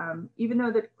future. Even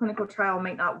though the clinical trial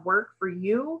might not work for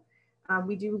you,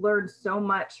 we do learn so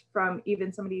much from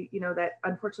even somebody, that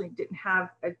unfortunately didn't have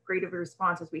as great of a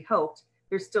response as we hoped.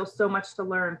 There's still so much to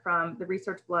learn from the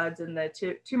research bloods and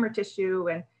the tumor tissue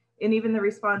and even the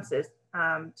responses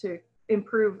to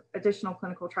improve additional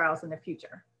clinical trials in the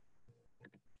future.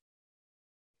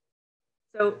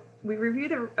 So we review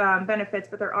the benefits,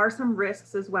 but there are some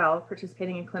risks as well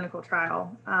participating in clinical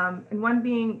trial. And one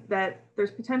being that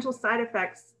there's potential side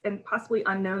effects and possibly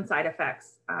unknown side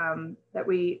effects that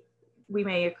we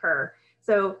may occur.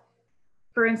 So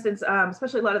for instance,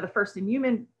 especially a lot of the first in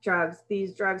human drugs,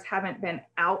 these drugs haven't been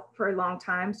out for a long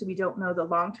time, so we don't know the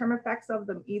long-term effects of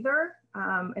them either.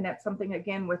 And that's something,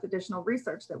 again, with additional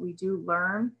research that we do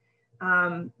learn.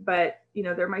 But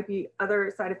there might be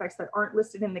other side effects that aren't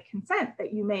listed in the consent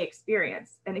that you may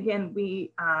experience. And again,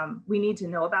 we need to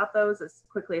know about those as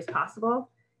quickly as possible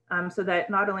so that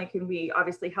not only can we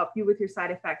obviously help you with your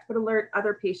side effect, but alert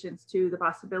other patients to the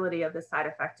possibility of the side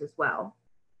effect as well.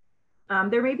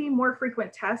 There may be more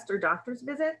frequent tests or doctor's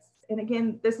visits. And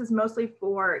again, this is mostly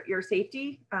for your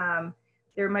safety.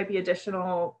 There might be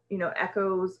additional,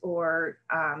 echoes or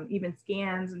even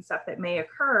scans and stuff that may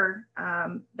occur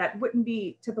that wouldn't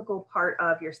be typical part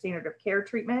of your standard of care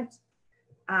treatment.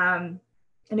 And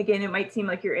again, it might seem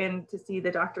like you're in to see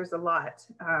the doctors a lot.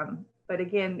 But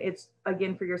again, it's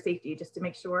for your safety, just to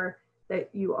make sure that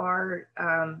you are,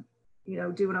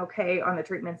 doing okay on the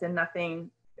treatments and nothing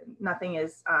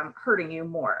is hurting you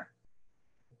more.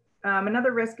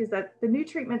 Another risk is that the new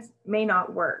treatments may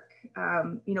not work.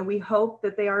 We hope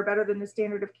that they are better than the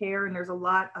standard of care, and there's a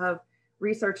lot of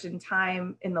research and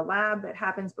time in the lab that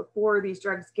happens before these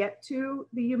drugs get to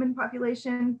the human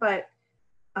population, but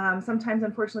sometimes,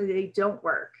 unfortunately, they don't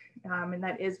work. And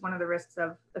that is one of the risks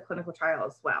of the clinical trial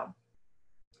as well.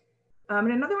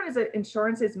 And another one is that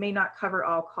insurances may not cover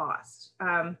all costs.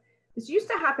 This used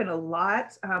to happen a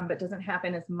lot, but doesn't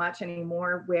happen as much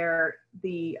anymore, where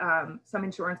some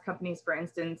insurance companies, for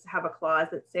instance, have a clause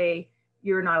that say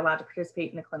you're not allowed to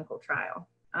participate in the clinical trial.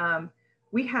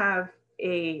 We have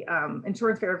a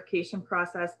insurance verification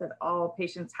process that all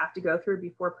patients have to go through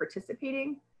before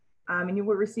participating. And you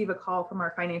will receive a call from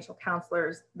our financial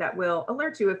counselors that will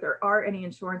alert you if there are any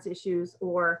insurance issues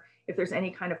or if there's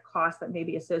any kind of cost that may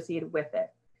be associated with it.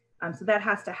 So that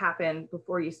has to happen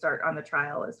before you start on the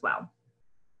trial as well.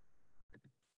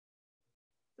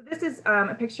 So this is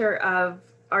a picture of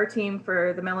our team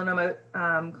for the melanoma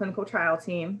clinical trial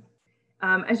team.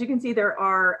 As you can see, there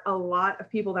are a lot of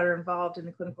people that are involved in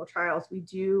the clinical trials. We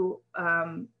do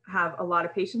have a lot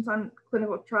of patients on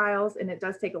clinical trials, and it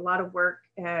does take a lot of work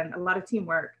and a lot of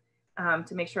teamwork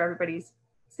to make sure everybody's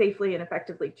safely and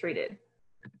effectively treated.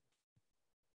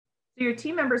 So your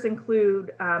team members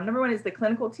include, number one is the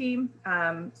clinical team.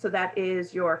 So that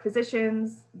is your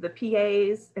physicians, the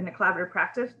PAs, and the collaborative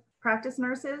practice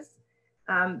nurses.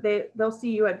 They'll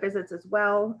see you at visits as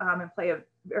well and play a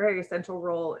very essential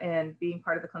role in being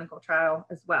part of the clinical trial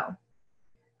as well.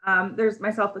 There's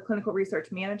myself, the clinical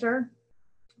research manager.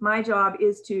 My job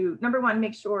is to, number one,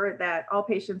 make sure that all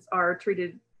patients are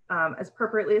treated as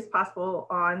appropriately as possible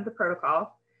on the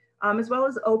protocol. As well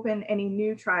as open any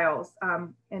new trials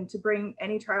and to bring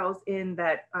any trials in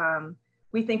that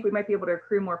we think we might be able to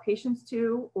accrue more patients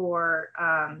to, or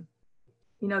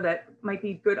that might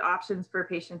be good options for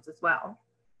patients as well.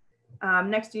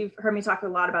 Next, you've heard me talk a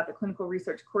lot about the clinical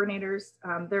research coordinators.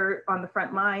 They're on the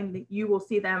front line. You will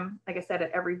see them, like I said,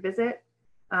 at every visit.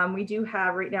 We do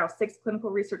have right now 6 clinical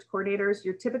research coordinators.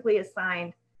 You're typically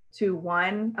assigned to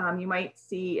one. You might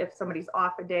see if somebody's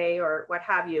off a day or what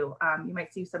have you, you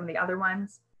might see some of the other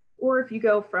ones. Or if you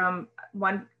go from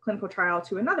one clinical trial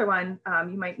to another one,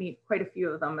 you might meet quite a few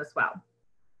of them as well.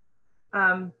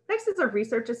 Next is our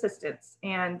research assistants,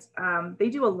 and they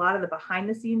do a lot of the behind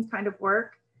the scenes kind of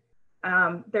work.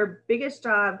 Their biggest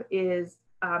job is,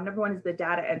 number one is the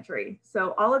data entry.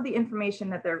 So all of the information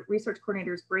that their research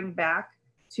coordinators bring back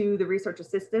to the research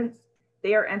assistants,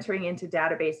 they are entering into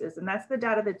databases, and that's the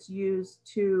data that's used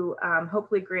to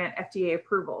hopefully grant FDA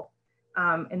approval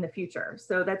in the future.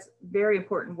 So that's very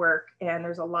important work, and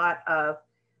there's a lot of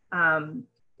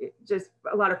just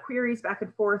a lot of queries back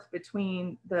and forth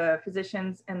between the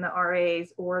physicians and the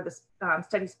RAs, or the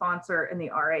study sponsor and the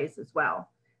RAs as well,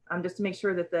 just to make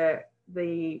sure that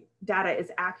the data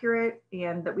is accurate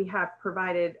and that we have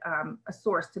provided a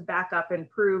source to back up and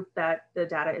prove that the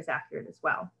data is accurate as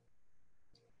well.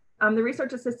 The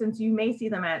research assistants, you may see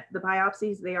them at the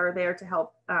biopsies. They are there to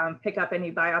help pick up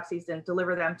any biopsies and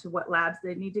deliver them to what labs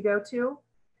they need to go to,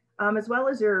 as well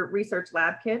as your research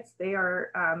lab kits. They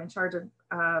are in charge of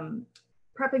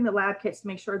prepping the lab kits to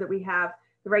make sure that we have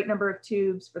the right number of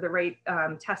tubes for the right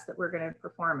test that we're going to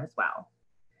perform as well.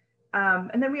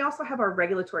 And then we also have our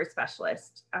regulatory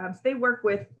specialist. So they work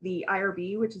with the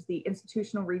IRB, which is the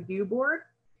Institutional Review Board.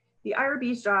 The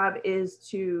IRB's job is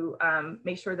to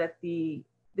make sure that the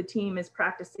team is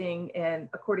practicing and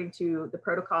according to the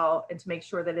protocol, and to make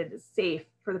sure that it is safe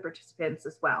for the participants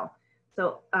as well.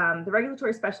 So the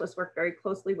regulatory specialists work very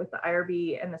closely with the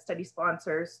IRB and the study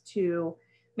sponsors to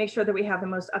make sure that we have the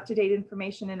most up-to-date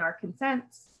information in our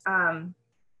consents,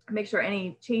 make sure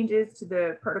any changes to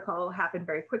the protocol happen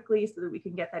very quickly so that we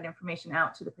can get that information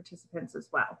out to the participants as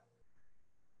well.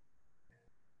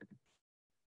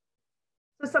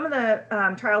 So some of the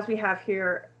trials we have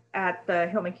here at the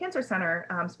Hillman Cancer Center,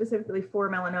 specifically for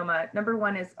melanoma. Number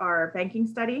one is our banking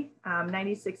study,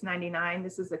 9699.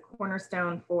 This is a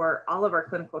cornerstone for all of our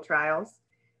clinical trials.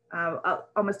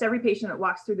 Almost every patient that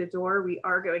walks through the door, we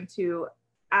are going to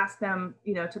ask them,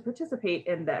 to participate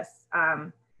in this.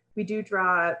 We do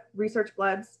draw research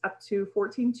bloods, up to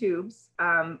 14 tubes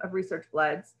of research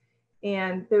bloods,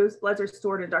 and those bloods are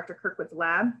stored in Dr. Kirkwood's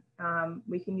lab.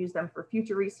 We can use them for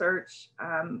future research,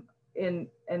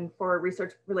 and for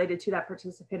research related to that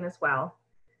participant as well.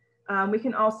 We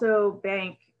can also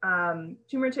bank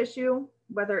tumor tissue,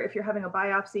 whether if you're having a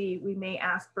biopsy, we may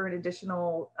ask for an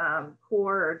additional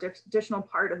core or additional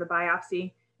part of the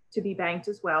biopsy to be banked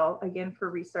as well, again, for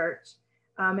research.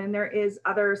 And there is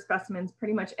other specimens,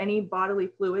 pretty much any bodily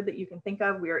fluid that you can think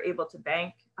of, we are able to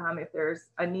bank. If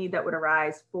there's a need that would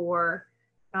arise for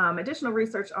additional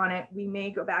research on it, we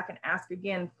may go back and ask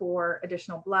again for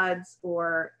additional bloods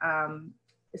or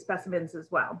specimens as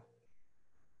well.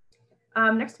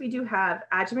 Next, we do have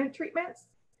adjuvant treatments.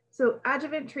 So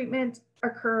adjuvant treatment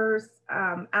occurs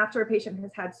after a patient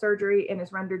has had surgery and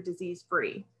is rendered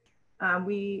disease-free.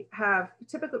 We have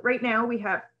typically, right now, we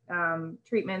have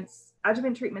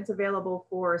adjuvant treatments available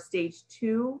for stage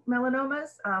 2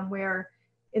 melanomas, where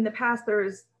in the past there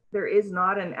is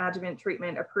not an adjuvant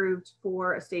treatment approved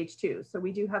for a stage 2. So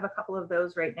we do have a couple of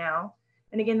those right now.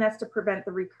 And again, that's to prevent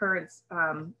the recurrence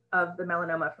of the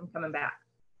melanoma from coming back.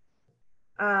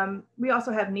 We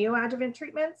also have neoadjuvant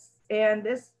treatments, and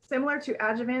this similar to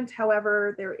adjuvant.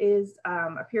 However, there is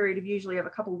a period of usually of a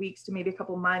couple weeks to maybe a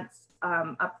couple months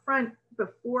up front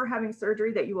before having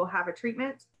surgery that you will have a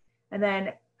treatment. And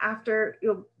then after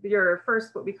your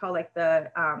first, what we call like the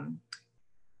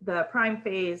prime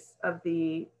phase of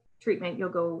the treatment, you'll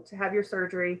go to have your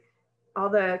surgery, all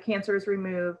the cancer is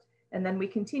removed, and then we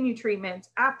continue treatment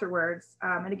afterwards,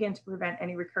 and again, to prevent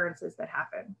any recurrences that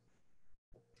happen.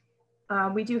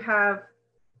 We do have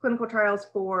clinical trials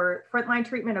for frontline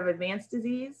treatment of advanced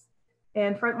disease,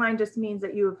 and frontline just means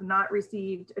that you have not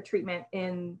received a treatment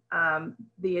in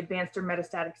the advanced or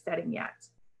metastatic setting yet.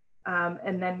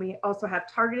 And then we also have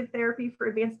targeted therapy for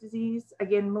advanced disease.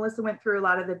 Again, Melissa went through a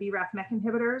lot of the BRAF MEK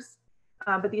inhibitors,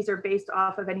 but these are based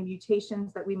off of any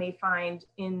mutations that we may find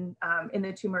in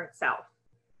the tumor itself.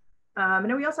 And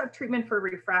then we also have treatment for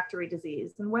refractory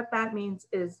disease. And what that means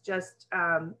is just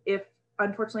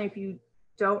unfortunately, if you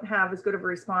don't have as good of a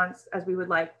response as we would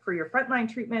like for your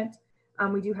frontline treatment,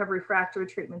 we do have refractory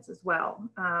treatments as well.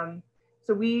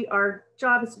 So our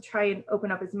job is to try and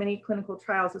open up as many clinical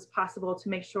trials as possible to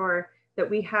make sure that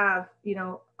we have,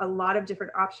 a lot of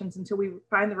different options until we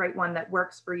find the right one that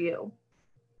works for you.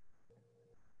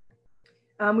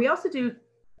 We also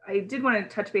I did want to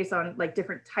touch base on like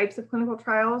different types of clinical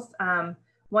trials.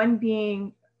 One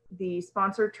being the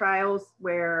sponsored trials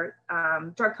where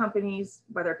drug companies,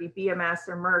 whether it be BMS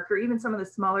or Merck, or even some of the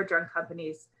smaller drug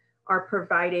companies, are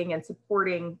providing and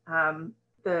supporting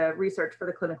the research for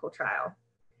the clinical trial.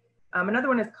 Another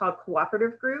one is called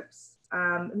cooperative groups.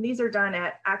 And these are done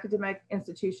at academic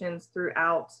institutions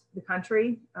throughout the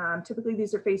country. Typically,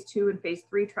 these are phase 2 and phase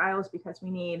 3 trials because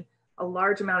we need a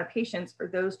large amount of patients for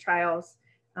those trials.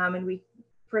 And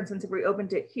for instance, if we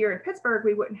opened it here in Pittsburgh,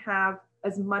 we wouldn't have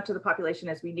as much of the population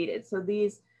as we needed. So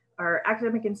these are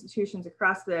academic institutions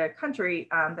across the country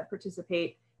that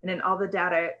participate, And then all the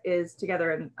data is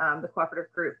together in the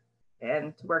cooperative group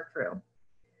and to work through.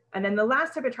 And then the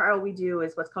last type of trial we do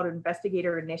is what's called an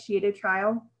investigator-initiated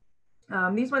trial.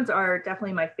 These ones are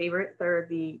definitely my favorite. They're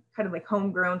the kind of like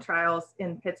homegrown trials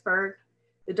in Pittsburgh.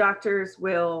 The doctors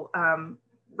will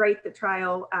write the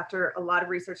trial after a lot of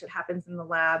research that happens in the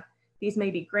lab. These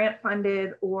may be grant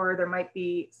funded, or there might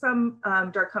be some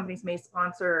drug companies may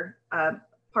sponsor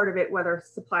part of it, whether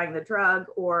supplying the drug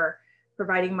or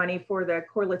providing money for the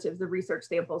correlatives, the research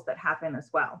samples that happen as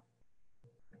well.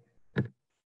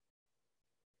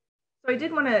 So I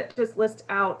did want to just list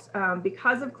out,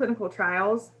 because of clinical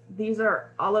trials, these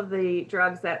are all of the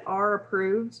drugs that are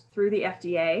approved through the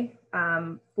FDA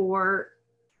for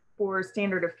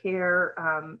standard of care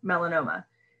melanoma.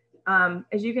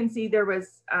 As you can see, there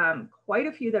was quite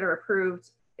a few that are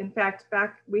approved. In fact,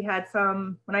 we had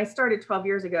some, when I started 12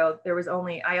 years ago, there was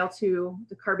only IL-2,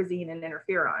 dacarbazine, and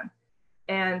interferon.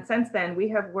 And since then, we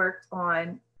have worked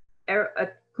on a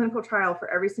clinical trial for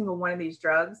every single one of these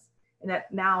drugs, and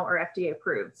that now are FDA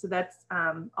approved. So that's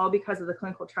all because of the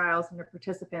clinical trials and the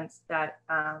participants that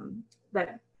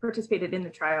participated in the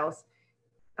trials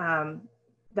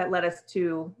that led us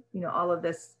to, all of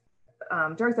this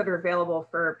drugs that are available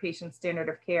for patients' standard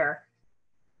of care.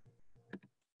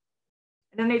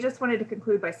 And then I just wanted to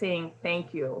conclude by saying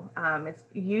thank you. It's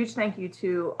a huge thank you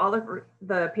to all of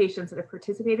the patients that have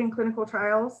participated in clinical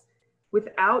trials.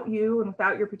 Without you and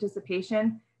without your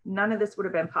participation, none of this would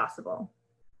have been possible.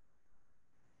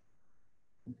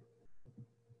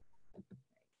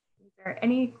 Is there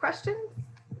any questions?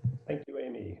 Thank you,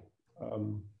 Amy.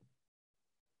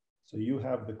 So you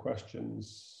have the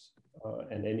questions,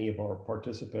 and any of our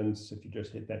participants, if you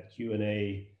just hit that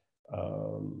Q&A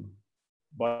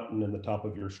button in the top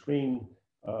of your screen,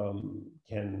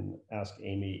 can ask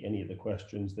Amy any of the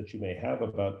questions that you may have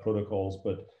about protocols,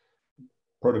 but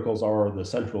protocols are the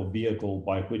central vehicle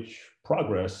by which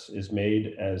progress is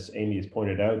made, as Amy has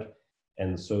pointed out.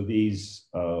 And so these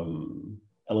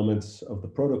elements of the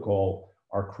protocol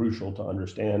are crucial to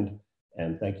understand,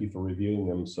 and thank you for reviewing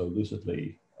them so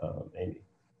lucidly, Amy.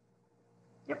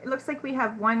 Yep, it looks like we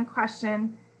have one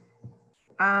question.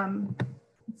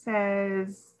 It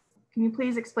says, can you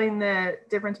please explain the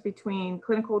difference between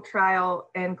clinical trial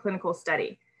and clinical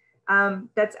study?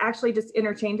 That's actually just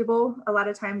interchangeable. A lot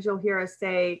of times you'll hear us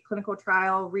say clinical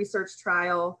trial, research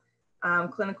trial,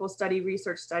 clinical study,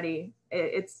 research study.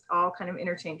 It's all kind of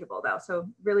interchangeable though, so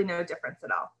really no difference at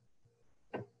all.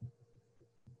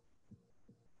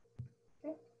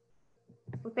 Okay.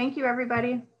 Well, thank you,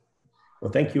 everybody.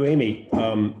 Well, thank you, Amy.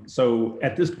 So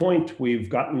at this point, we've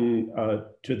gotten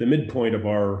to the midpoint of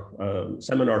our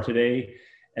seminar today.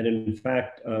 And in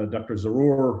fact, Dr.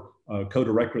 Zarour,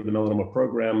 co-director of the melanoma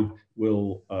program,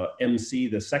 will MC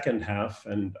the second half.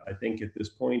 And I think at this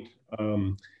point,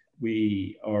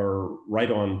 we are right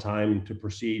on time to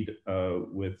proceed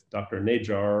with Dr.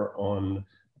 Najjar on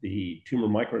the tumor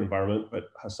microenvironment. But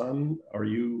Hassan, are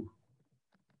you?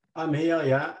 I'm here,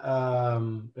 yeah.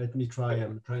 Let me try.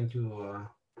 I'm trying to.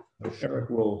 Eric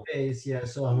will. Yeah,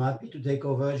 so I'm happy to take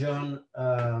over, John.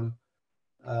 I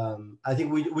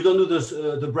think we don't do this,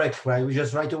 the break, right? We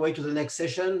just right away to the next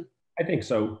session. I think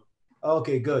so.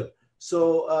 Okay, good.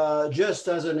 So just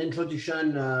as an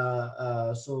introduction,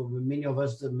 so many of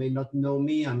us that may not know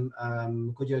me,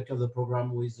 I'm co-director of the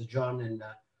program with John, and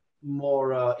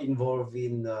more involved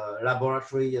in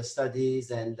laboratory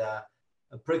studies and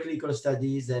preclinical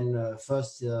studies and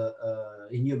first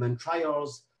in human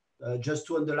trials, just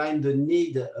to underline the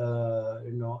need,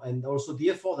 and also the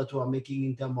effort that we are making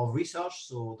in terms of research.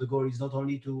 So the goal is not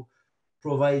only to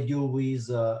provide you with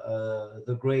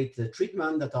the great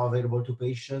treatment that are available to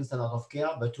patients and out of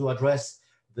care, but to address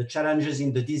the challenges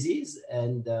in the disease.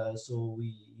 And so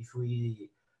if we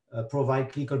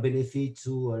provide clinical benefit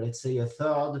to, let's say, a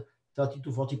third, 30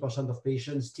 to 40% of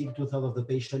patients, still 2/3 of the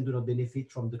patients do not benefit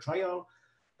from the trial.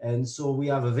 And so we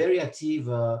have a very active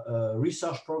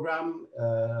research program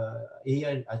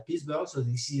here at Pittsburgh. So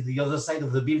this is the other side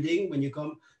of the building. When you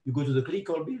come, you go to the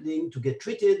clinical building to get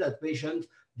treated as patient.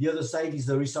 The other side is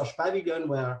the research pavilion,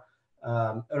 where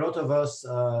a lot of us,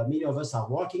 many of us are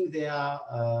working there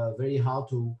very hard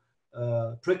to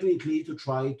preclinically to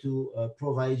try to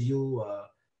provide you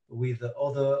with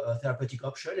other therapeutic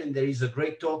options. And there is a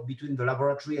great talk between the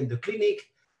laboratory and the clinic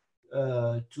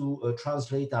to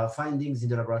translate our findings in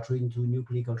the laboratory into new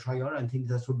clinical trial. I think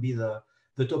that would be the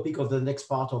topic of the next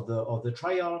part of the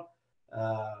trial.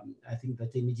 I think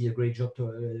that Amy did a great job to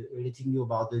letting you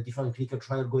about the different clinical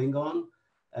trial going on.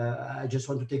 I just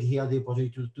want to take here the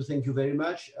opportunity to thank you very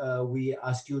much. We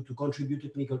ask you to contribute to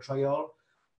clinical trial.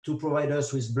 to provide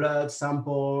us with blood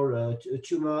sample,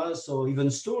 tumors, or even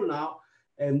stool now.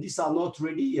 And these are not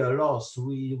really lost.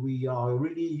 We are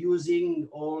really using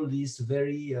all these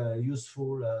very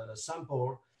useful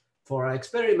sample for our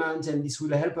experiment, and this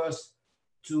will help us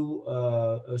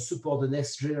to support the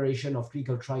next generation of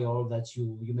clinical trial that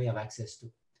you may have access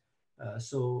to.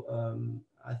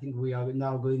 I think we are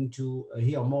now going to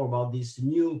hear more about this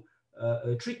new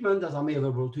treatment that are made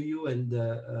available to you. And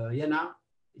Yana,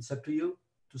 it's up to you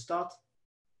to start.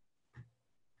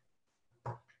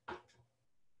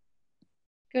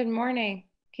 Good morning.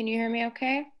 Can you hear me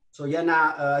okay? So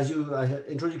Yana, as you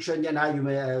introduction, Yana, you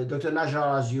may, Dr.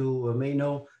 Najjar, as you may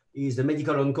know, is the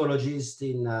medical oncologist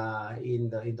in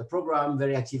the program,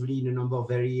 very actively in a number of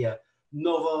very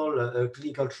novel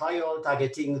clinical trial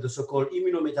targeting the so-called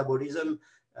immunometabolism.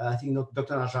 I think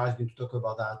Dr. Najjar is going to talk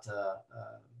about that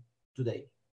today.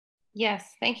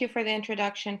 Yes, thank you for the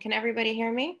introduction. Can everybody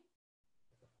hear me?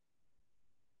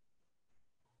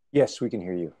 Yes, we can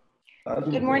hear you.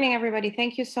 Good morning, everybody.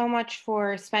 Thank you so much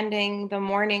for spending the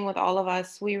morning with all of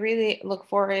us. We really look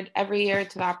forward every year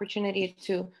to the opportunity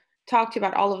to talk to you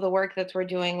about all of the work that we're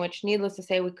doing, which needless to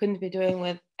say, we couldn't be doing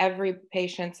with every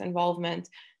patient's involvement,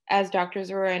 as Dr.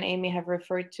 Zura and Amy have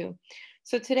referred to.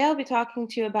 So today I'll be talking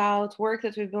to you about work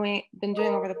that we've been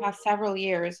doing over the past several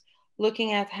years,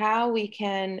 looking at how we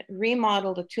can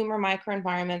remodel the tumor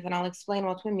microenvironment, and I'll explain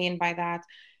what we mean by that,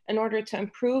 in order to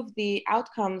improve the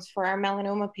outcomes for our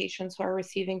melanoma patients who are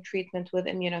receiving treatment with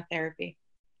immunotherapy.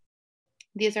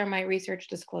 These are my research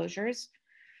disclosures.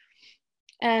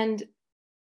 And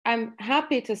I'm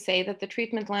happy to say that the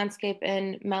treatment landscape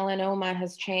in melanoma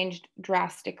has changed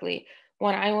drastically.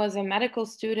 When I was a medical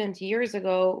student years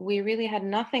ago, we really had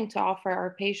nothing to offer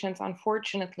our patients,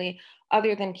 unfortunately,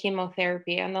 other than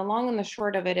chemotherapy. And the long and the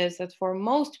short of it is that for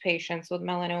most patients with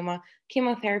melanoma,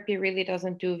 chemotherapy really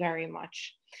doesn't do very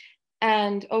much.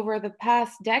 And over the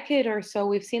past decade or so,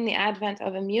 we've seen the advent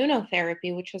of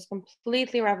immunotherapy, which has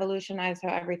completely revolutionized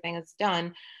how everything is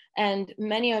done. And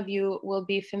many of you will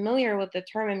be familiar with the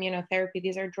term immunotherapy.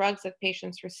 These are drugs that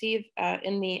patients receive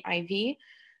in the IV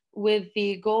with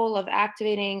the goal of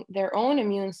activating their own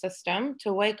immune system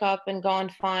to wake up and go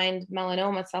and find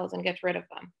melanoma cells and get rid of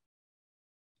them.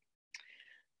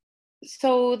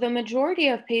 So the majority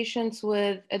of patients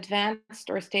with advanced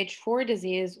or stage 4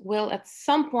 disease will at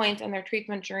some point in their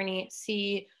treatment journey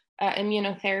see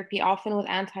immunotherapy, often with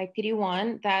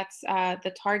anti-PD-1. That's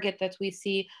the target that we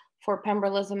see for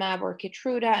pembrolizumab or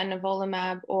Keytruda and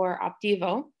nivolumab or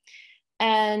Opdivo.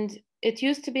 And it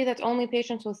used to be that only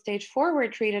patients with stage 4 were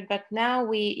treated, but now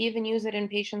we even use it in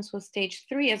patients with stage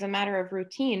 3 as a matter of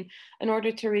routine in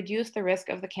order to reduce the risk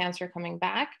of the cancer coming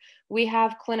back. We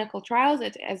have clinical trials,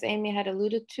 as Amy had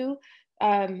alluded to,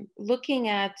 looking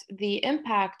at the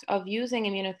impact of using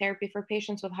immunotherapy for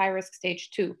patients with high-risk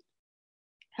stage 2.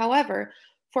 However,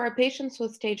 for our patients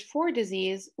with stage 4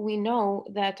 disease, we know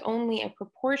that only a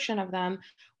proportion of them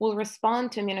will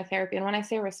respond to immunotherapy. And when I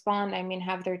say respond, I mean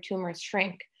have their tumors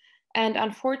shrink. And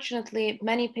unfortunately,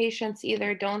 many patients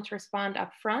either don't respond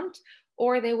up front,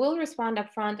 or they will respond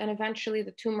up front and eventually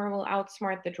the tumor will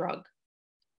outsmart the drug.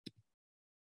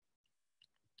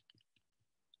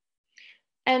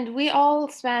 And we all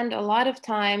spend a lot of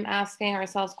time asking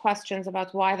ourselves questions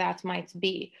about why that might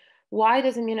be. Why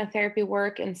does immunotherapy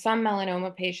work in some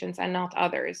melanoma patients and not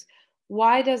others?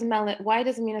 Why does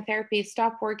immunotherapy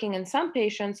stop working in some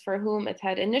patients for whom it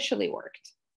had initially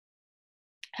worked?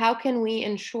 How can we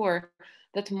ensure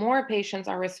that more patients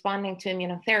are responding to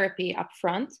immunotherapy up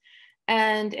front?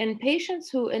 And in patients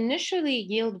who initially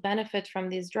yield benefit from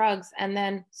these drugs and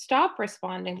then stop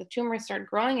responding, the tumors start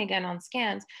growing again on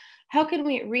scans, how can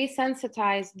we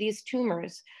resensitize these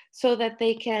tumors so that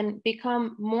they can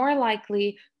become more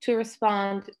likely to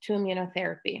respond to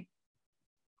immunotherapy?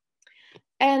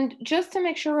 And just to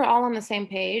make sure we're all on the same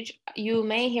page, you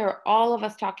may hear all of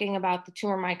us talking about the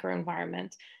tumor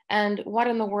microenvironment. And what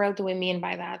in the world do we mean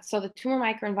by that? So the tumor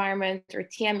microenvironment, or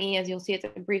TME, as you'll see it's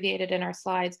abbreviated in our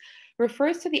slides,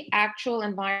 refers to the actual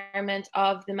environment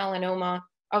of the melanoma,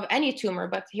 of any tumor,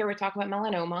 but here we're talking about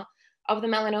melanoma, of the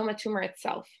melanoma tumor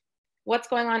itself. What's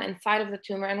going on inside of the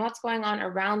tumor and what's going on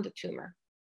around the tumor.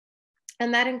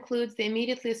 And that includes the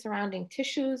immediately surrounding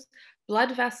tissues,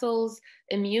 blood vessels,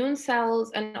 immune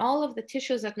cells, and all of the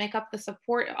tissues that make up the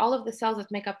support, all of the cells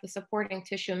that make up the supporting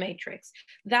tissue matrix.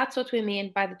 That's what we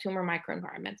mean by the tumor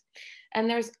microenvironment. And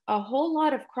there's a whole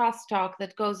lot of crosstalk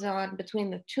that goes on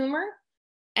between the tumor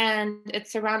and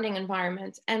its surrounding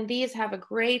environment. And these have a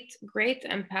great, great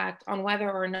impact on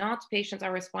whether or not patients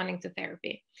are responding to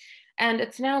therapy. And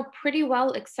it's now pretty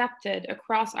well accepted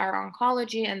across our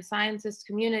oncology and sciences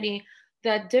community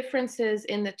that differences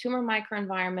in the tumor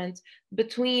microenvironment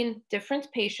between different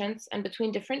patients and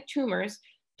between different tumors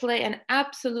play an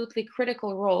absolutely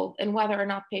critical role in whether or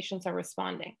not patients are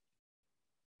responding.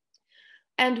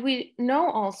 And we know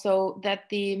also that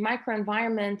the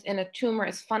microenvironment in a tumor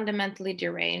is fundamentally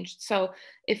deranged. So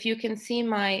if you can see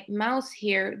my mouse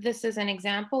here, this is an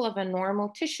example of a normal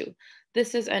tissue.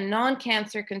 This is a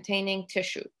non-cancer containing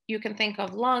tissue. You can think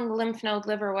of lung, lymph node,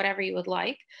 liver, whatever you would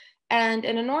like. And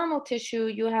in a normal tissue,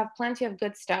 you have plenty of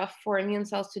good stuff for immune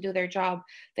cells to do their job.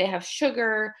 They have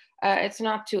sugar, it's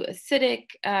not too acidic,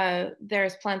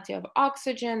 there's plenty of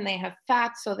oxygen, they have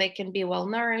fat so they can be well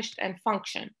nourished and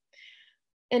function.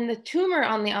 In the tumor,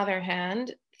 on the other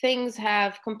hand, things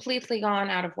have completely gone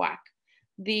out of whack.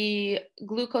 The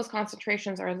glucose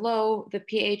concentrations are low, the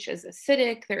pH is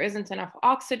acidic, there isn't enough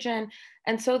oxygen,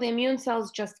 and so the immune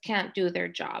cells just can't do their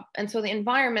job. And so the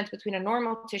environment between a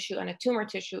normal tissue and a tumor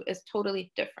tissue is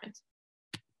totally different.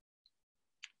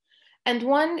 And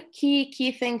one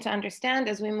key thing to understand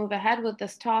as we move ahead with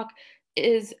this talk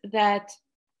is that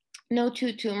no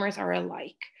two tumors are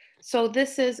alike. So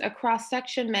this is a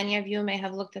cross-section. Many of you may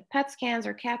have looked at PET scans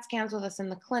or CAT scans with us in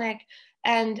the clinic.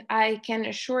 And I can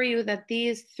assure you that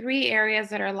these three areas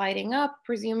that are lighting up,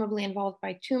 presumably involved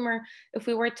by tumor, if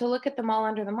we were to look at them all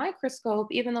under the microscope,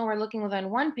 even though we're looking within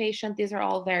one patient, these are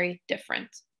all very different.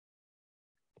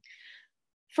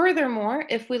 Furthermore,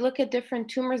 if we look at different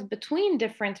tumors between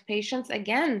different patients,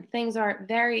 again, things are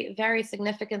very, very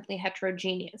significantly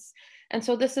heterogeneous. And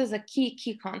so this is a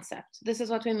key concept. This is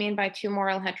what we mean by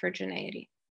tumoral heterogeneity.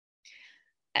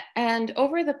 And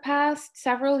over the past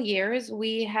several years,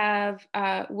 we have,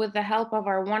 with the help of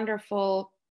our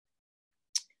wonderful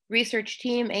research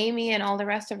team, Amy and all the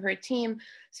rest of her team,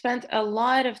 spent a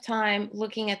lot of time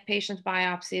looking at patient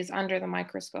biopsies under the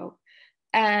microscope.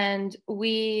 And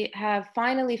we have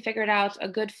finally figured out a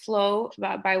good flow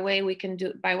by way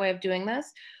of doing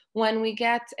this. When we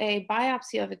get a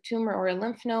biopsy of a tumor or a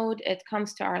lymph node, it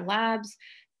comes to our labs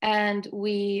and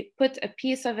we put a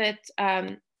piece of it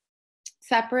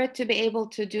separate to be able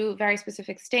to do very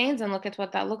specific stains and look at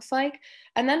what that looks like.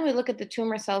 And then we look at the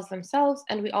tumor cells themselves,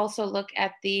 and we also look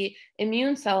at the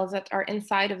immune cells that are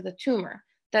inside of the tumor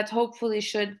that hopefully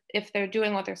should, if they're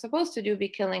doing what they're supposed to do, be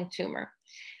killing tumor.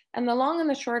 And the long and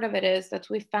the short of it is that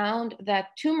we found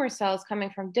that tumor cells coming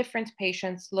from different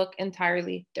patients look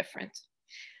entirely different.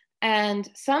 And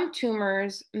some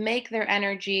tumors make their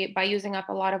energy by using up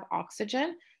a lot of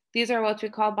oxygen. These are what we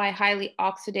call by highly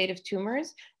oxidative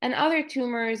tumors. And other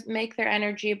tumors make their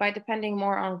energy by depending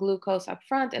more on glucose up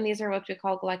front. And these are what we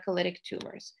call glycolytic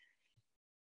tumors.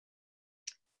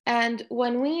 And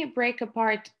when we break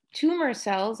apart tumor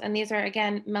cells, and these are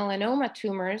again melanoma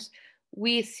tumors,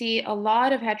 we see a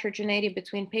lot of heterogeneity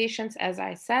between patients, as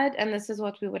I said, and this is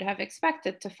what we would have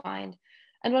expected to find.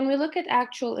 And when we look at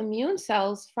actual immune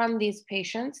cells from these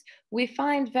patients, we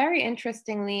find very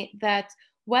interestingly that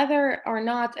whether or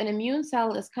not an immune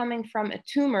cell is coming from a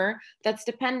tumor that's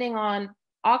depending on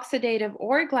oxidative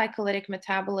or glycolytic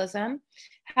metabolism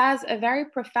has a very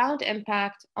profound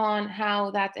impact on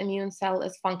how that immune cell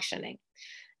is functioning.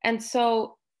 And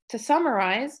so to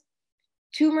summarize,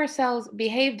 tumor cells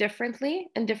behave differently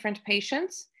in different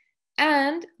patients,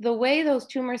 and the way those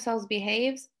tumor cells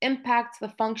behave impacts the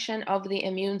function of the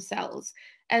immune cells.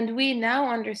 And we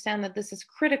now understand that this is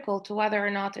critical to whether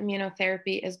or not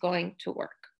immunotherapy is going to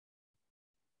work.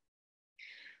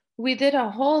 We did a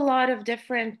whole lot of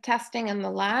different testing in the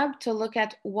lab to look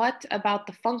at what about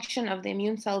the function of the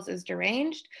immune cells is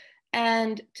deranged.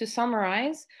 And to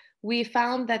summarize, we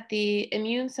found that the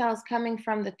immune cells coming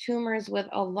from the tumors with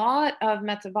a lot of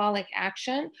metabolic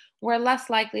action were less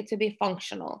likely to be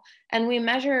functional. And we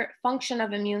measure function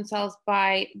of immune cells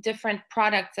by different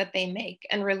products that they make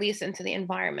and release into the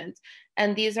environment.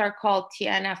 And these are called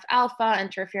TNF-alpha,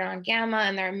 interferon gamma,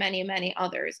 and there are many, many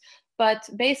others. But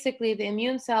basically, the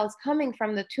immune cells coming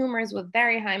from the tumors with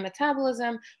very high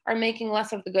metabolism are making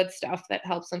less of the good stuff that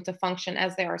helps them to function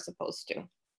as they are supposed to.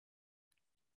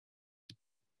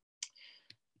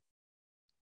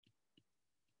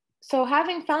 So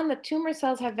having found that tumor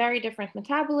cells have very different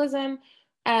metabolism,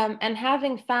 and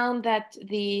having found that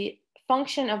the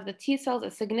function of the T cells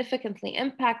is significantly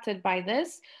impacted by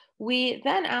this, we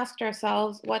then asked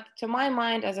ourselves what, to my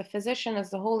mind, as a physician,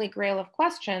 is the holy grail of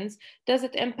questions: does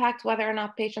it impact whether or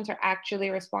not patients are actually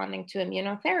responding to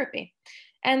immunotherapy?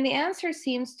 And the answer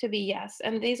seems to be yes.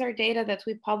 And these are data that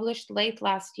we published late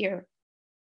last year.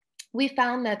 We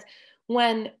found that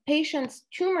when patients'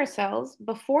 tumor cells,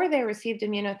 before they received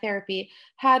immunotherapy,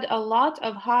 had a lot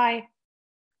of high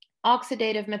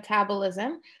oxidative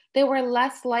metabolism, they were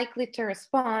less likely to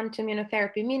respond to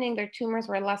immunotherapy, meaning their tumors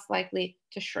were less likely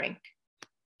to shrink.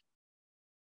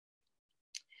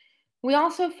 We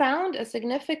also found a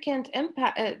significant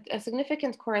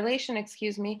correlation,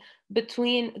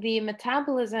 between the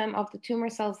metabolism of the tumor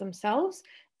cells themselves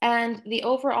and the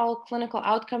overall clinical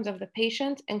outcomes of the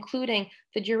patient, including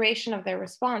the duration of their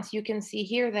response. You can see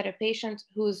here that a patient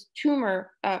whose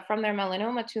tumor from their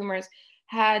melanoma tumors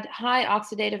had high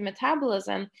oxidative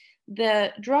metabolism,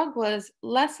 the drug was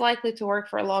less likely to work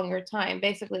for a longer time.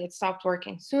 Basically, it stopped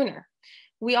working sooner.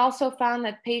 We also found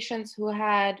that patients who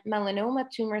had melanoma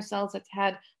tumor cells that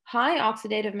had high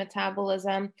oxidative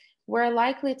metabolism were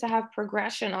likely to have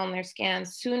progression on their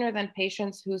scans sooner than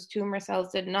patients whose tumor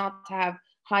cells did not have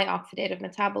high oxidative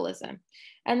metabolism.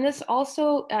 And this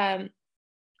also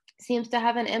seems to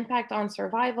have an impact on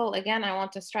survival. Again, I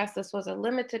want to stress this was a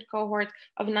limited cohort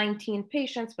of 19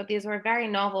 patients, but these were very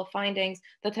novel findings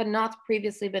that had not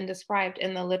previously been described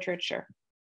in the literature.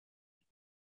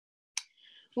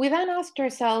 We then asked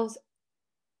ourselves,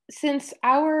 since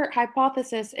our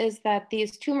hypothesis is that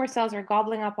these tumor cells are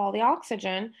gobbling up all the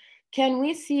oxygen, can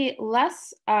we see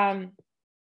less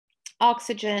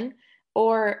oxygen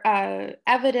or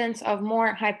evidence of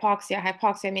more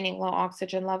hypoxia meaning low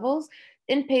oxygen levels,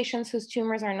 in patients whose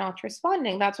tumors are not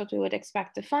responding? That's what we would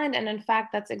expect to find. And in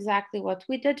fact, that's exactly what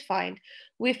we did find.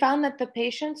 We found that the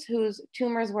patients whose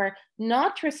tumors were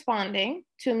not responding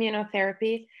to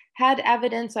immunotherapy had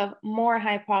evidence of more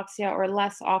hypoxia or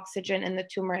less oxygen in the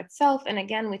tumor itself. And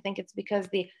again, we think it's because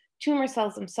the tumor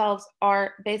cells themselves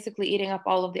are basically eating up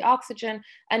all of the oxygen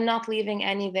and not leaving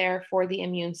any there for the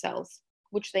immune cells,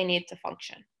 which they need to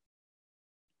function.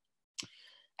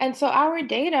 And so our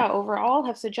data overall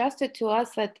have suggested to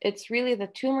us that it's really the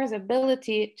tumor's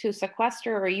ability to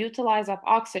sequester or utilize up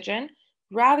oxygen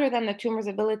rather than the tumor's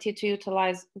ability to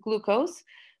utilize glucose,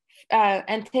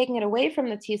 and taking it away from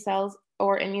the T cells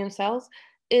or immune cells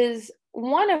is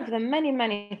one of the many,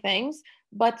 many things,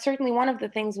 but certainly one of the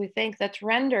things we think that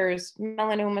renders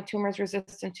melanoma tumors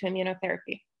resistant to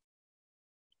immunotherapy.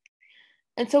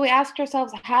 And so we asked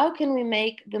ourselves, how can we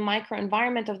make the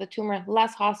microenvironment of the tumor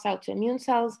less hostile to immune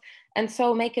cells, and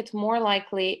so make it more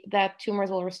likely that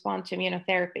tumors will respond to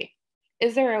immunotherapy?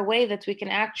 Is there a way that we can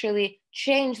actually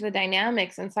change the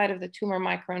dynamics inside of the tumor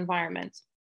microenvironment?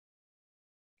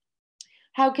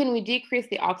 How can we decrease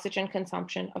the oxygen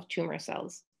consumption of tumor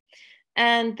cells?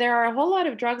 And there are a whole lot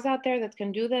of drugs out there that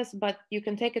can do this, but you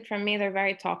can take it from me, they're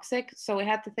very toxic. So we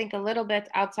had to think a little bit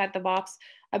outside the box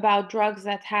about drugs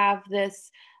that have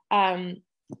this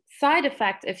side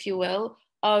effect, if you will,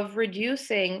 of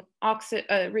reducing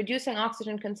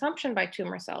oxygen consumption by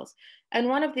tumor cells. And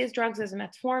one of these drugs is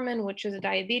metformin, which is a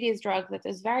diabetes drug that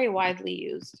is very widely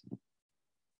used.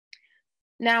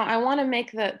 Now, I want to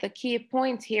make the key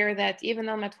point here that even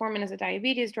though metformin is a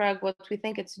diabetes drug, what we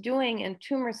think it's doing in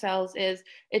tumor cells is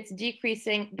it's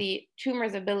decreasing the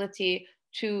tumor's ability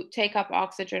to take up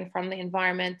oxygen from the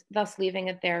environment, thus leaving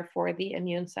it there for the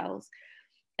immune cells.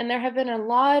 And there have been a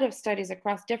lot of studies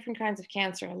across different kinds of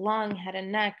cancer, lung, head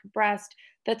and neck, breast,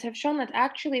 that have shown that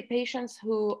actually patients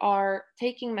who are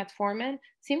taking metformin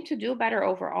seem to do better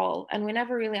overall. And we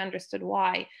never really understood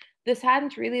why. This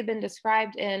hadn't really been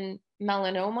described in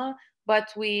melanoma,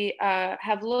 but we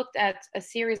have looked at a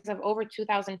series of over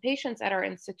 2,000 patients at our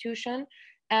institution,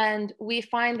 and we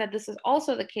find that this is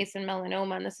also the case in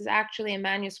melanoma, and this is actually a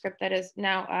manuscript that is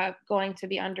now going to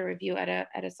be under review at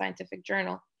a scientific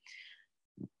journal.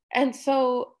 And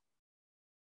so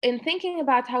in thinking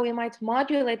about how we might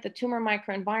modulate the tumor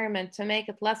microenvironment to make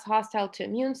it less hostile to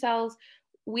immune cells,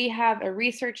 we have a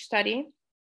research study.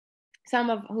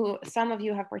 Some of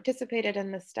you have participated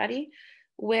in this study,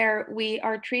 where we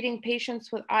are treating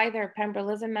patients with either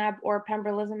pembrolizumab or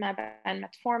pembrolizumab and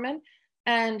metformin,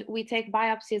 and we take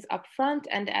biopsies up front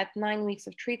and at 9 weeks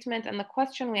of treatment. And the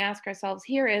question we ask ourselves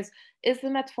here is the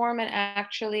metformin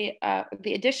actually,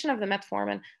 the addition of the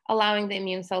metformin allowing the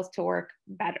immune cells to work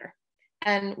better?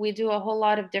 And we do a whole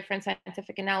lot of different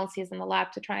scientific analyses in the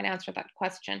lab to try and answer that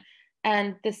question.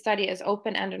 And this study is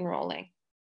open and enrolling.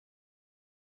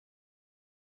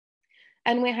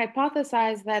 And we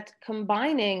hypothesize that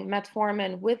combining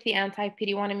metformin with the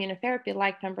anti-PD-1 immunotherapy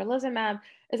like pembrolizumab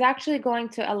is actually going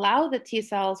to allow the T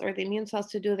cells or the immune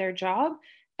cells to do their job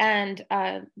and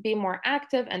be more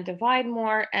active and divide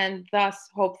more, and thus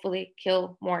hopefully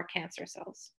kill more cancer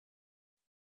cells.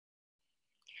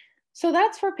 So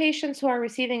that's for patients who are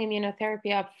receiving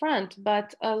immunotherapy up front,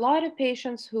 but a lot of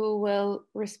patients who will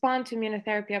respond to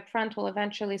immunotherapy up front will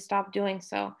eventually stop doing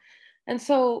so. And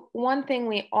so one thing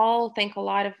we all think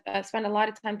spend a lot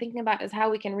of time thinking about is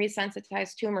how we can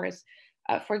resensitize tumors.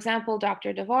 For example,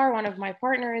 Dr. Devar, one of my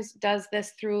partners, does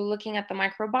this through looking at the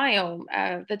microbiome,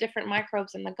 the different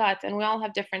microbes in the gut, and we all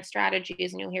have different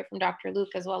strategies, and you'll hear from Dr.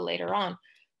 Luke as well later on.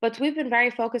 But we've been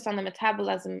very focused on the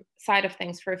metabolism side of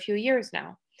things for a few years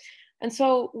now. And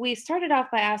so we started off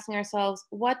by asking ourselves,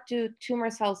 what do tumor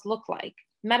cells look like,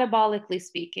 metabolically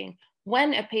speaking,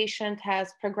 when a patient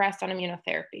has progressed on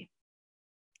immunotherapy?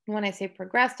 When I say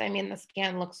progressed, I mean the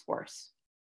scan looks worse.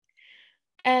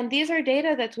 And these are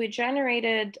data that we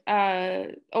generated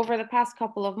over the past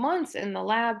couple of months in the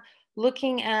lab,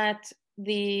 looking at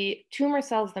the tumor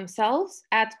cells themselves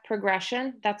at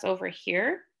progression, that's over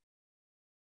here,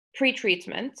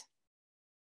 pre-treatment.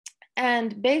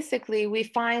 And basically, we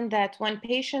find that when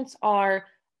patients are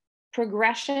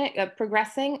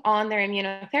progressing on their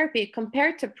immunotherapy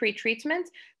compared to pre-treatment,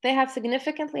 they have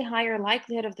significantly higher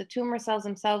likelihood of the tumor cells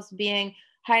themselves being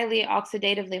highly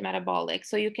oxidatively metabolic.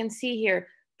 So you can see here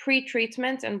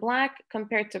pre-treatment in black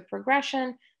compared to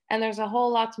progression, and there's a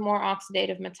whole lot more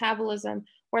oxidative metabolism,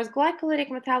 whereas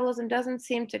glycolytic metabolism doesn't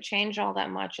seem to change all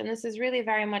that much. And this is really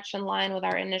very much in line with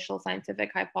our initial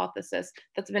scientific hypothesis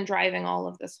that's been driving all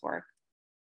of this work.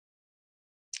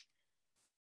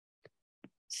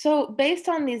 So based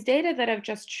on these data that I've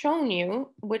just shown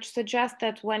you, which suggest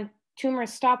that when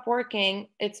tumors stop working,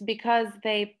 it's because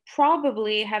they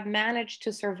probably have managed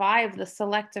to survive the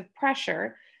selective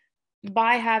pressure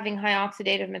by having high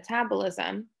oxidative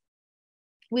metabolism,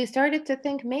 we started to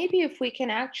think maybe if we can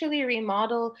actually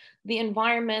remodel the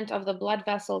environment of the blood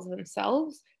vessels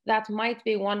themselves, that might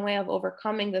be one way of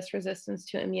overcoming this resistance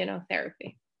to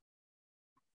immunotherapy.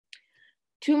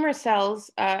 Tumor cells,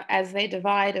 as they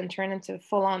divide and turn into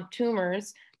full-on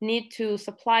tumors, need to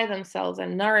supply themselves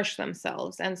and nourish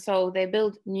themselves. And so they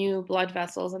build new blood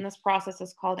vessels, and this process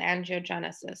is called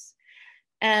angiogenesis.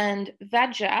 And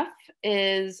VEGF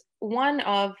is one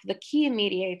of the key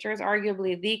mediators,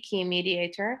 arguably the key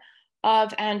mediator of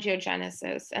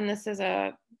angiogenesis. And this is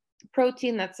a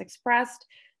protein that's expressed,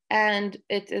 and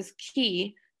it is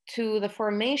key to the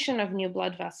formation of new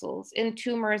blood vessels in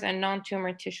tumors and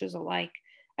non-tumor tissues alike.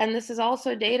 And this is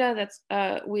also data that's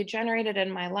we generated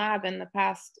in my lab in the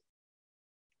past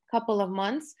couple of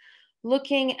months,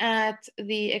 looking at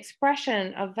the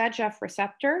expression of VEGF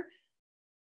receptor.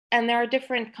 And there are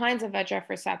different kinds of VEGF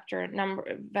receptor,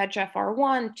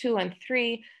 VEGFR1, 2, and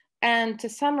 3. And to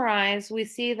summarize, we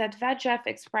see that VEGF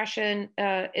expression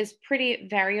is pretty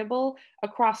variable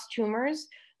across tumors,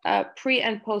 pre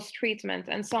and post-treatment.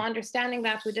 And so understanding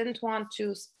that, we didn't want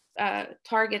to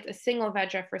target a single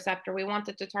VEGF receptor. We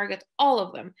wanted to target all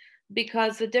of them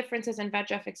because the differences in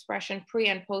VEGF expression pre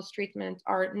and post-treatment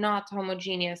are not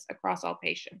homogeneous across all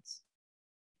patients.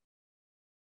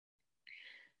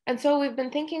 And so we've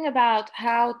been thinking about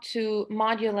how to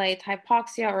modulate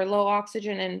hypoxia or low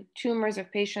oxygen in tumors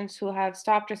of patients who have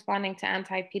stopped responding to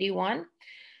anti-PD-1.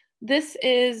 This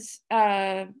is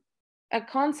a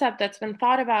concept that's been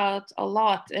thought about a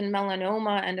lot in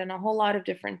melanoma and in a whole lot of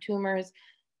different tumors.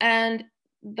 And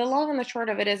the long and the short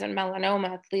of it is, in melanoma,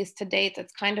 at least to date,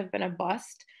 it's kind of been a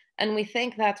bust. And we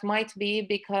think that might be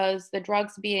because the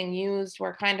drugs being used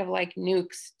were kind of like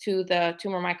nukes to the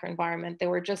tumor microenvironment. They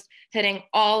were just hitting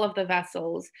all of the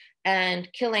vessels and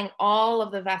killing all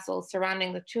of the vessels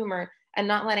surrounding the tumor and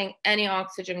not letting any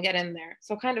oxygen get in there.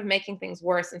 So kind of making things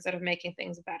worse instead of making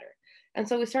things better. And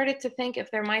so we started to think if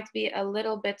there might be a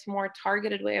little bit more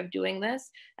targeted way of doing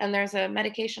this. And there's a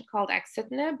medication called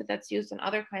axitinib that's used in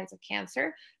other kinds of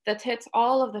cancer that hits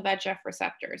all of the VEGF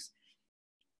receptors.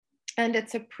 And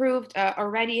it's approved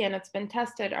already, and it's been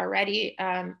tested already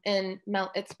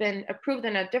it's been approved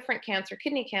in a different cancer,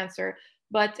 kidney cancer,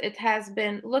 but it has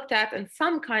been looked at in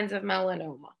some kinds of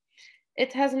melanoma.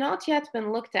 It has not yet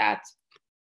been looked at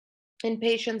in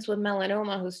patients with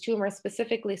melanoma whose tumor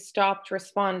specifically stopped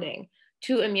responding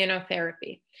to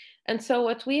immunotherapy. And so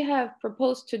what we have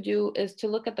proposed to do is to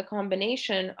look at the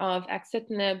combination of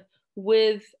axitinib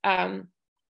with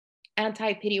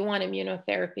anti-PD-1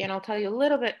 immunotherapy. And I'll tell you a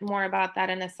little bit more about that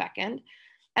in a second.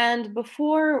 And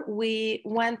before we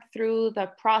went through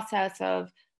the process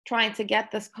of trying to get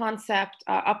this concept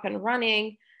up and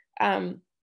running,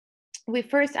 we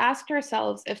first asked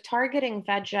ourselves if targeting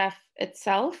VEGF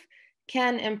itself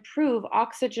can improve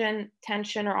oxygen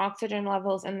tension or oxygen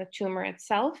levels in the tumor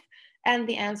itself. And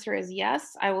the answer is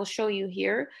yes. I will show you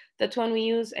here that when we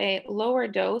use a lower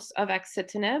dose of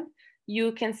axitinib,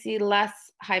 you can see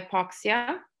less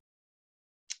hypoxia.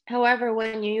 However,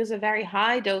 when you use a very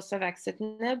high dose of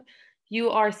axitinib, you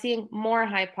are seeing more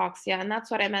hypoxia. And that's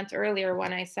what I meant earlier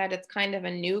when I said it's kind of a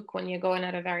nuke when you go in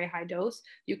at a very high dose.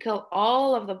 You kill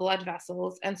all of the blood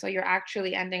vessels. And so you're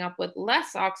actually ending up with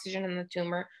less oxygen in the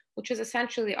tumor, which is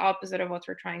essentially the opposite of what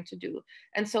we're trying to do.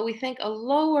 And so we think a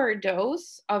lower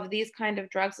dose of these kind of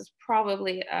drugs is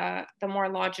probably the more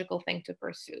logical thing to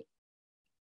pursue.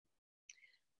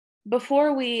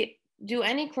 Before we do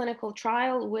any clinical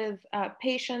trial with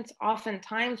patients,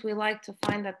 oftentimes we like to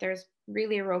find that there's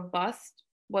really robust,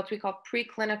 what we call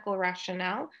preclinical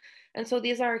rationale. And so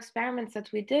these are experiments that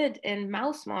we did in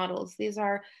mouse models. These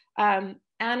are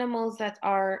animals that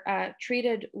are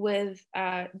treated with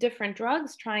different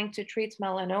drugs trying to treat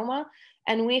melanoma.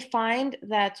 And we find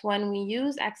that when we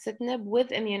use axitinib with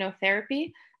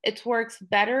immunotherapy, it works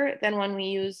better than when we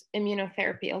use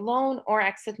immunotherapy alone or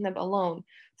axitinib alone,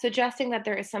 suggesting that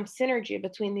there is some synergy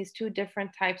between these two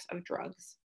different types of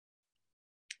drugs,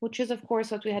 which is, of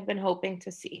course, what we had been hoping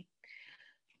to see.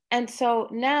 And so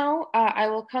now I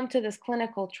will come to this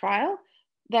clinical trial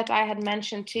that I had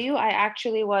mentioned to you. I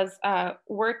actually was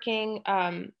working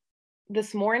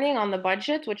this morning on the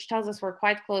budget, which tells us we're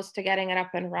quite close to getting it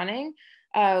up and running.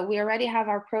 We already have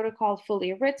our protocol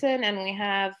fully written, and we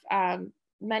have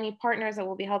many partners that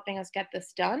will be helping us get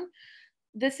this done.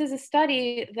 This is a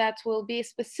study that will be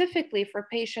specifically for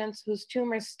patients whose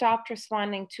tumors stopped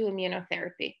responding to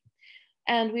immunotherapy.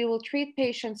 And we will treat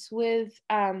patients with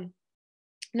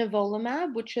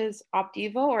nivolumab, which is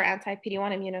Opdivo or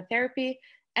anti-PD-1 immunotherapy,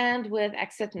 and with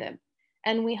axitinib.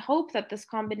 And we hope that this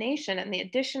combination and the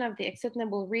addition of the axitinib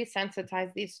will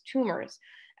resensitize these tumors.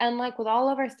 And like with all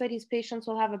of our studies, patients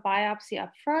will have a biopsy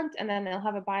up front, and then they'll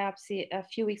have a biopsy a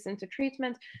few weeks into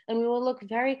treatment. And we will look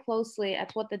very closely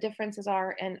at what the differences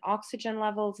are in oxygen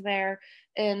levels there,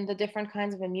 in the different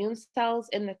kinds of immune cells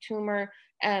in the tumor,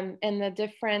 in the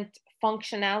different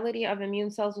functionality of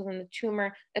immune cells within the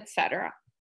tumor, etc.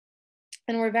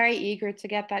 And we're very eager to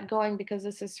get that going because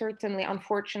this is certainly,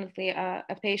 unfortunately, a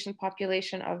patient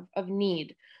population of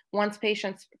need. Once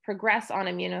patients progress on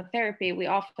immunotherapy, we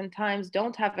oftentimes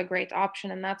don't have a great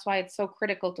option, and that's why it's so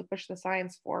critical to push the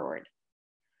science forward.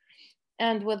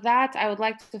 And with that, I would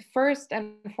like to first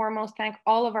and foremost thank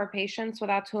all of our patients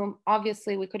without whom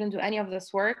obviously we couldn't do any of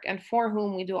this work, and for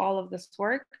whom we do all of this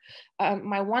work.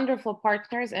 My wonderful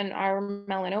partners in our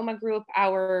melanoma group,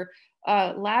 our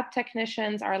lab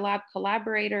technicians, our lab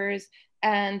collaborators,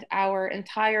 and our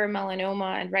entire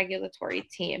melanoma and regulatory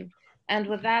team. And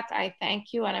with that, I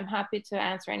thank you, and I'm happy to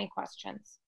answer any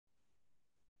questions.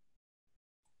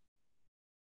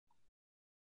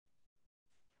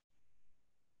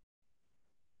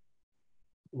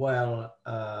 Well,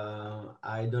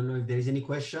 I don't know if there is any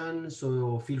question,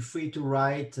 so feel free to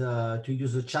write, to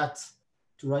use the chat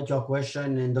to write your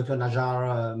question, and Dr.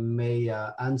 Najjar may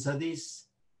answer this.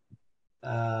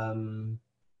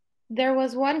 There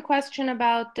was one question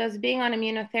about, does being on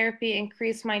immunotherapy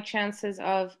increase my chances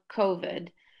of COVID?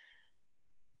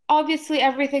 Obviously,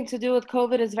 everything to do with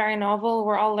COVID is very novel.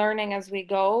 We're all learning as we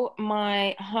go.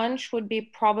 My hunch would be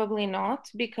probably not,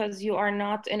 because you are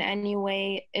not in any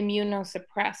way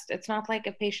immunosuppressed. It's not like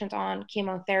a patient on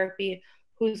chemotherapy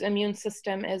whose immune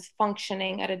system is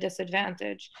functioning at a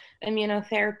disadvantage.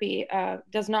 Immunotherapy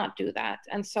does not do that.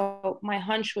 And so my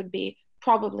hunch would be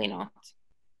probably not.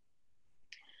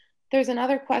 There's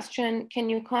another question. Can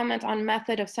you comment on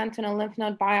method of sentinel lymph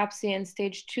node biopsy in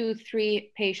stage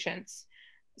 2-3 patients?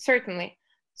 Certainly.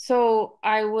 So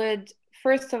I would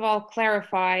first of all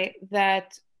clarify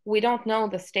that we don't know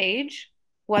the stage,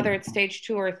 whether it's stage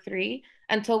 2 or 3,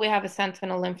 until we have a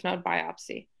sentinel lymph node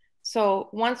biopsy. So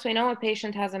once we know a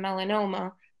patient has a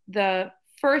melanoma, the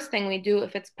first thing we do,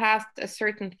 if it's past a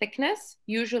certain thickness,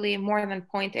 usually more than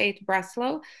 0.8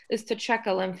 Breslow, is to check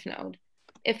a lymph node.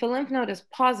 If a lymph node is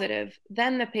positive,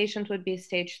 then the patient would be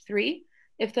stage 3.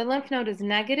 If the lymph node is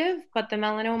negative, but the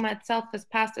melanoma itself is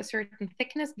past a certain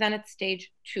thickness, then it's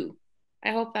stage 2.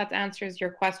 I hope that answers your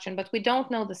question, but we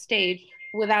don't know the stage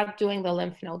without doing the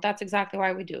lymph node. That's exactly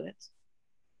why we do it.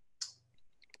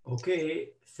 Okay,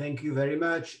 thank you very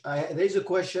much. There's a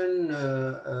question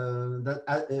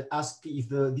that asks if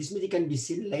this meeting can be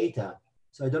seen later.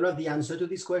 So I don't have the answer to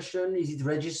this question. Is it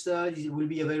registered? It will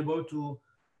be available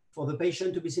for the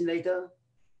patient to be seen later?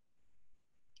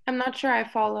 I'm not sure I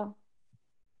follow.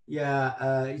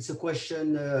 Yeah, it's a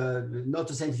question, not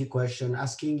a scientific question,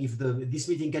 asking if this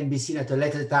meeting can be seen at a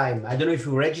later time. I don't know if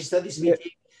you register this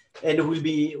meeting, and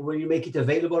will you make it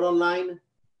available online?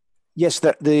 Yes,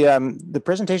 the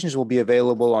presentations will be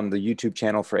available on the YouTube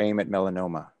channel for AIM at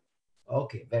Melanoma.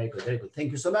 Okay, very good, very good.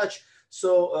 Thank you so much.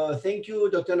 So thank you,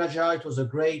 Dr. Najjar. It was a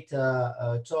great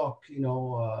talk,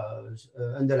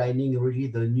 underlining really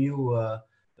the new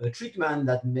treatment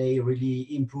that may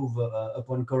really improve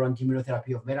upon current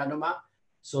immunotherapy of melanoma.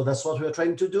 So that's what we're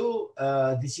trying to do.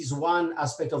 This is one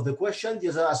aspect of the question. The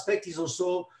other aspect is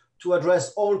also to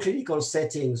address all clinical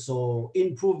settings. So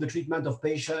improve the treatment of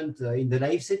patients in the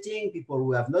naive setting, people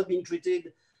who have not been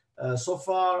treated so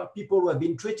far, people who have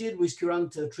been treated with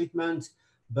current treatment,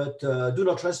 but do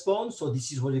not respond. So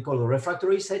this is what we call a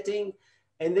refractory setting.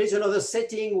 And there's another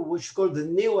setting which is called the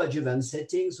neoadjuvant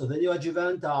setting. So the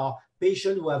neoadjuvant are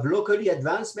patients who have locally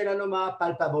advanced melanoma,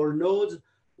 palpable nodes,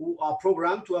 who are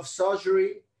programmed to have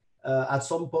surgery at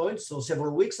some point, so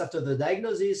several weeks after the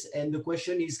diagnosis. And the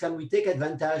question is, can we take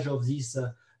advantage of this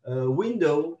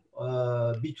window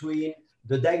between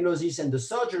the diagnosis and the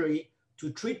surgery to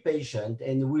treat patient?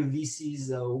 And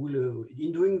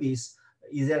in doing this,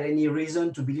 is there any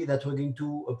reason to believe that we're going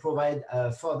to provide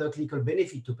further clinical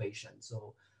benefit to patients?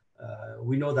 So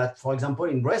we know that, for example,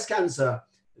 in breast cancer,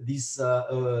 this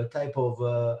type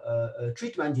of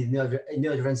treatment in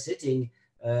neoadjuvant setting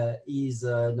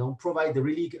provide the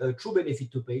really true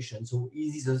benefit to patients. So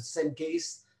is this the same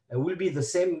case? Will be the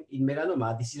same in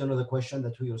melanoma? This is another question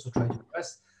that we also try to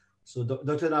address. So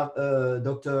Dr.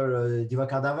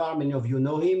 Divakar Davar, many of you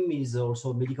know him. He's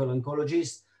also a medical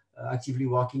oncologist, actively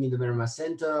working in the Melanoma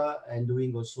Center and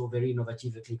doing also very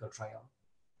innovative clinical trial.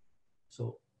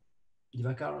 So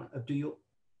Divakar, up to you.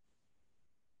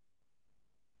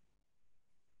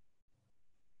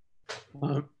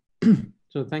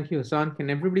 So thank you, Hassan. Can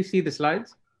everybody see the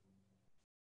slides?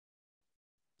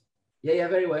 Yeah,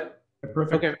 very well.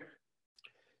 Perfect. Okay.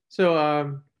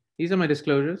 So these are my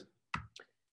disclosures.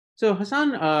 So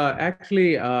Hassan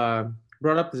actually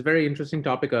brought up this very interesting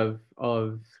topic of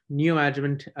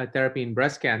neoadjuvant therapy in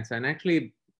breast cancer. And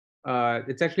actually,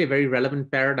 it's actually a very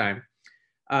relevant paradigm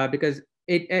because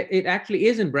it actually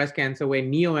is in breast cancer where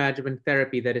neoadjuvant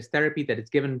therapy, that is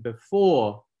given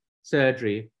before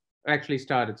surgery, actually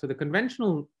started. So the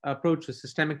conventional approach to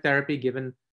systemic therapy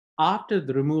given after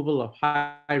the removal of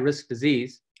high-risk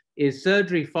disease is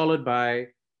surgery followed by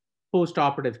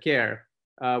post-operative care,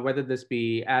 whether this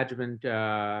be adjuvant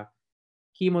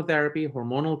chemotherapy,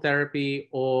 hormonal therapy,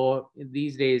 or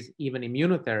these days even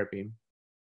immunotherapy.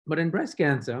 But in breast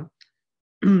cancer,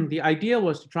 the idea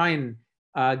was to try and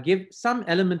give some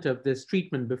element of this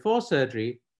treatment before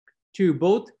surgery to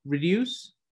both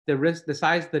reduce the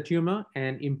size of the tumor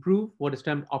and improve what is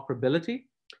termed operability,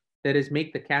 that is,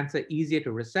 make the cancer easier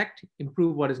to resect,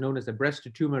 improve what is known as the breast to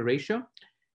tumor ratio,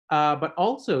 but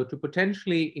also to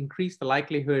potentially increase the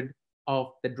likelihood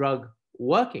of the drug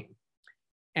working.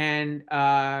 And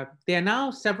there are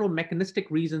now several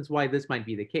mechanistic reasons why this might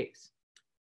be the case.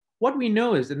 What we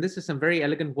know is, and this is some very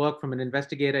elegant work from an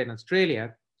investigator in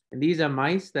Australia, and these are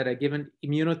mice that are given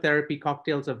immunotherapy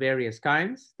cocktails of various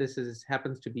kinds. This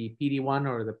happens to be PD-1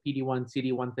 or the PD-1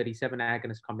 CD137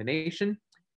 agonist combination.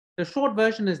 The short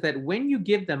version is that when you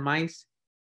give the mice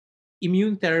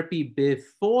immune therapy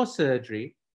before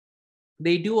surgery,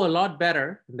 they do a lot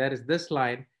better, and that is this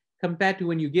slide, compared to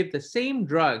when you give the same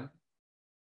drug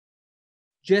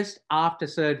just after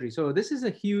surgery. So this is a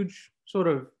huge sort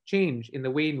of change in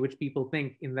the way in which people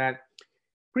think, in that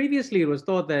previously it was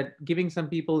thought that giving some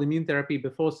people immune therapy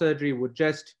before surgery would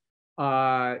just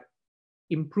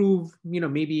improve,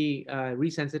 maybe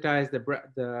resensitize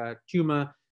the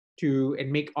tumor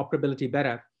and make operability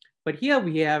better. But here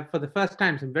we have, for the first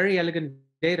time, some very elegant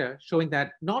data showing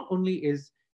that not only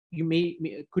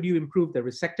could you improve the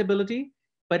resectability,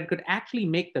 but it could actually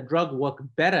make the drug work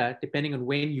better depending on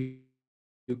when you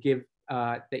give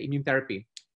the immune therapy.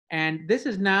 And this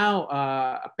is now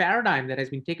a paradigm that has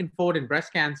been taken forward in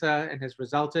breast cancer and has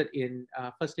resulted in,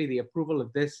 firstly, the approval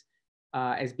of this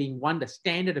as being the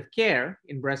standard of care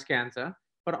in breast cancer,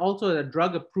 but also a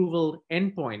drug approval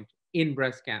endpoint in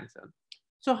breast cancer.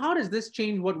 So how does this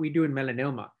change what we do in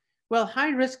melanoma? Well,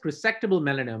 high-risk resectable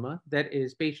melanoma, that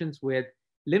is patients with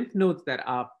lymph nodes that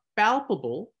are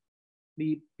palpable,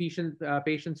 the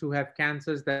patients who have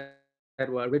cancers that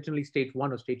were originally stage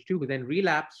 1 or stage 2, who then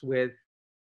relapse with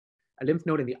a lymph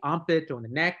node in the armpit or in the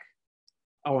neck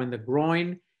or in the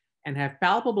groin and have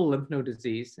palpable lymph node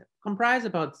disease, comprise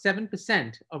about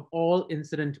 7% of all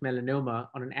incident melanoma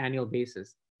on an annual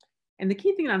basis. And the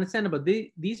key thing to understand about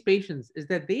these patients is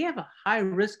that they have a high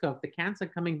risk of the cancer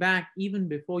coming back even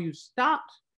before you start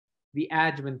the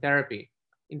adjuvant therapy.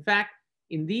 In fact,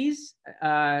 in these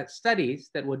studies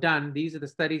that were done, these are the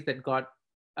studies that got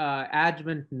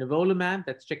adjuvant nivolumab,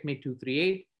 that's Checkmate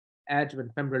 238,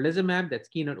 adjuvant pembrolizumab, that's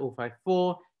Keynote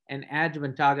 054, and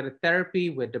adjuvant targeted therapy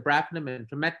with dabrafenib and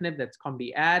trametinib, that's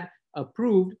CombiAd,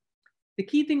 approved. The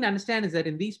key thing to understand is that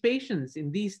in these patients,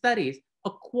 in these studies, a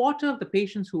quarter of the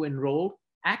patients who enrolled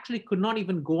actually could not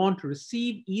even go on to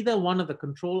receive either one of the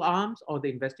control arms or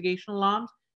the investigational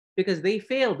arms because they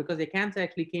failed, because their cancer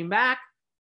actually came back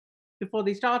before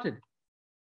they started.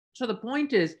 So the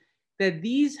point is that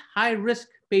these high-risk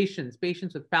patients,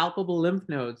 patients with palpable lymph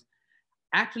nodes,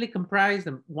 actually comprise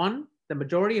the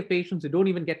majority of patients who don't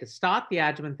even get to start the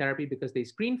adjuvant therapy because they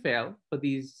screen fail for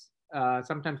these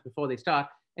sometimes before they start.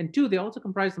 And two, they also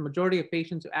comprise the majority of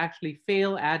patients who actually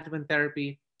fail adjuvant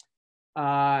therapy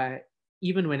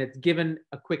even when it's given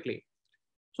quickly.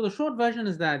 So the short version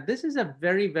is that this is a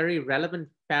very, very relevant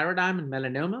paradigm in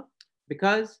melanoma,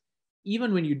 because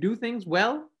even when you do things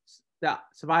well, the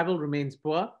survival remains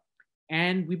poor.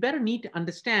 And we better need to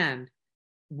understand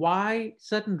why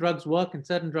certain drugs work and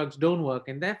certain drugs don't work.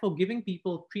 And therefore, giving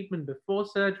people treatment before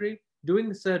surgery, doing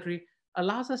the surgery,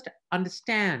 allows us to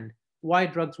understand why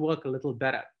drugs work a little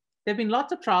better. There have been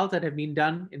lots of trials that have been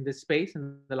done in this space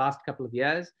in the last couple of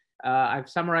years. I've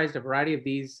summarized a variety of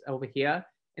these over here.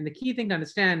 And the key thing to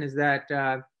understand is that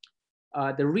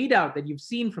the readout that you've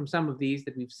seen from some of these,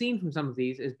 that we've seen from some of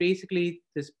these, is basically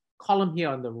this column here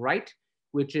on the right,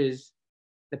 which is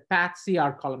the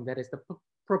PathCR column. That is the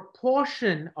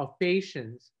proportion of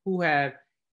patients who have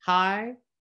high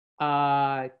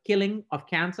killing of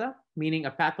cancer, meaning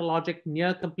a pathologic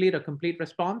near complete or complete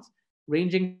response,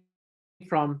 ranging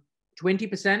from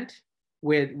 20%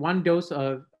 with one dose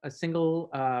of a single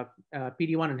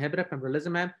PD-1 inhibitor,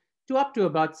 pembrolizumab, to up to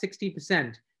about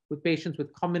 60% with patients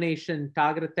with combination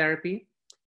targeted therapy.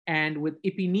 And with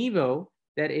Ipi-Nivo,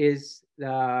 that is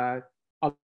Opdivo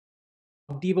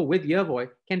with Yervoy,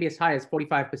 can be as high as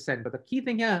 45%. But the key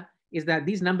thing here is that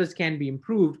these numbers can be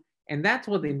improved. And that's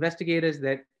what the investigators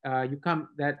that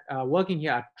are working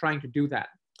here are trying to do that.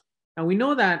 Now, we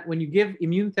know that when you give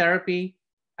immune therapy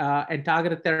and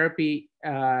targeted therapy,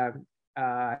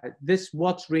 this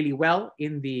works really well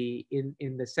in the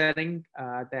setting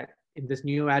in this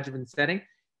neoadjuvant setting.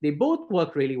 They both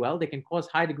work really well. They can cause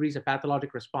high degrees of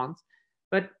pathologic response.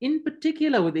 But in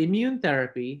particular with immune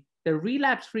therapy, the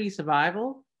relapse-free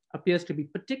survival appears to be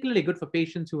particularly good for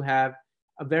patients who have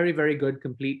a very, very good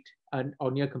complete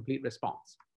or near complete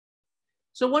response.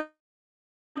 So what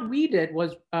we did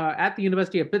was at the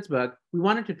University of Pittsburgh, we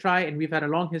wanted to try, and we've had a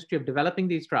long history of developing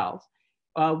these trials.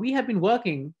 We have been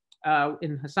working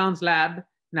in Hassan's lab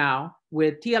now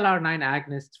with TLR9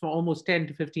 agonists for almost 10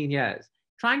 to 15 years,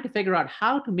 trying to figure out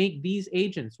how to make these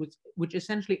agents, which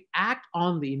essentially act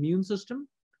on the immune system,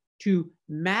 to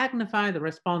magnify the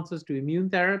responses to immune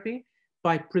therapy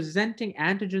by presenting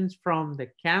antigens from the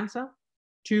cancer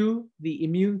to the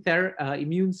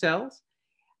immune cells,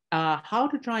 how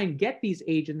to try and get these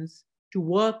agents to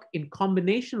work in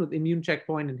combination with immune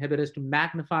checkpoint inhibitors to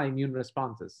magnify immune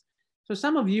responses. So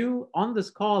some of you on this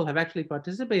call have actually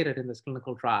participated in this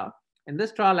clinical trial. And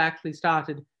this trial actually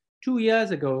started 2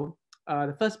 years ago.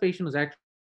 The first patient was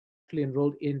actually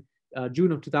enrolled in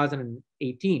June of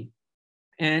 2018.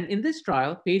 And in this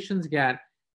trial, patients get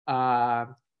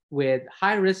with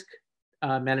high-risk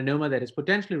melanoma that is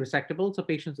potentially resectable, so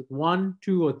patients with 1,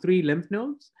 2, or 3 lymph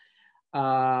nodes,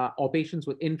 or patients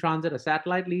with in-transit or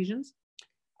satellite lesions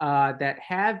that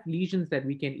have lesions that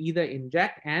we can either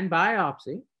inject and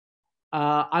biopsy,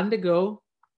 undergo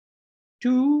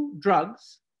 2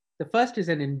 drugs. The first is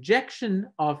an injection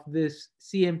of this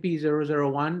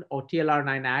CMP-001 or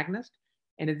TLR9 agonist,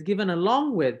 and it's given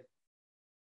along with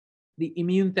the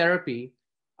immune therapy,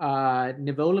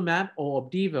 nivolumab or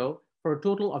Opdivo, for a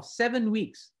total of 7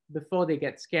 weeks before they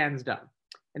get scans done.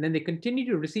 And then they continue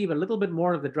to receive a little bit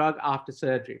more of the drug after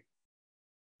surgery.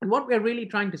 And what we're really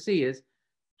trying to see is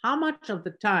how much of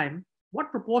the time,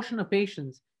 what proportion of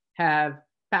patients have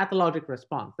pathologic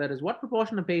response? That is, what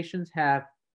proportion of patients have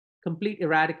complete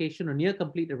eradication or near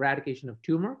complete eradication of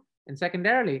tumor? And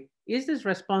secondarily, is this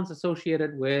response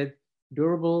associated with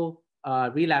durable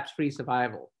relapse-free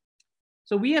survival?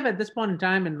 So we have at this point in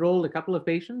time enrolled a couple of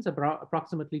patients,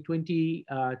 approximately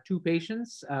 22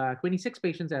 patients, 26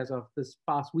 patients as of this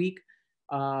past week,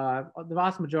 the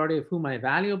vast majority of whom are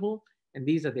evaluable, and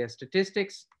these are their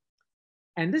statistics.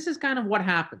 And this is kind of what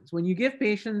happens. When you give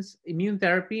patients immune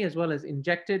therapy as well as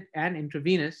injected and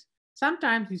intravenous,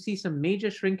 sometimes you see some major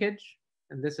shrinkage,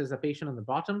 and this is a patient on the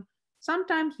bottom.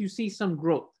 Sometimes you see some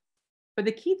growth. But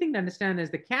the key thing to understand is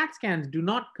the CAT scans do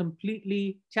not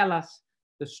completely tell us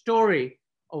the story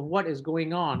of what is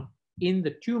going on in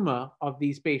the tumor of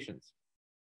these patients.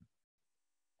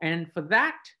 And for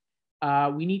that,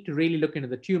 we need to really look into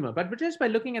the tumor. But just by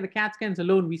looking at the CAT scans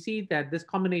alone, we see that this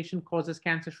combination causes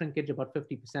cancer shrinkage about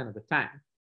 50% of the time.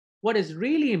 What is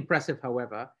really impressive,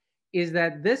 however, is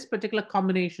that this particular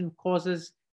combination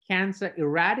causes cancer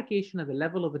eradication at the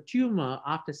level of the tumor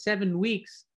after 7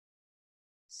 weeks,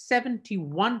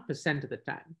 71% of the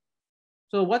time.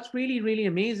 So what's really, really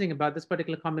amazing about this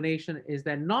particular combination is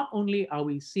that not only are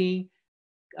we seeing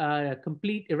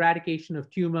complete eradication of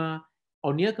tumor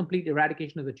or near complete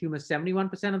eradication of the tumor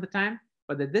 71% of the time,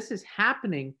 but that this is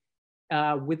happening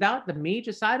without the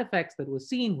major side effects that were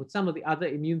seen with some of the other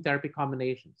immune therapy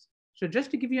combinations. So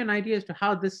just to give you an idea as to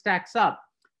how this stacks up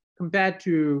compared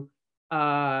to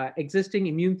existing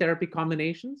immune therapy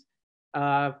combinations,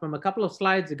 from a couple of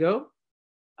slides ago,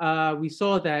 we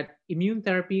saw that immune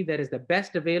therapy that is the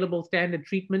best available standard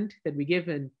treatment that we give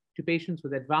to patients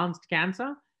with advanced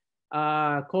cancer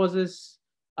causes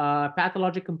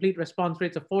pathologic complete response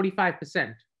rates of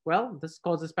 45%. Well, this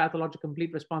causes pathologic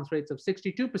complete response rates of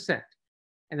 62%.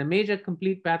 And a major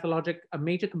complete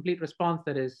response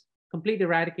that is complete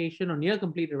eradication or near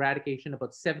complete eradication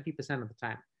about 70% of the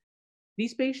time.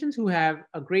 These patients who have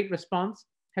a great response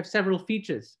have several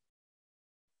features.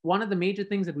 One of the major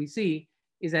things that we see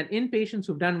is that in patients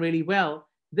who've done really well,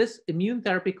 this immune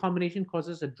therapy combination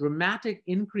causes a dramatic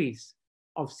increase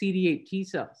of CD8 T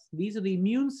cells. These are the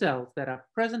immune cells that are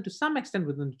present to some extent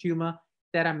within the tumor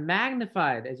that are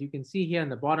magnified, as you can see here in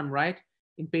the bottom right,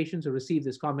 in patients who receive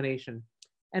this combination.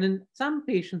 And in some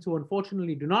patients who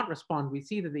unfortunately do not respond, we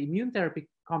see that the immune therapy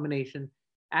combination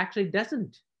actually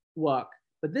doesn't work.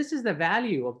 But this is the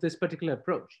value of this particular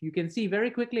approach. You can see very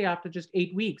quickly after just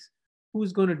 8 weeks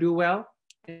who's going to do well.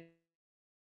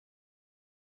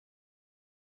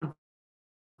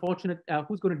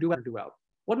 Who's going to do well.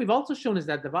 What we've also shown is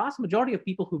that the vast majority of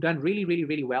people who've done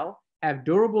really well have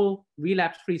durable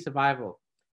relapse-free survival.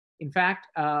 In fact,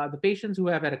 the patients who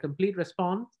have had a complete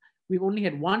response, we've only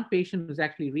had one patient who's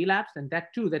actually relapsed, and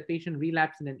that patient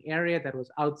relapsed in an area that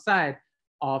was outside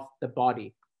of the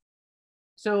body.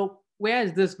 So where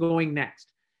is this going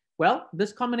next? Well,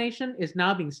 this combination is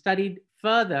now being studied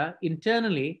further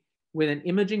internally with an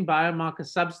imaging biomarker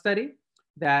sub-study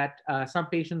that some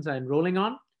patients are enrolling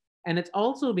on. And it's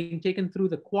also being taken through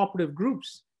the cooperative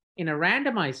groups in a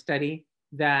randomized study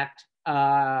that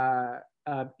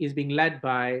is being led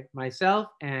by myself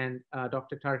and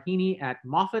Dr. Tarhini at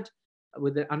Moffitt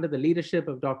under the leadership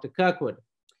of Dr. Kirkwood.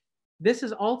 This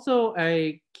is also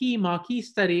a key marquee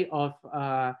study of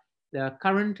the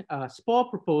current SPORE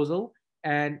proposal,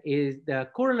 and is the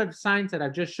correlative science that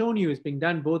I've just shown you is being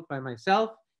done both by myself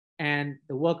and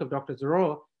the work of Dr.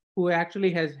 Zaror, who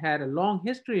actually has had a long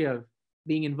history of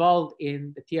being involved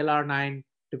in the TLR9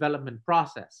 development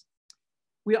process.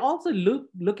 We're also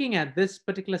looking at this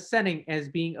particular setting as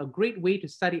being a great way to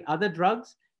study other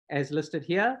drugs as listed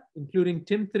here, including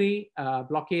TIM3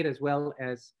 blockade as well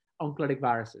as oncolytic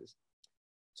viruses.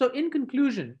 So in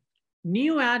conclusion,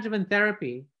 neoadjuvant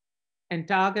therapy and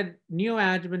target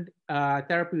neoadjuvant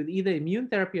therapy with either immune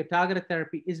therapy or targeted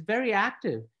therapy is very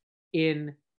active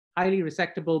in highly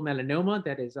resectable melanoma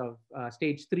that is of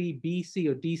stage 3, B, C,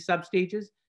 or D substages,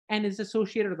 and is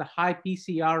associated with a high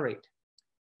PCR rate.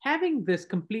 Having this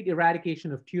complete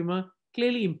eradication of tumor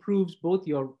clearly improves both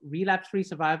your relapse-free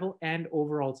survival and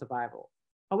overall survival.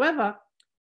 However,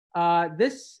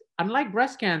 unlike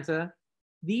breast cancer,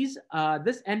 this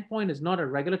endpoint is not a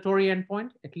regulatory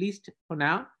endpoint, at least for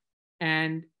now,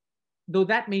 and though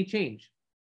that may change.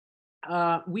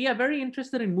 We are very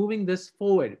interested in moving this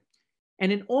forward.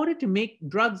 And in order to make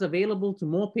drugs available to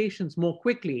more patients more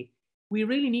quickly, we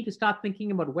really need to start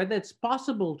thinking about whether it's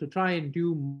possible to try and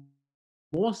do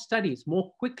more studies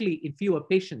more quickly in fewer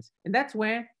patients. And that's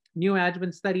where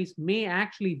neoadjuvant studies may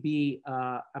actually be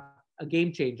a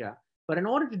game changer. But in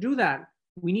order to do that,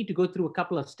 we need to go through a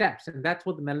couple of steps. And that's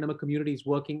what the melanoma community is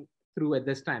working through at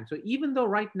this time. So even though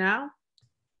right now,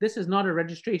 this is not a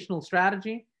registrational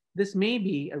strategy, this may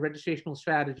be a registrational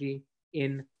strategy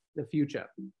in the future.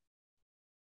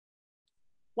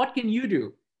 What can you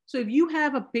do? So if you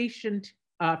have a patient,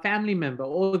 family member,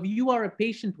 or if you are a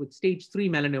patient with stage 3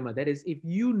 melanoma, that is, if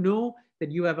you know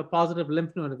that you have a positive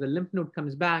lymph node, if the lymph node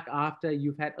comes back after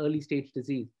you've had early stage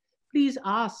disease, please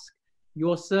ask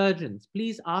your surgeons,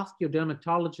 please ask your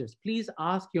dermatologist, please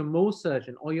ask your Mohs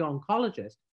surgeon or your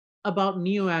oncologist about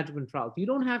neoadjuvant trials. You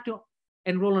don't have to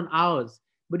enroll in ours,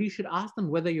 but you should ask them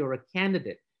whether you're a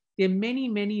candidate. There are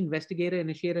many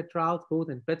investigator-initiated trials, both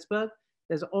in Pittsburgh.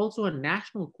 There's also a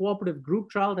national cooperative group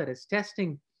trial that is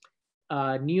testing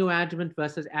neoadjuvant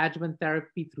versus adjuvant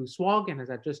therapy through SWOG. And as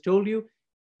I just told you,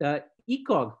 the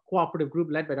ECOG cooperative group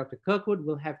led by Dr. Kirkwood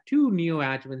will have 2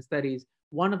 neoadjuvant studies,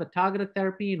 one of a targeted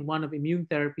therapy and one of immune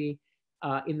therapy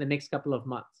in the next couple of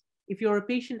months. If you're a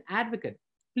patient advocate,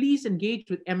 please engage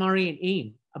with MRA and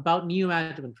AIM about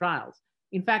neoadjuvant trials.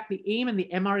 In fact, the AIM and the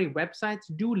MRA websites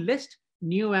do list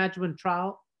neoadjuvant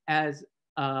trial as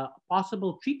a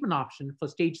possible treatment option for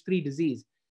stage 3 disease.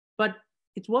 But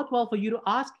it's worthwhile for you to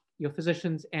ask your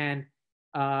physicians and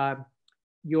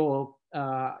your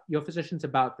physicians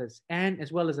about this, and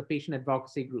as well as the patient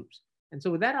advocacy groups. And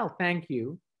so with that, I'll thank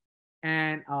you.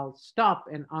 and I'll stop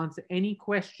and answer any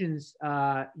questions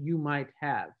you might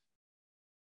have.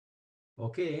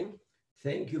 Okay,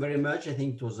 thank you very much. I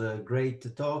think it was a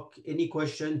great talk. Any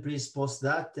question, please post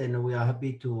that and we are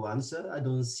happy to answer. I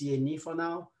don't see any for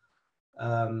now.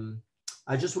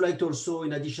 I just would like to also,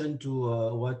 in addition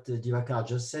to what Divakar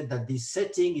just said, that this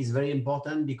setting is very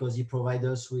important because it provides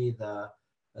us with a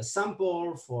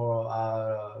sample for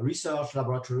our research,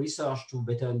 laboratory research, to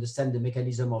better understand the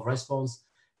mechanism of response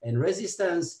and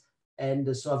resistance.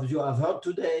 And so as you have heard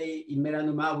today, in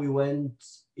melanoma, we went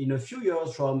in a few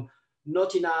years from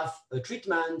not enough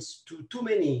treatments to too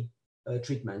many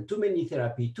treatment, too many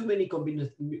therapy, too many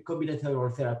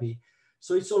combinatorial therapy.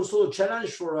 So it's also a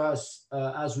challenge for us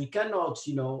as we cannot,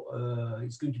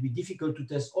 it's going to be difficult to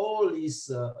test all these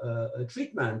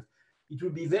treatment. It will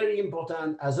be very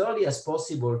important as early as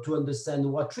possible to understand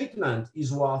what treatment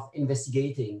is worth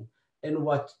investigating and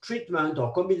what treatment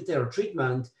or combinatorial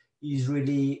treatment is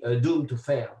really doomed to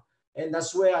fail. And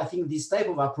that's where I think this type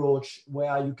of approach,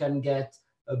 where you can get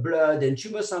a blood and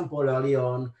tumor sample early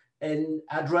on and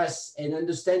address and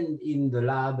understand in the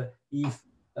lab if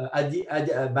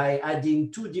by adding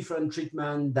two different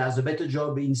treatments does a better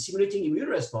job in simulating immune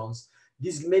response,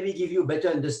 this maybe give you a better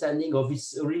understanding of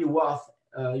it's really worth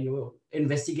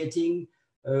investigating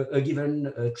a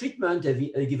given treatment,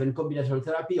 a given combinatorial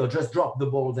therapy, or just drop the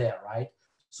ball there, right?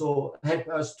 So help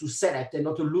us to select and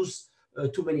not to lose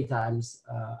too many times.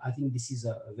 I think this is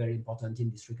very important in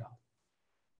this regard.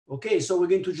 Okay, so we're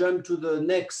going to jump to the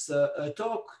next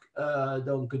talk.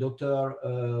 Dr.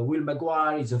 Will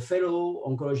Maguire is a fellow,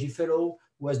 oncology fellow,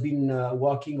 who has been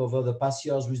working over the past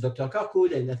years with Dr.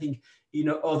 Kirkwood, and I think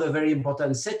in other very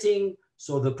important setting,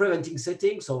 so the preventing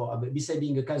setting. So besides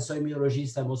being a cancer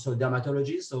immunologist, I'm also a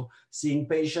dermatologist, so seeing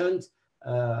patients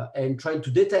and trying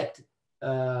to detect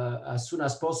as soon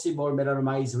as possible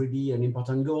melanoma is really an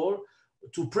important goal.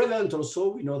 To prevent also,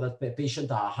 we know that patients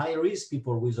are high risk,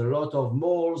 people with a lot of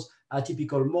moles,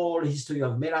 atypical mole, history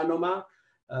of melanoma.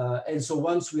 And so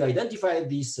once we identify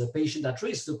this patient at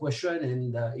risk, the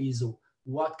question is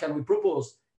what can we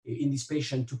propose in this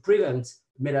patient to prevent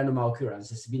melanoma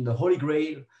occurrence? It's been the holy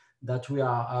grail that we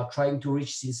are trying to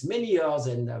reach since many years,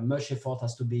 and much effort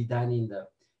has to be done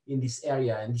in this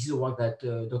area. And this is the work that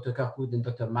Dr. Kirkwood and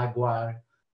Dr. Maguire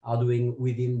are doing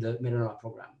within the melanoma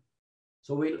program.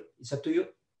 So Will, it's up to you.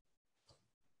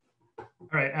 All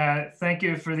right, thank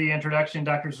you for the introduction,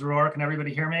 Dr. Zaror. Can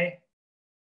everybody hear me?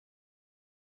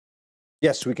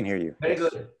 Yes, we can hear you. Very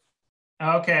good.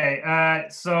 Okay,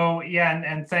 so yeah,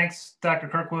 and thanks, Dr.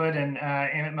 Kirkwood and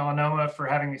AIM at Melanoma for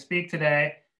having me speak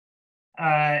today.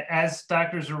 As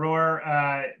Dr.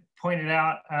 Zaror pointed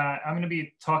out, I'm going to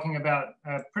be talking about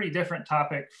a pretty different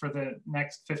topic for the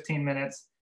next 15 minutes,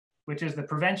 which is the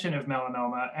prevention of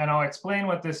melanoma. And I'll explain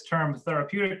what this term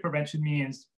therapeutic prevention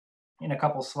means in a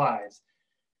couple slides.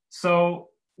 So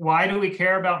why do we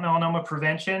care about melanoma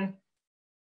prevention?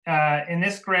 In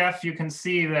this graph, you can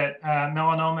see that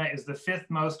melanoma is the 5th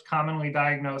most commonly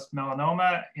diagnosed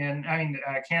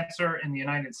cancer in the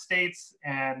United States,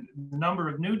 and the number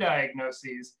of new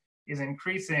diagnoses is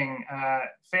increasing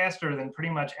faster than pretty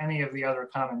much any of the other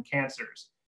common cancers.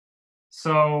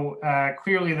 So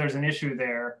clearly there's an issue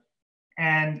there.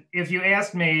 And if you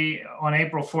asked me on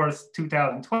April 4th,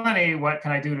 2020, what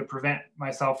can I do to prevent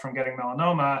myself from getting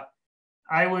melanoma?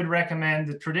 I would recommend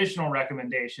the traditional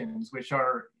recommendations, which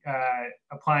are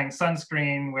applying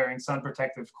sunscreen, wearing sun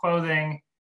protective clothing,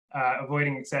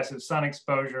 avoiding excessive sun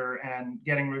exposure, and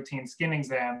getting routine skin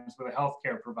exams with a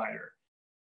healthcare provider.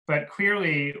 But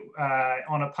clearly,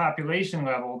 on a population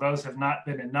level, those have not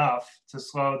been enough to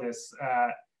slow this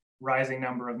rising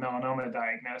number of melanoma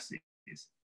diagnoses.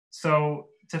 So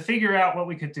to figure out what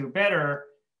we could do better,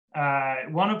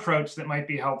 one approach that might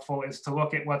be helpful is to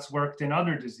look at what's worked in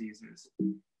other diseases.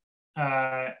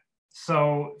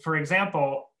 So for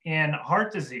example, in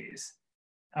heart disease,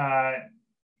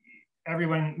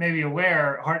 everyone may be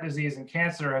aware, heart disease and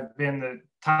cancer have been the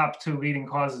top 2 leading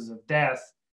causes of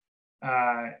death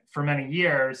for many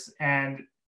years. And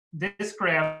this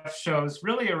graph shows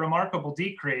really a remarkable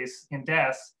decrease in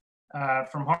deaths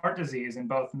from heart disease in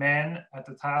both men at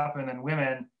the top and then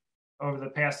women over the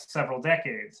past several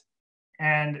decades.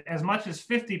 And as much as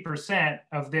 50%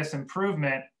 of this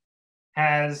improvement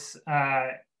has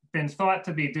been thought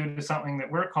to be due to something that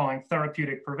we're calling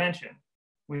therapeutic prevention,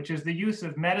 which is the use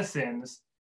of medicines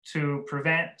to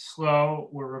prevent, slow,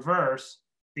 or reverse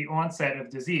the onset of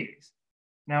disease.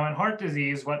 Now in heart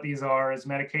disease, what these are is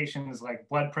medications like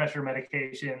blood pressure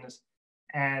medications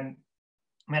and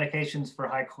medications for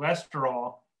high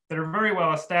cholesterol that are very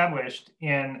well established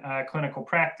in clinical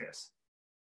practice.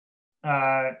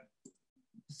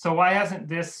 So why hasn't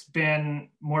this been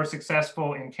more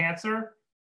successful in cancer?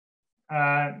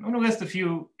 I'm going to list a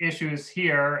few issues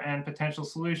here and potential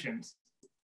solutions.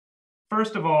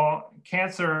 First of all,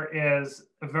 cancer is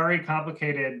a very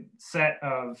complicated set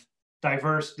of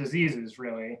diverse diseases,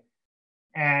 really.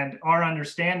 And our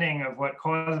understanding of what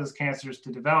causes cancers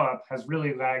to develop has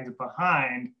really lagged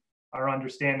behind our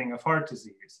understanding of heart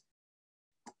disease.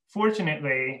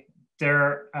 Fortunately,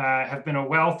 there have been a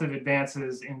wealth of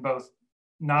advances in both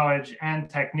knowledge and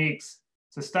techniques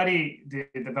to study the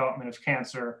development of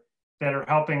cancer that are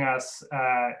helping us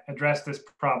address this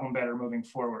problem better moving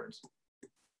forwards.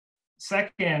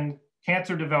 Second,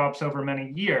 cancer develops over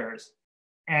many years.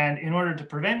 And in order to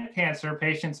prevent cancer,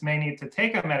 patients may need to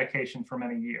take a medication for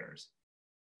many years.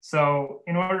 So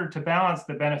in order to balance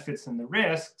the benefits and the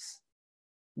risks,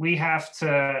 we have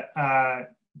to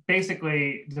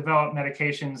basically develop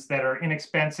medications that are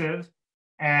inexpensive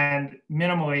and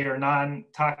minimally or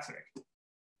non-toxic.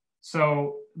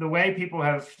 So the way people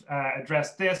have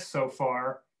addressed this so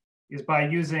far is by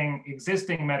using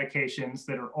existing medications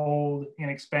that are old,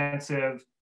 inexpensive,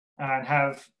 and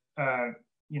have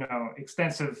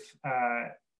extensive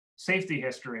safety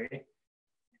history.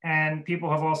 And people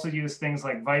have also used things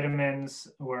like vitamins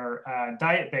or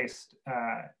diet-based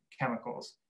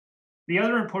chemicals. The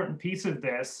other important piece of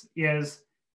this is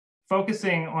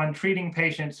focusing on treating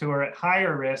patients who are at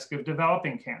higher risk of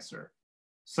developing cancer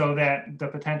so that the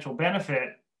potential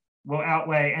benefit will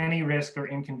outweigh any risk or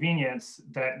inconvenience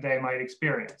that they might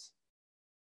experience.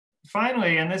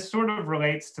 Finally, and this sort of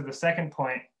relates to the second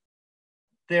point,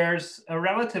 there's a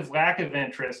relative lack of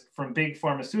interest from big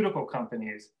pharmaceutical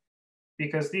companies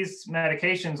because these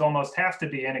medications almost have to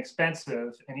be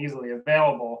inexpensive and easily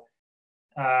available.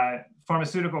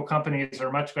 Pharmaceutical companies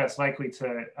are much less likely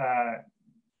to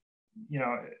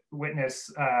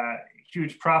witness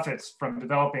huge profits from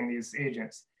developing these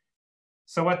agents.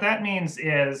 So what that means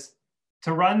is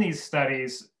to run these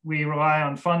studies, we rely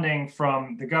on funding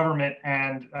from the government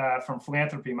and from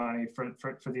philanthropy money for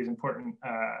this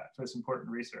important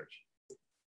research.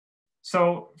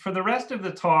 So for the rest of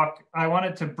the talk, I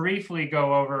wanted to briefly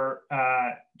go over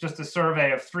just a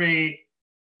survey of 3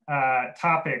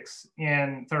 topics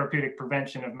in therapeutic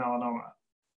prevention of melanoma.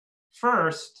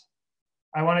 First,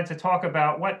 I wanted to talk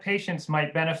about what patients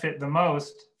might benefit the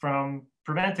most from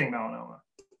preventing melanoma.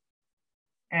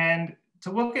 And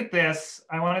to look at this,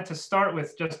 I wanted to start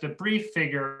with just a brief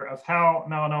figure of how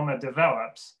melanoma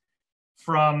develops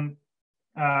from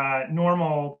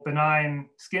normal benign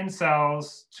skin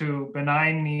cells to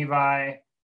benign nevi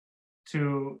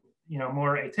to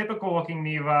more atypical looking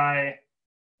nevi,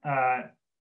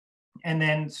 and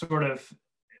then sort of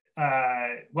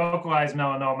localized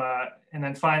melanoma, and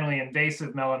then finally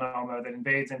invasive melanoma that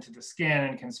invades into the skin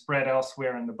and can spread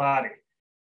elsewhere in the body.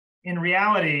 In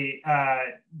reality,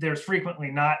 there's frequently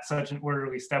not such an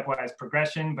orderly stepwise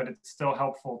progression, but it's still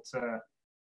helpful to,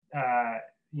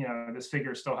 this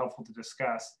figure is still helpful to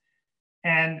discuss.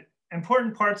 And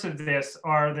important parts of this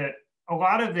are that a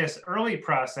lot of this early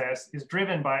process is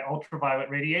driven by ultraviolet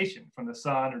radiation from the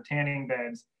sun or tanning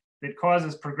beds that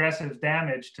causes progressive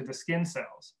damage to the skin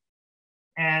cells.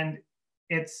 And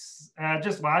it's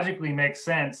just logically makes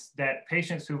sense that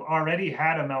patients who've already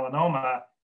had a melanoma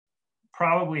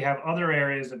probably have other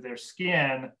areas of their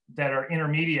skin that are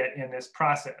intermediate in this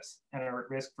process and are at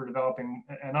risk for developing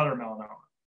another melanoma.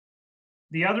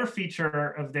 The other feature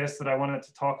of this that I wanted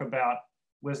to talk about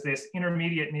was this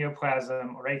intermediate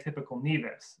neoplasm or atypical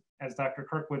nevus, as Dr.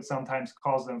 Kirkwood sometimes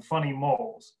calls them, funny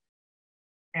moles.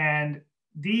 And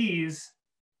these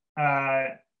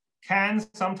can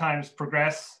sometimes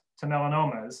progress to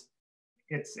melanomas.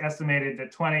 It's estimated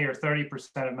that 20 or 30%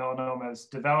 of melanomas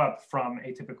develop from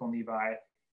atypical nevi.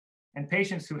 And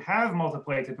patients who have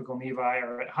multiple atypical nevi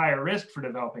are at higher risk for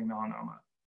developing melanoma.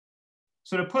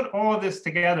 So to put all of this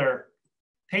together,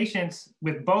 patients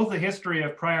with both a history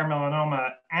of prior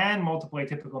melanoma and multiple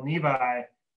atypical nevi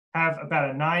have about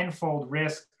a 9-fold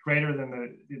risk greater than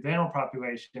the general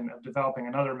population of developing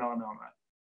another melanoma.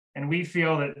 And we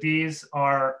feel that these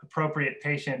are appropriate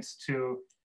patients to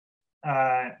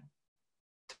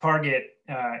target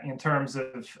in terms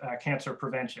of cancer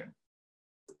prevention.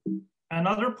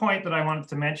 Another point that I wanted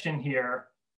to mention here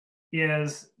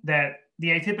is that the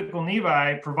atypical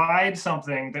nevi provide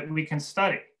something that we can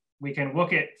study. We can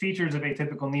look at features of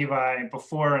atypical nevi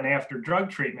before and after drug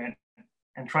treatment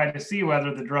and try to see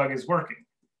whether the drug is working.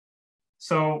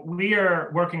 So we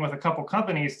are working with a couple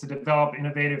companies to develop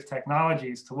innovative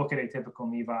technologies to look at atypical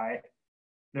nevi.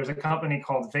 There's a company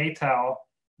called Vatel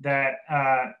that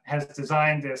has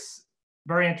designed this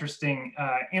very interesting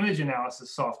image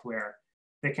analysis software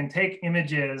that can take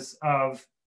images of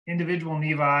individual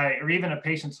nevi or even a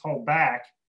patient's whole back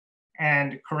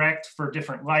and correct for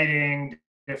different lighting,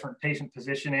 different patient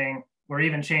positioning, or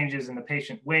even changes in the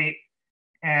patient weight,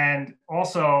 and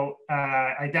also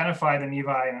identify the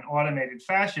nevi in an automated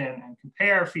fashion and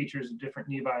compare features of different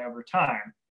nevi over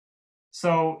time.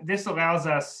 So this allows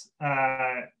us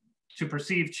to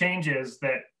perceive changes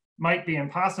that might be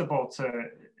impossible to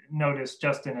notice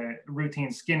just in a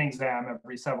routine skin exam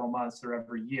every several months or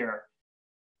every year.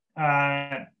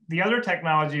 The other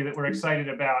technology that we're excited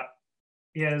about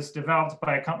is developed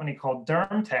by a company called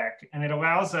DermTech, and it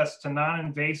allows us to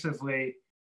non-invasively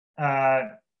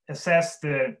assess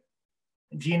the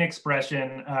gene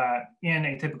expression in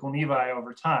atypical nevi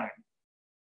over time.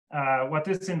 What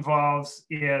this involves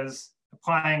is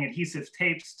applying adhesive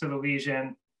tapes to the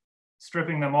lesion,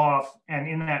 stripping them off, and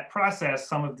in that process,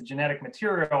 some of the genetic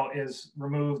material is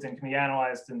removed and can be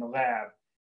analyzed in the lab.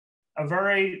 A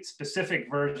very specific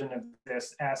version of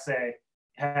this assay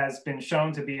has been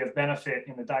shown to be of benefit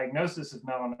in the diagnosis of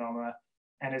melanoma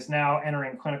and is now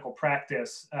entering clinical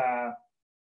practice.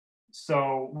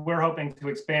 So we're hoping to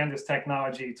expand this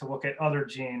technology to look at other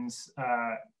genes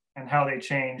and how they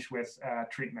change with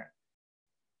treatment.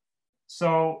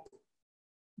 So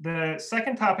the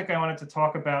second topic I wanted to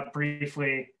talk about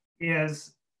briefly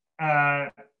is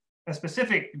a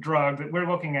specific drug that we're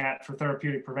looking at for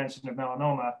therapeutic prevention of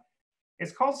melanoma.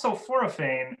 It's called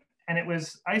sulforaphane, and it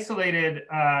was isolated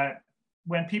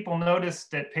when people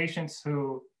noticed that patients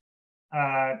who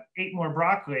ate more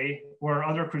broccoli or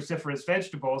other cruciferous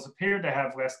vegetables appeared to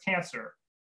have less cancer.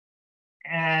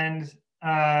 And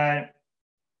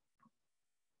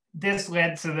this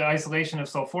led to the isolation of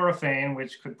sulforaphane,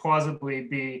 which could plausibly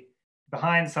be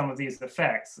behind some of these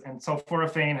effects. And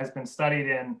sulforaphane has been studied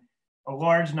in a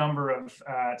large number of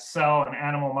cell and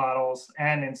animal models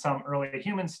and in some early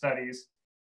human studies.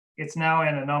 It's now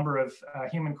in a number of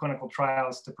human clinical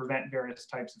trials to prevent various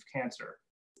types of cancer.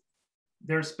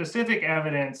 There's specific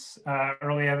evidence,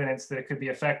 early evidence, that it could be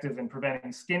effective in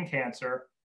preventing skin cancer.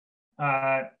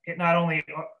 It not only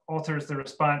alters the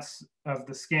response of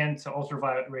the skin to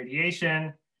ultraviolet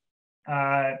radiation,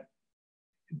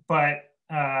 but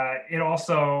it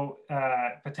also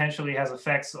potentially has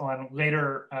effects on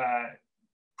later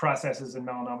processes in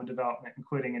melanoma development,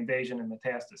 including invasion and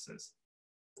metastasis.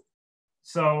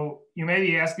 So you may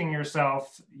be asking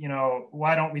yourself, you know,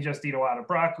 why don't we just eat a lot of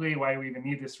broccoli? Why do we even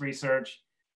need this research?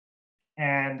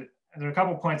 And there are a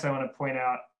couple points I want to point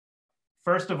out.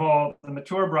 First of all, the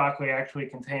mature broccoli actually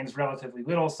contains relatively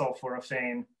little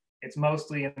sulforaphane. It's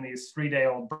mostly in these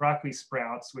 3-day-old broccoli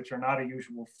sprouts, which are not a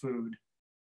usual food.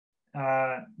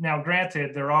 Now,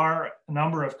 granted, there are a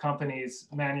number of companies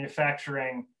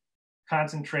manufacturing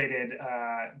concentrated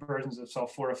versions of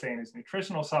sulforaphane as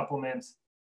nutritional supplements.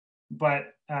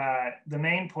 But the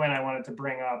main point I wanted to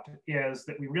bring up is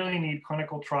that we really need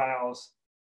clinical trials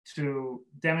to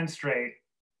demonstrate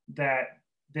that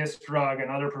this drug and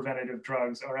other preventative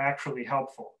drugs are actually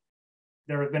helpful.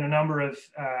 There have been a number of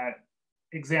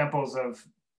examples of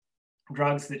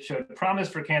drugs that showed promise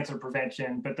for cancer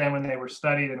prevention, but then when they were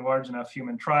studied in large enough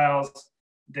human trials,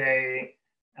 they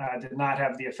did not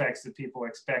have the effects that people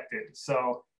expected.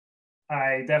 So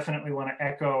I definitely want to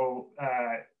echo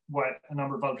what a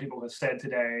number of other people have said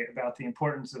today about the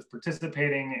importance of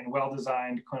participating in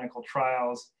well-designed clinical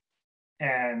trials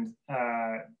and,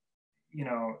 you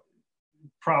know,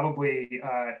 probably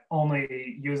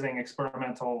only using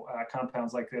experimental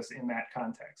compounds like this in that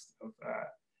context of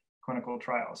clinical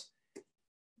trials.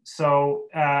 So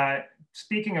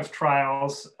speaking of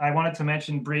trials, I wanted to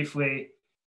mention briefly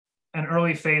an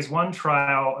early phase 1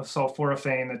 trial of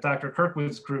sulforaphane that Dr.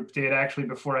 Kirkwood's group did actually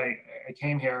before I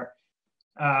came here.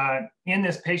 In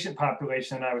this patient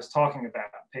population I was talking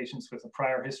about, patients with a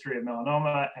prior history of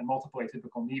melanoma and multiple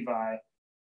atypical nevi,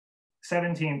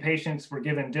 17 patients were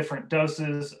given different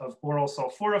doses of oral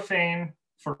sulforaphane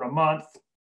for a month.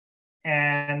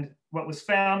 And what was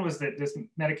found was that this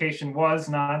medication was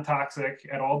non-toxic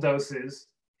at all doses.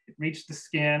 It reached the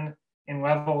skin in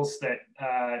levels that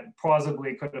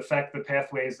plausibly could affect the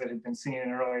pathways that had been seen in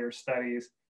earlier studies.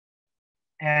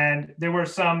 And there were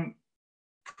some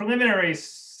preliminary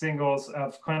signals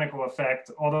of clinical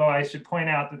effect, although I should point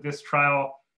out that this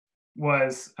trial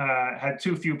was had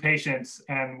too few patients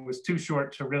and was too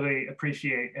short to really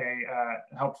appreciate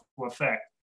a helpful effect.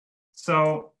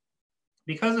 So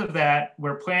because of that,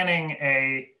 we're planning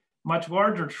a much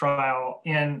larger trial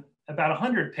in about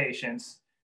 100 patients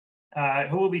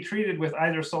who will be treated with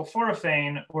either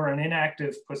sulforaphane or an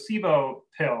inactive placebo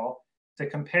pill to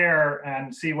compare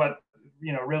and see what,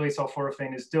 you know, really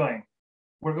sulforaphane is doing.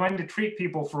 We're going to treat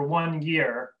people for 1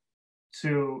 year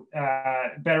to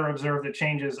better observe the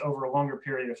changes over a longer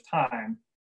period of time.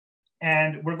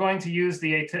 And we're going to use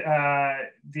the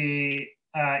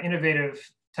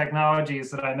innovative technologies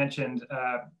that I mentioned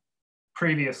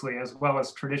previously, as well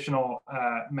as traditional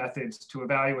methods to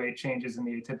evaluate changes in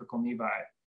the atypical nevi.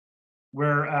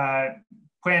 We're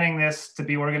planning this to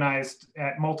be organized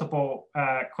at multiple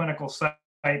clinical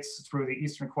sites through the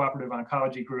Eastern Cooperative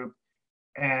Oncology Group,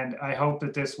 and I hope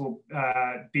that this will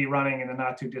be running in the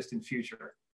not too distant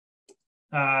future.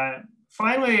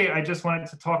 Finally, I just wanted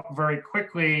to talk very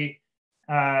quickly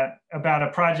about a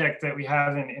project that we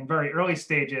have in very early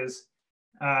stages.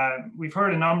 We've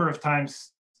heard a number of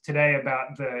times today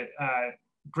about the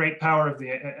great power of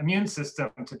the immune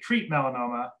system to treat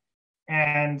melanoma.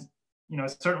 And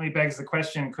it certainly begs the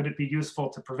question, could it be useful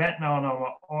to prevent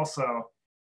melanoma also?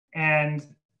 And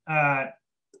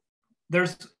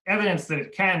there's evidence that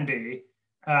it can be,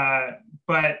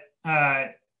 but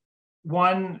I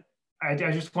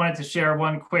just wanted to share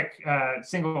one quick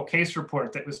single case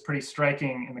report that was pretty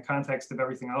striking in the context of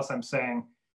everything else I'm saying.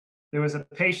 There was a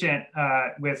patient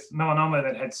with melanoma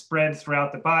that had spread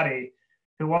throughout the body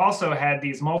who also had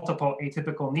these multiple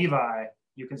atypical nevi.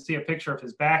 You can see a picture of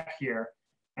his back here.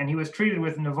 And he was treated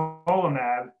with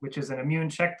nivolumab, which is an immune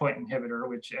checkpoint inhibitor,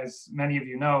 which, as many of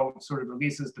you know, sort of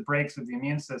releases the brakes of the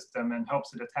immune system and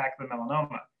helps it attack the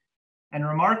melanoma. And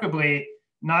remarkably,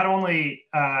 not only,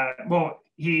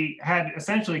 he had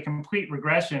essentially complete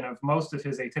regression of most of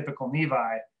his atypical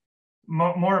nevi.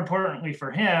 More importantly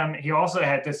for him, he also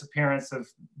had disappearance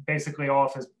of basically all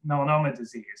of his melanoma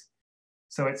disease.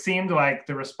 So it seemed like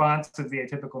the response of the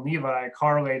atypical nevi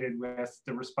correlated with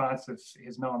the response of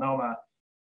his melanoma.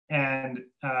 And,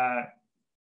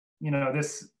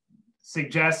 this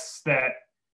suggests that,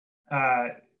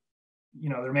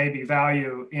 there may be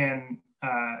value in,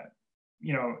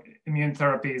 immune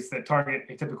therapies that target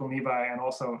atypical nevi and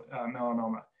also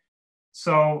melanoma.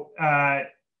 So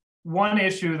one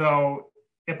issue, though,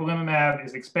 ipilimumab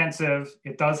is expensive.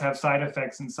 It does have side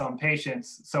effects in some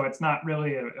patients, so it's not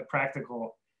really a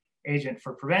practical agent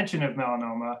for prevention of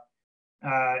melanoma.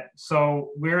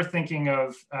 So we're thinking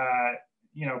of,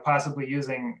 possibly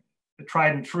using the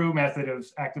tried and true method of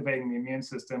activating the immune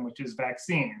system, which is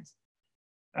vaccines.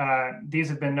 These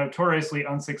have been notoriously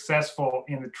unsuccessful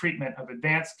in the treatment of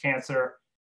advanced cancer,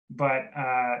 but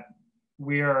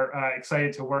we are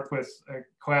excited to work with a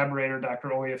collaborator,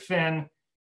 Dr. Oya Finn,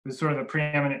 who's sort of the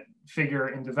preeminent figure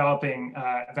in developing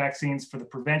vaccines for the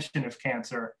prevention of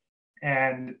cancer.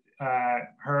 And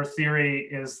her theory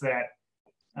is that,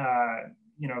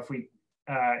 if we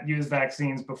use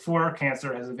vaccines before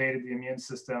cancer has evaded the immune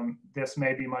system, this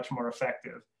may be much more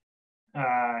effective.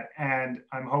 And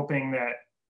I'm hoping that,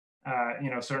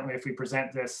 certainly if we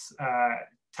present this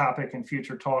topic in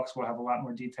future talks, we'll have a lot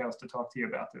more details to talk to you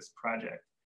about this project.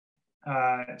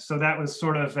 So that was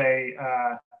sort of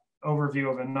a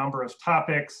overview of a number of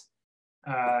topics.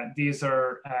 These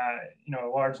are, a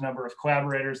large number of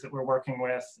collaborators that we're working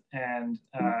with, and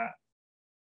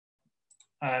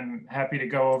I'm happy to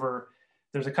go over.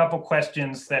 There's a couple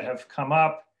questions that have come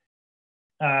up.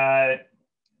 The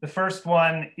first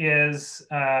one is,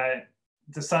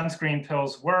 the sunscreen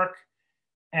pills work?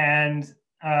 And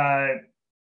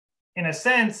in a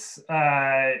sense,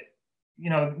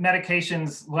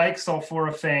 medications like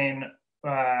sulforaphane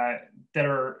that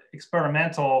are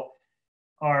experimental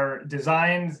are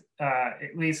designed,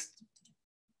 at least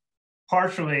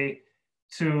partially,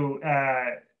 to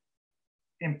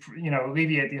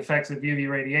alleviate the effects of UV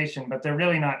radiation, but they're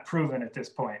really not proven at this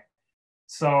point.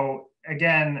 So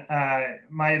again,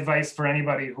 my advice for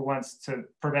anybody who wants to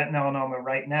prevent melanoma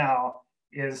right now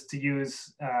is to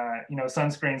use,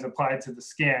 sunscreens applied to the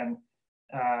skin,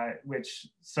 which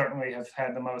certainly have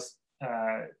had the most,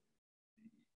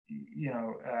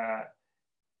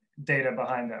 data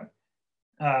behind them.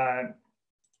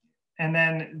 And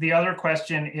then the other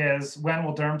question is, when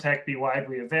will DermTech be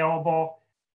widely available?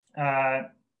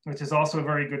 Which is also a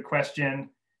very good question.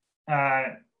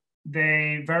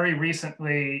 They very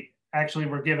recently actually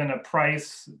were given a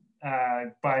price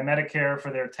by Medicare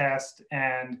for their test,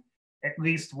 and at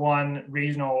least one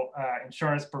regional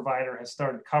insurance provider has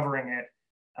started covering it.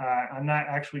 I'm not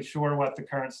actually sure what the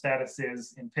current status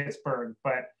is in Pittsburgh,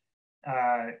 but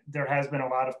there has been a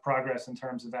lot of progress in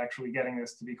terms of actually getting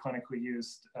this to be clinically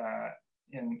used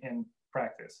in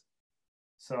practice.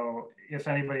 So if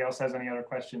anybody else has any other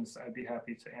questions, I'd be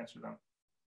happy to answer them.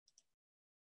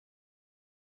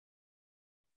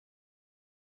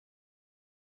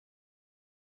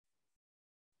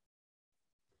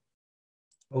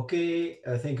 Okay,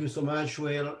 thank you so much,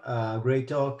 Will. Great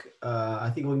talk. I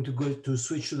think we're going to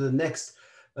switch to the next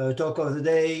talk of the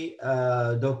day,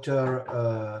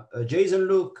 Dr. Jason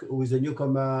Luke, who is a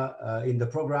newcomer in the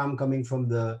program coming from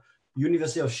the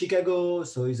University of Chicago.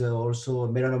 So he's also a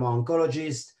melanoma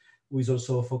oncologist who is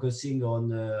also focusing on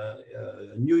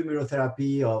new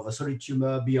immunotherapy of a solid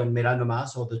tumor beyond melanoma,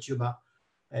 so the tumor.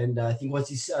 And I think what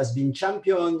has been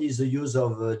championed is the use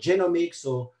of genomics,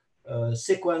 so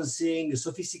sequencing,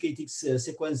 sophisticated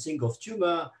sequencing of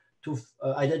tumor to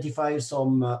identify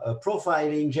some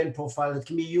profiling, gene profile that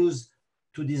can be used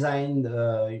to design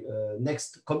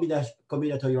next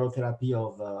combinatorial therapy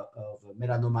of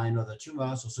melanoma and other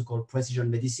tumors, so-called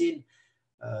precision medicine.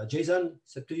 Jason,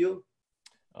 it's up to you.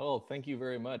 Oh, thank you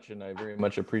very much. And I very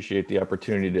much appreciate the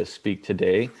opportunity to speak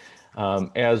today.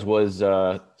 As was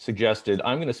suggested,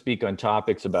 I'm going to speak on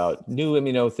topics about new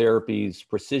immunotherapies,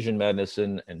 precision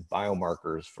medicine, and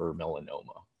biomarkers for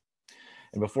melanoma.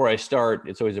 And before I start,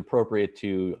 it's always appropriate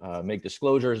to make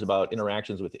disclosures about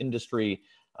interactions with industry.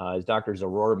 As Dr.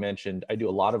 Zaror mentioned, I do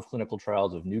a lot of clinical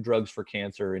trials of new drugs for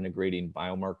cancer, integrating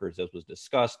biomarkers as was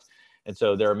discussed. And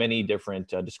so there are many different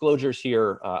disclosures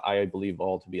here, I believe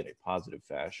all to be in a positive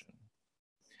fashion.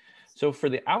 So for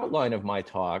the outline of my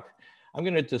talk, I'm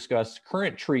going to discuss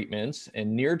current treatments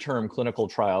and near-term clinical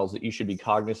trials that you should be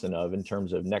cognizant of in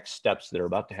terms of next steps that are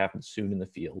about to happen soon in the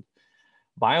field.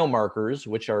 Biomarkers,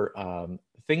 which are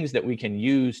things that we can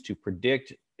use to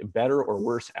predict better or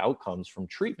worse outcomes from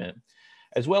treatment,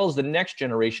 as well as the next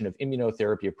generation of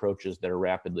immunotherapy approaches that are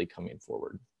rapidly coming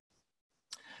forward.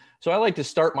 So I like to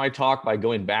start my talk by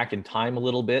going back in time a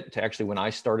little bit to actually when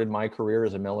I started my career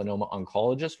as a melanoma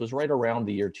oncologist was right around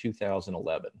the year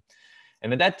 2011.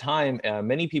 And at that time,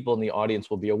 many people in the audience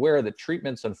will be aware that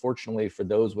treatments, unfortunately, for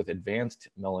those with advanced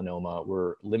melanoma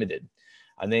were limited.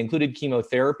 And they included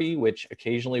chemotherapy, which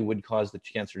occasionally would cause the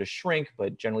cancer to shrink,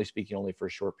 but generally speaking, only for a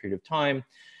short period of time,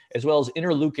 as well as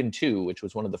interleukin-2, which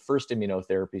was one of the first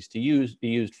immunotherapies to be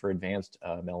used for advanced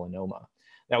melanoma.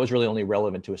 That was really only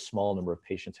relevant to a small number of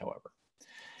patients, however.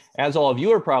 As all of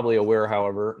you are probably aware,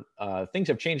 however, things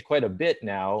have changed quite a bit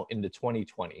now into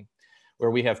 2020,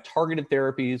 where we have targeted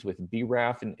therapies with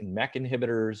BRAF and MEK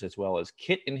inhibitors, as well as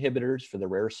KIT inhibitors for the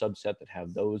rare subset that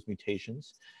have those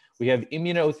mutations. We have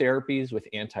immunotherapies with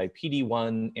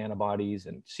anti-PD-1 antibodies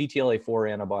and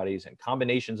CTLA-4 antibodies and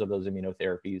combinations of those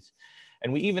immunotherapies.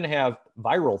 And we even have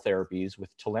viral therapies with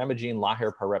telamogene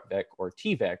laherparepvec or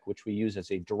TVEC, which we use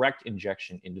as a direct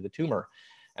injection into the tumor.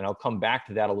 And I'll come back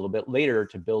to that a little bit later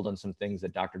to build on some things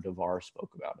that Dr. Devar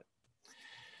spoke about it.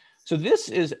 So this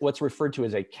is what's referred to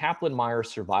as a Kaplan-Meier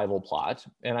survival plot.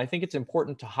 And I think it's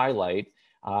important to highlight,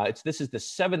 this is the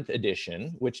 7th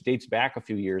edition, which dates back a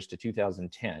few years to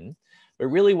 2010. But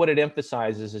really what it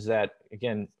emphasizes is that,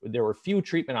 again, there were few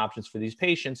treatment options for these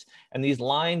patients, and these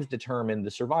lines determine the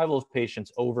survival of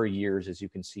patients over years, as you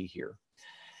can see here.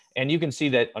 And you can see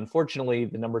that, unfortunately,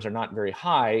 the numbers are not very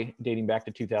high, dating back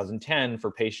to 2010 for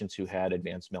patients who had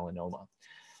advanced melanoma.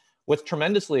 What's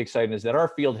tremendously exciting is that our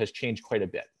field has changed quite a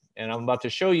bit. And I'm about to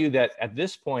show you that at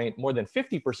this point, more than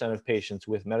 50% of patients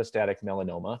with metastatic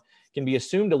melanoma can be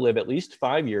assumed to live at least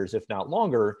 5 years, if not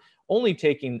longer, only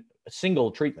taking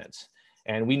single treatments.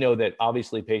 And we know that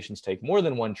obviously patients take more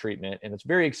than one treatment, and it's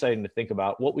very exciting to think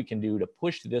about what we can do to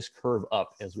push this curve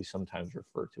up, as we sometimes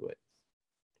refer to it.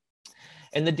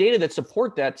 And the data that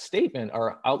support that statement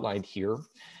are outlined here.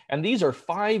 And these are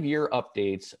 5-year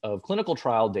updates of clinical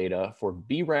trial data for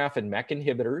BRAF and MEK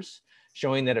inhibitors,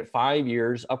 showing that at 5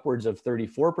 years, upwards of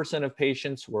 34% of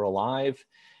patients were alive.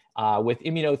 With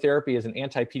immunotherapy as an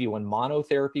anti-PD-1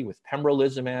 monotherapy with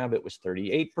pembrolizumab, it was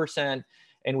 38%.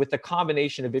 And with the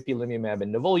combination of ipilimumab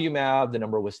and nivolumab, the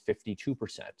number was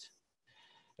 52%.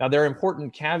 Now, there are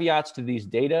important caveats to these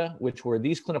data, which were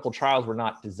these clinical trials were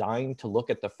not designed to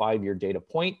look at the 5-year data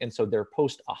point, and so their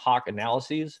post-hoc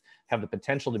analyses have the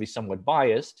potential to be somewhat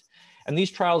biased. And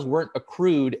these trials weren't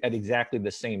accrued at exactly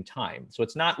the same time. So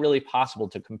it's not really possible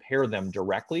to compare them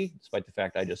directly, despite the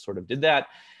fact I just sort of did that,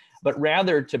 but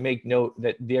rather to make note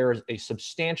that there's a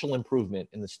substantial improvement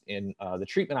in the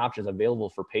treatment options available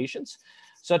for patients,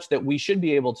 such that we should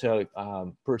be able to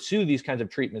pursue these kinds of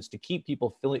treatments to keep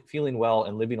people feeling well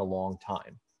and living a long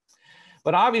time.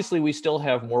 But obviously, we still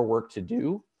have more work to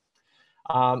do.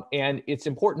 And it's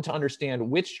important to understand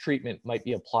which treatment might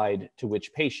be applied to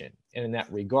which patient. And in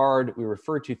that regard, we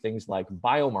refer to things like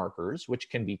biomarkers, which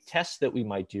can be tests that we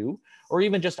might do, or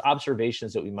even just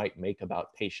observations that we might make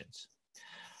about patients.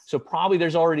 So probably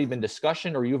there's already been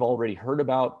discussion, or you've already heard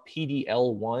about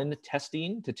PD-L1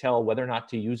 testing to tell whether or not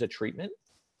to use a treatment.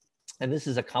 And this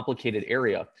is a complicated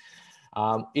area.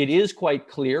 It is quite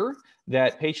clear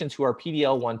that patients who are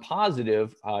PD-L1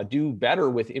 positive do better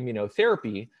with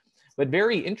immunotherapy, But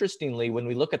very interestingly, when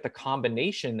we look at the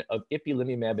combination of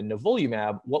ipilimumab and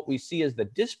nivolumab, what we see is the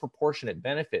disproportionate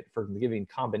benefit for giving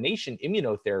combination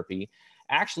immunotherapy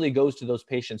actually goes to those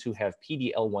patients who have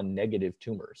PD-L1 negative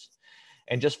tumors.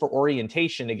 And just for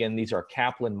orientation, again, these are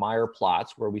Kaplan-Meier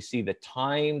plots where we see the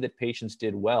time that patients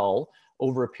did well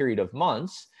over a period of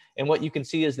months. And what you can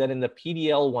see is that in the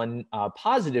PD-L1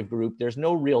 positive group, there's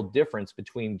no real difference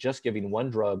between just giving one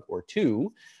drug or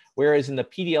two. Whereas in the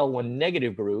PD-L1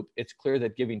 negative group, it's clear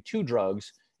that giving two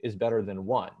drugs is better than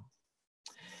one.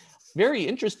 Very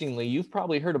interestingly, you've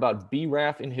probably heard about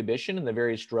BRAF inhibition and the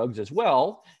various drugs as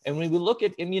well. And when we look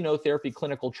at immunotherapy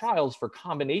clinical trials for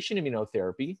combination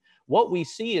immunotherapy, what we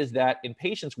see is that in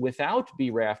patients without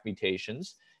BRAF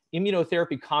mutations,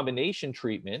 immunotherapy combination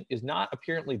treatment is not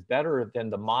apparently better than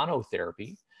the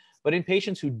monotherapy. But in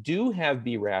patients who do have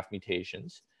BRAF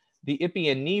mutations, the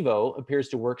ipi and nivo appears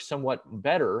to work somewhat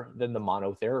better than the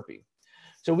monotherapy.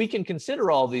 So we can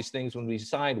consider all these things when we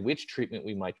decide which treatment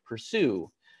we might pursue.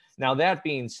 Now, that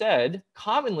being said,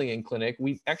 commonly in clinic,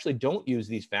 we actually don't use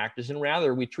these factors, and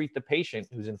rather we treat the patient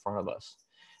who's in front of us.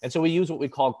 And so we use what we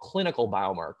call clinical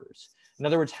biomarkers. In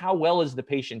other words, how well is the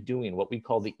patient doing, what we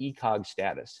call the ECOG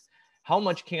status? How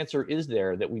much cancer is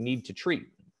there that we need to treat?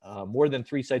 More than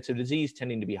 3 sites of disease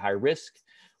tending to be high risk.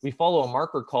 We follow a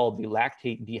marker called the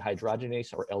lactate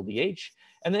dehydrogenase, or LDH,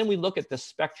 and then we look at the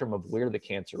spectrum of where the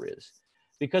cancer is.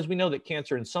 Because we know that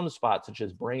cancer in some spots, such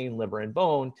as brain, liver, and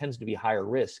bone, tends to be higher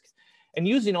risk. And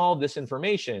using all of this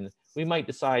information, we might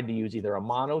decide to use either a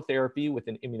monotherapy with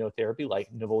an immunotherapy like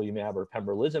nivolumab or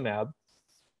pembrolizumab,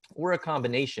 or a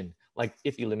combination like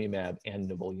ipilimumab and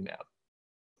nivolumab.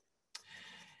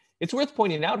 It's worth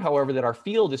pointing out, however, that our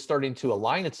field is starting to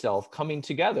align itself, coming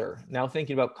together, now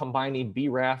thinking about combining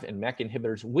BRAF and MEK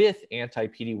inhibitors with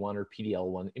anti-PD-1 or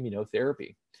PD-L1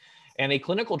 immunotherapy. And a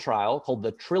clinical trial called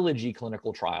the Trilogy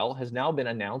clinical trial has now been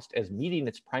announced as meeting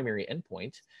its primary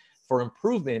endpoint for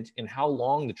improvement in how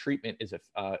long the treatment is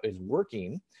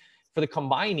working for the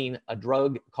combining a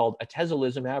drug called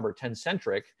atezolizumab or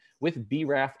Tecentriq with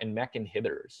BRAF and MEK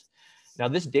inhibitors. Now,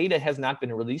 this data has not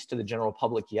been released to the general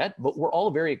public yet, but we're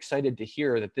all very excited to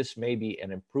hear that this may be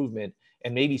an improvement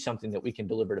and maybe something that we can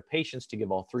deliver to patients to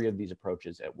give all 3 of these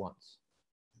approaches at once.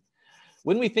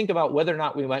 When we think about whether or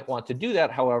not we might want to do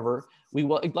that, however, we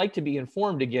would like to be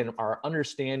informed again of our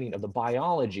understanding of the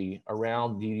biology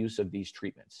around the use of these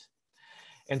treatments.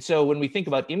 And so when we think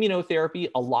about immunotherapy,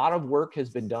 a lot of work has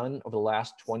been done over the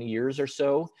last 20 years or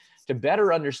so to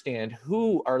better understand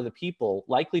who are the people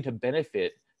likely to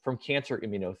benefit from cancer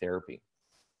immunotherapy.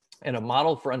 And a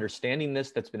model for understanding this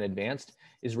that's been advanced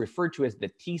is referred to as the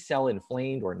T-cell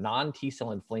inflamed or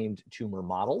non-T-cell inflamed tumor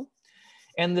model.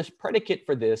 And this predicate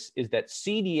for this is that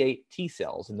CD8 T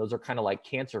cells, and those are kind of like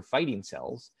cancer fighting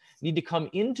cells, need to come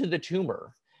into the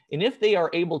tumor. And if they are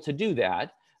able to do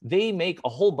that, they make a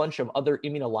whole bunch of other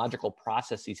immunological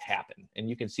processes happen. And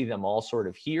you can see them all sort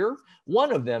of here,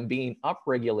 one of them being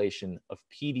upregulation of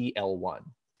PD-L1.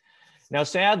 Now,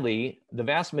 sadly, the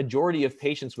vast majority of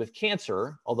patients with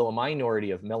cancer, although a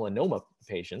minority of melanoma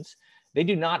patients, they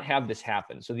do not have this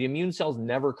happen. So the immune cells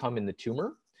never come in the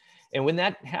tumor. And when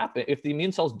that happens, if the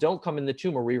immune cells don't come in the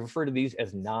tumor, we refer to these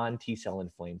as non-T-cell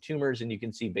inflamed tumors. And you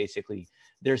can see basically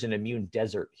there's an immune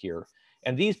desert here.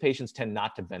 And these patients tend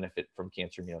not to benefit from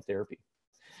cancer immunotherapy.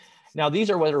 Now, these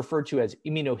are what are referred to as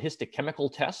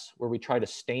immunohistochemical tests, where we try to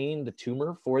stain the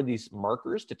tumor for these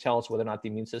markers to tell us whether or not the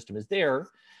immune system is there.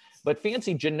 But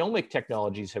fancy genomic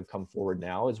technologies have come forward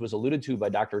now, as was alluded to by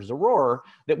Dr. Zaror,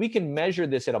 that we can measure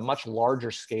this at a much larger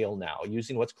scale now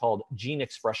using what's called gene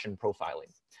expression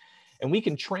profiling. And we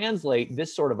can translate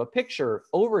this sort of a picture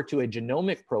over to a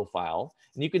genomic profile.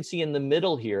 And you can see in the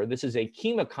middle here, this is a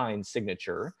chemokine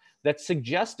signature that's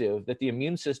suggestive that the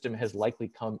immune system has likely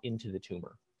come into the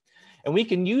tumor. And we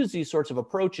can use these sorts of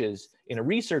approaches in a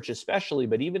research especially,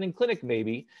 but even in clinic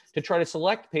maybe, to try to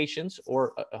select patients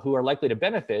or who are likely to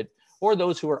benefit or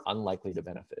those who are unlikely to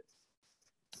benefit.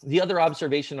 The other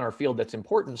observation in our field that's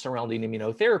important surrounding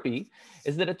immunotherapy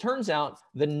is that it turns out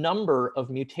the number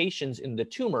of mutations in the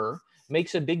tumor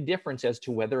makes a big difference as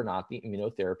to whether or not the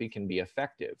immunotherapy can be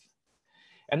effective.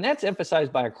 And that's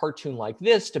emphasized by a cartoon like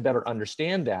this to better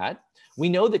understand that. We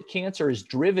know that cancer is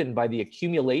driven by the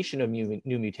accumulation of new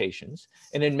mutations.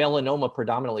 And in melanoma,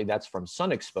 predominantly that's from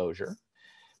sun exposure.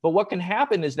 But what can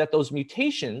happen is that those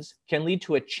mutations can lead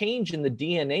to a change in the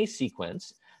DNA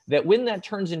sequence that when that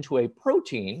turns into a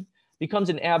protein, becomes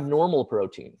an abnormal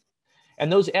protein.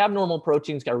 And those abnormal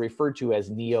proteins are referred to as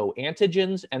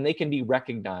neoantigens, and they can be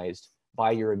recognized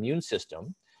by your immune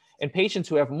system. And patients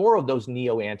who have more of those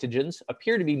neoantigens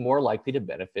appear to be more likely to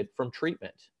benefit from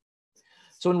treatment.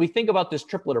 So when we think about this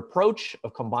triplet approach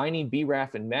of combining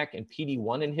BRAF and MEK and PD-1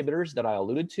 inhibitors that I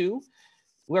alluded to,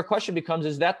 our question becomes,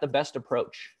 is that the best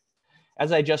approach?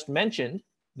 As I just mentioned,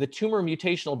 the tumor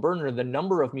mutational burden, or the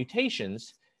number of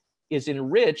mutations, is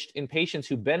enriched in patients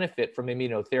who benefit from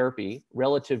immunotherapy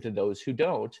relative to those who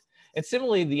don't. And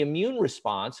similarly, the immune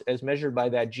response, as measured by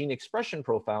that gene expression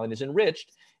profiling, is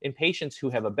enriched in patients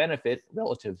who have a benefit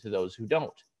relative to those who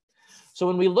don't. So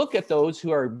when we look at those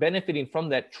who are benefiting from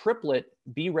that triplet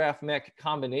BRAF-MEK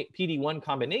PD-1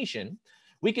 combination,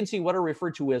 we can see what are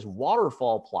referred to as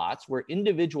waterfall plots, where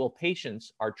individual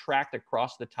patients are tracked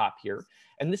across the top here.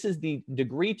 And this is the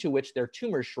degree to which their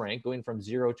tumors shrank, going from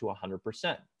 0 to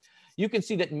 100%. You can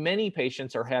see that many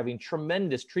patients are having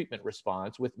tremendous treatment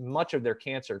response, with much of their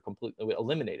cancer completely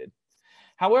eliminated.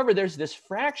 However, there's this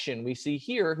fraction we see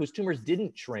here whose tumors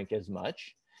didn't shrink as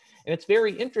much. And it's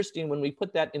very interesting when we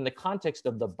put that in the context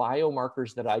of the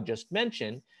biomarkers that I just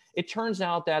mentioned. It turns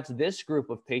out that's this group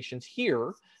of patients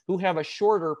here who have a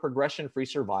shorter progression-free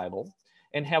survival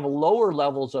and have lower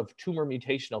levels of tumor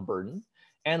mutational burden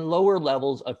and lower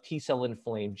levels of T-cell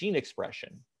inflamed gene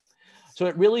expression. So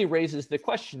it really raises the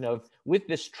question of, with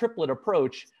this triplet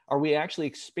approach, are we actually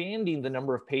expanding the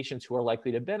number of patients who are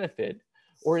likely to benefit?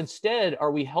 Or instead,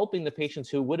 are we helping the patients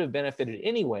who would have benefited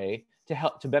anyway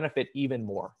to benefit even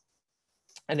more?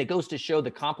 And it goes to show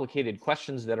the complicated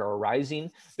questions that are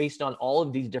arising based on all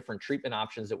of these different treatment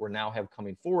options that we now have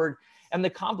coming forward, and the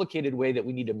complicated way that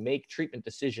we need to make treatment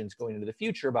decisions going into the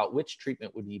future about which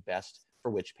treatment would be best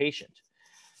for which patient.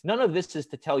 None of this is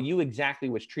to tell you exactly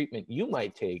which treatment you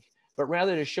might take, but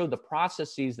rather to show the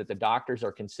processes that the doctors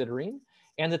are considering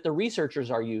and that the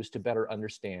researchers are used to better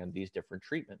understand these different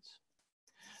treatments.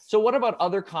 So what about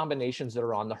other combinations that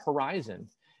are on the horizon?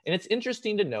 And it's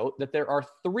interesting to note that there are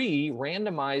 3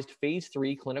 randomized phase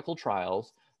 3 clinical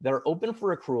trials that are open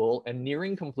for accrual and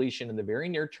nearing completion in the very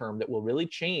near term that will really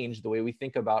change the way we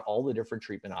think about all the different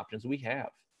treatment options we have.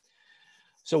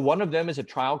 So one of them is a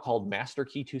trial called Master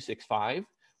Key 265,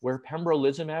 where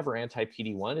pembrolizumab, or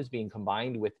anti-PD-1, is being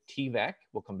combined with T-VEC.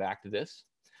 We'll come back to this.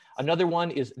 Another one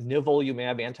is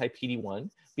nivolumab, anti-PD-1,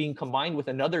 being combined with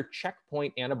another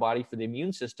checkpoint antibody for the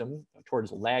immune system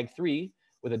towards LAG-3,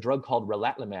 with a drug called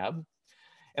relatlimab,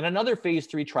 and another phase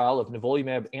 3 trial of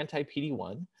nivolumab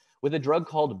anti-PD-1 with a drug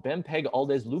called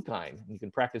bempeg-aldezleukin. You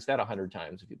can practice that 100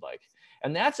 times if you'd like.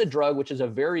 And that's a drug which is a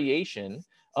variation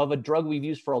of a drug we've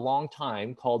used for a long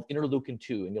time called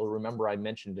interleukin-2, and you'll remember I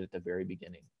mentioned it at the very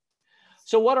beginning.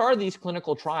 So what are these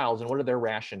clinical trials and what are their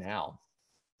rationale?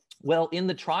 Well, in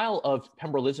the trial of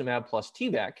pembrolizumab plus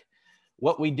T-VEC,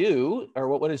 what we do, or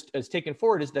what is taken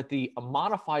forward, is that the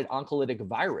modified oncolytic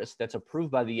virus that's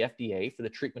approved by the FDA for the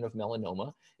treatment of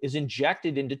melanoma is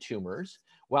injected into tumors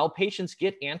while patients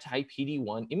get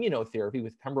anti-PD-1 immunotherapy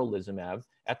with pembrolizumab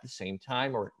at the same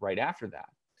time or right after that.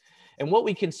 And what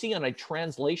we can see on a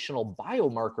translational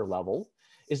biomarker level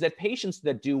is that patients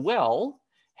that do well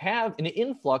have an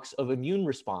influx of immune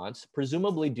response,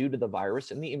 presumably due to the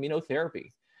virus and the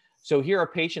immunotherapy. So here are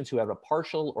patients who have a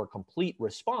partial or complete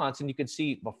response, and you can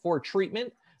see before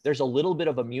treatment, there's a little bit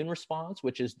of immune response,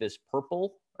 which is this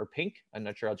purple or pink. I'm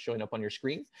not sure how it's showing up on your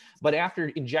screen. But after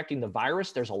injecting the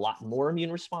virus, there's a lot more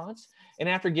immune response. And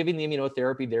after giving the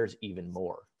immunotherapy, there's even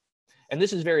more. And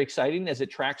this is very exciting as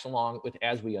it tracks along with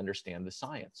as we understand the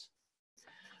science.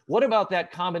 What about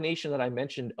that combination that I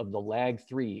mentioned of the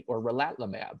LAG-3 or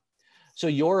relatlimab? So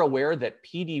you're aware that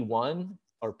PD-1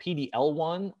 or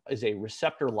PD-L1 is a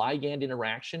receptor ligand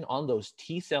interaction on those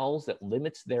T cells that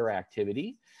limits their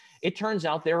activity. It turns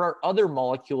out there are other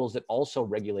molecules that also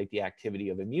regulate the activity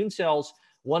of immune cells,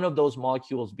 one of those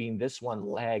molecules being this one,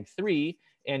 LAG-3,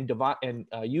 and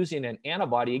using an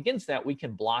antibody against that, we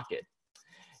can block it.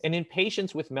 And in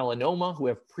patients with melanoma who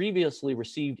have previously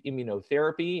received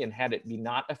immunotherapy and had it be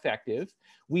not effective,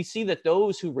 we see that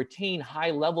those who retain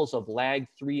high levels of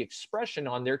LAG-3 expression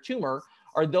on their tumor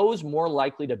are those more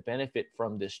likely to benefit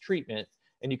from this treatment.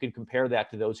 And you can compare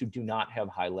that to those who do not have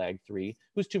high LAG-3,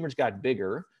 whose tumors got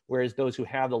bigger, whereas those who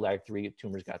have the LAG-3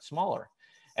 tumors got smaller.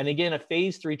 And again, a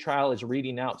phase 3 trial is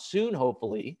reading out soon,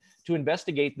 hopefully, to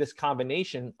investigate this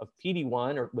combination of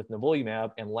PD-1 or with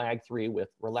nivolumab and LAG-3 with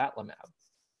relatlimab.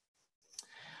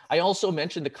 I also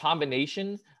mentioned the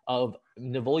combination of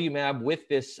nivolumab with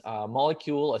this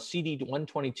molecule, a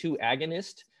CD122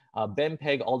 agonist,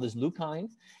 bempeg-aldezleukin.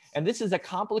 And this is a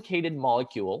complicated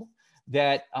molecule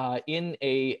that in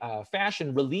a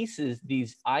fashion releases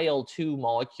these IL-2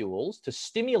 molecules to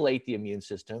stimulate the immune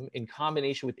system in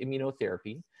combination with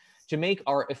immunotherapy to make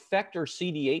our effector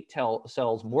CD8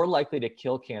 cells more likely to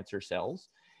kill cancer cells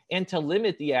and to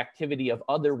limit the activity of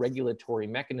other regulatory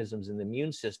mechanisms in the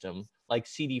immune system, like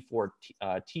CD4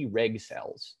 Treg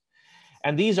cells.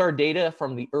 And these are data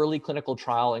from the early clinical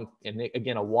trial, and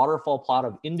again, a waterfall plot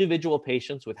of individual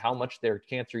patients with how much their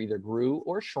cancer either grew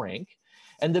or shrank.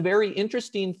 And the very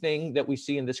interesting thing that we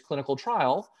see in this clinical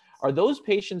trial are those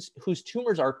patients whose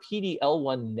tumors are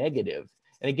PD-L1 negative.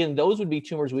 And again, those would be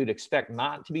tumors we would expect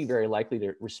not to be very likely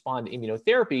to respond to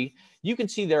immunotherapy. You can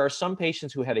see there are some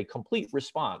patients who had a complete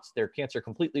response. Their cancer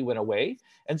completely went away,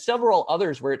 and several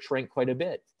others where it shrank quite a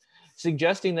bit,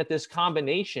 suggesting that this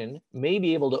combination may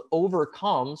be able to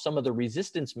overcome some of the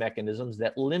resistance mechanisms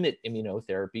that limit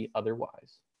immunotherapy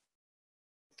otherwise.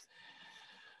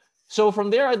 So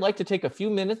from there, I'd like to take a few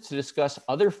minutes to discuss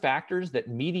other factors that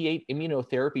mediate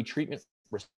immunotherapy treatment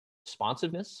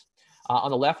responsiveness. On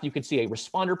the left, you can see a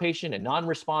responder patient, a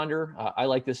non-responder. I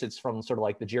like this. It's from sort of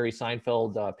like the Jerry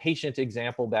Seinfeld patient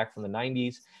example back from the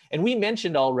 90s. And we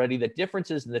mentioned already that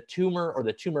differences in the tumor or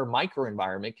the tumor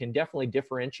microenvironment can definitely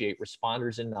differentiate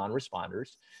responders and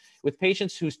non-responders, with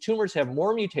patients whose tumors have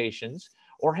more mutations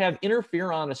or have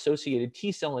interferon-associated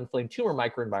T-cell inflamed tumor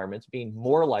microenvironments being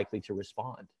more likely to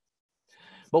respond.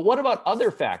 But what about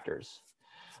other factors?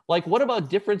 Like, what about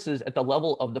differences at the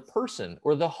level of the person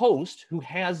or the host who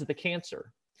has the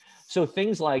cancer? So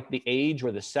things like the age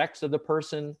or the sex of the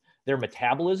person, their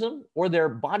metabolism, or their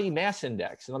body mass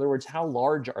index. In other words, how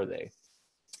large are they?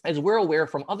 As we're aware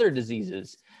from other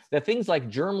diseases, that things like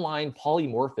germline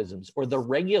polymorphisms or the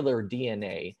regular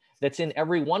DNA that's in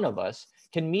every one of us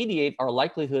can mediate our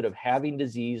likelihood of having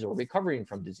disease or recovering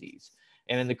from disease.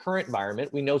 And in the current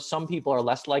environment, we know some people are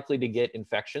less likely to get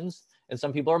infections, and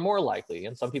some people are more likely,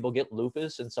 and some people get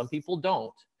lupus, and some people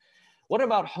don't. What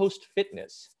about host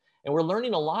fitness? And we're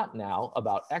learning a lot now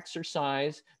about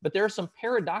exercise, but there are some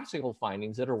paradoxical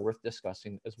findings that are worth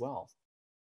discussing as well.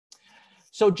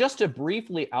 So just to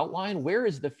briefly outline, where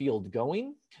is the field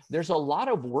going? There's a lot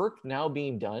of work now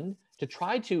being done to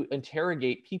try to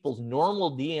interrogate people's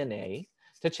normal DNA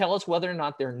to tell us whether or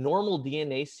not their normal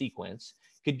DNA sequence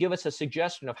could give us a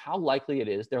suggestion of how likely it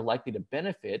is they're likely to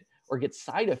benefit or get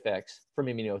side effects from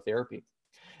immunotherapy.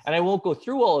 And I won't go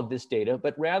through all of this data,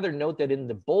 but rather note that in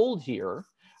the bold here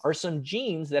are some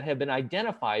genes that have been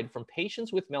identified from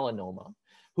patients with melanoma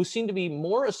who seem to be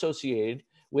more associated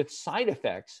with side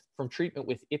effects from treatment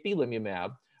with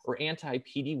ipilimumab or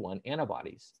anti-PD-1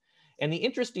 antibodies. And the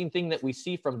interesting thing that we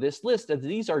see from this list is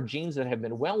these are genes that have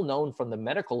been well known from the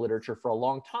medical literature for a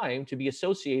long time to be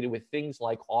associated with things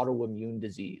like autoimmune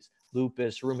disease,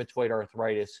 lupus, rheumatoid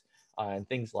arthritis, and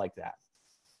things like that.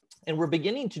 And we're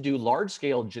beginning to do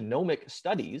large-scale genomic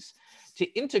studies to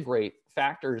integrate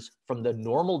factors from the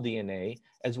normal DNA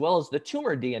as well as the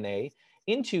tumor DNA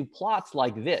into plots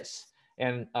like this.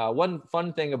 And one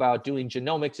fun thing about doing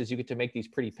genomics is you get to make these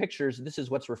pretty pictures. This is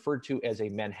what's referred to as a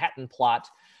Manhattan plot,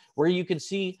 where you can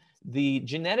see the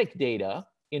genetic data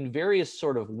in various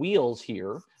sort of wheels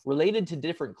here related to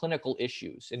different clinical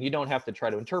issues. And you don't have to try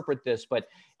to interpret this, but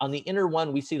on the inner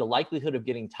one, we see the likelihood of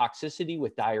getting toxicity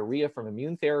with diarrhea from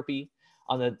immune therapy.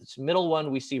 On the middle one,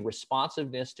 we see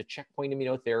responsiveness to checkpoint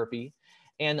immunotherapy.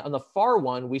 And on the far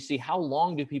one, we see how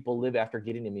long do people live after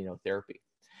getting immunotherapy.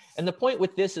 And the point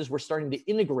with this is we're starting to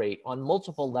integrate on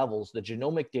multiple levels the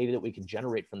genomic data that we can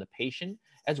generate from the patient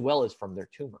as well as from their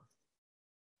tumor.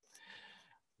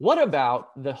 What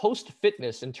about the host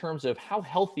fitness in terms of how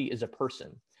healthy is a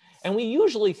person? And we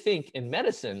usually think in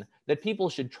medicine that people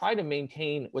should try to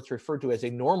maintain what's referred to as a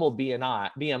normal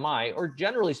BMI, or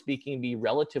generally speaking, be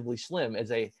relatively slim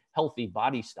as a healthy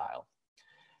body style.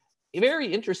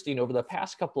 Very interesting, over the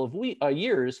past couple of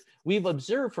years, we've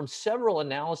observed from several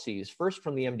analyses, first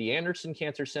from the MD Anderson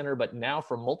Cancer Center, but now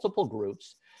from multiple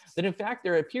groups, that in fact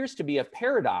there appears to be a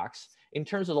paradox in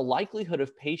terms of the likelihood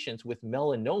of patients with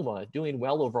melanoma doing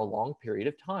well over a long period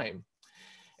of time.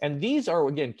 And these are,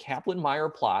 again, Kaplan-Meier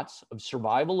plots of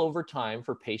survival over time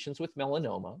for patients with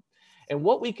melanoma. And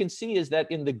what we can see is that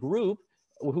in the group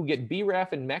who get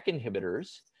BRAF and MEK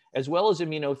inhibitors, as well as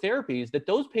immunotherapies, that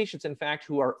those patients, in fact,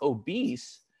 who are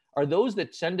obese are those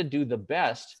that tend to do the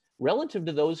best relative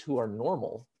to those who are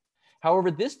normal. However,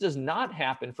 this does not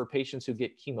happen for patients who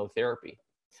get chemotherapy.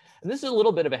 And this is a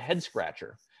little bit of a head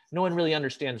scratcher. No one really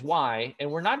understands why,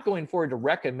 and we're not going forward to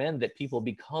recommend that people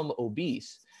become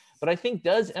obese, but I think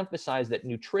does emphasize that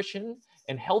nutrition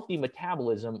and healthy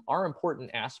metabolism are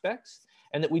important aspects,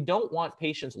 and that we don't want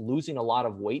patients losing a lot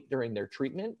of weight during their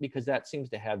treatment because that seems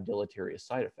to have deleterious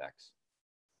side effects.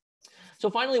 So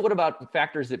finally, what about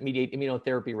factors that mediate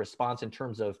immunotherapy response in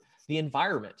terms of the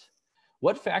environment?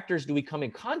 What factors do we come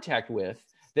in contact with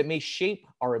that may shape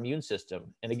our immune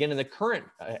system. And again, in the current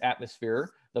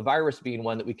atmosphere, the virus being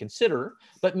one that we consider,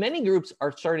 but many groups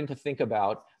are starting to think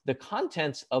about the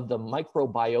contents of the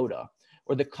microbiota,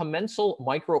 or the commensal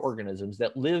microorganisms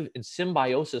that live in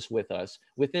symbiosis with us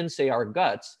within, say, our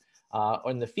guts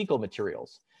or in the fecal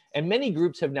materials. And many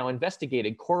groups have now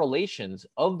investigated correlations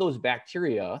of those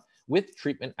bacteria with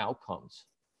treatment outcomes.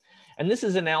 And this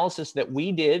is analysis that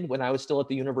we did when I was still at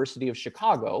the University of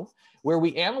Chicago, where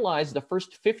we analyzed the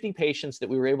first 50 patients that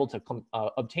we were able to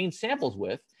obtain samples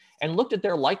with and looked at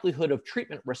their likelihood of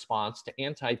treatment response to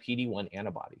anti-PD-1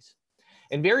 antibodies.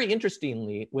 And very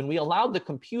interestingly, when we allowed the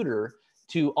computer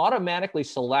to automatically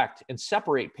select and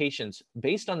separate patients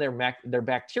based on their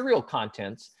bacterial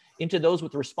contents into those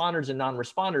with responders and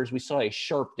non-responders, we saw a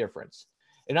sharp difference.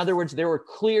 In other words, there were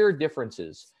clear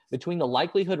differences between the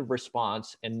likelihood of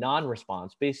response and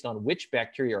non-response based on which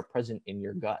bacteria are present in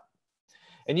your gut.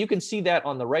 And you can see that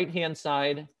on the right-hand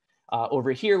side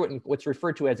over here, what's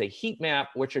referred to as a heat map,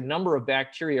 which a number of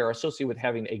bacteria are associated with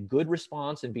having a good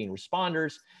response and being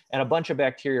responders, and a bunch of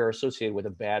bacteria are associated with a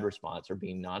bad response or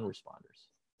being non-responders.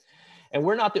 And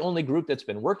we're not the only group that's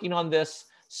been working on this.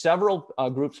 Several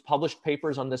groups published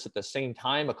papers on this at the same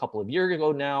time a couple of years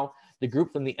ago now. The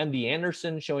group from the MD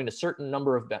Anderson showing a certain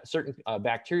number of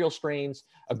bacterial strains,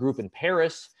 a group in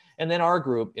Paris, and then our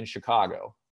group in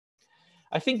Chicago.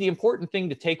 I think the important thing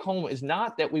to take home is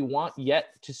not that we want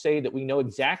yet to say that we know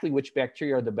exactly which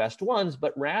bacteria are the best ones,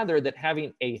 but rather that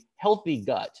having a healthy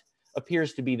gut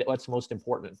appears to be what's most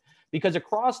important. Because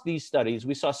across these studies,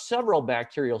 we saw several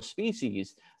bacterial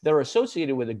species that are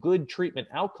associated with a good treatment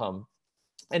outcome.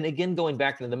 And again, going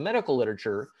back into the medical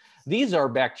literature, these are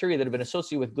bacteria that have been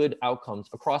associated with good outcomes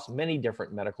across many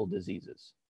different medical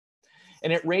diseases.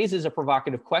 And it raises a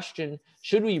provocative question: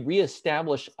 should we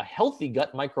reestablish a healthy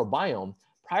gut microbiome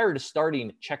prior to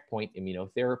starting checkpoint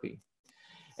immunotherapy?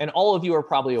 And all of you are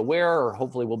probably aware, or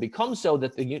hopefully will become so,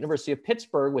 that the University of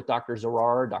Pittsburgh with Dr.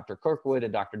 Zarar, Dr. Kirkwood,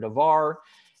 and Dr. Navar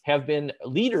have been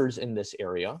leaders in this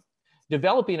area,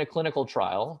 developing a clinical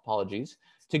trial,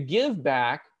 to give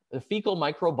back the fecal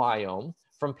microbiome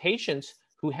from patients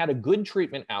who had a good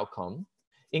treatment outcome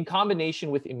in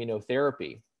combination with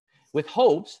immunotherapy, with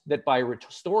hopes that by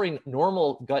restoring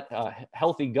normal gut,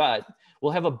 healthy gut,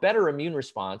 we'll have a better immune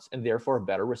response and therefore a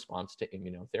better response to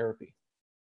immunotherapy.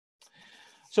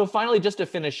 So finally, just to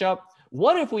finish up,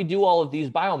 what if we do all of these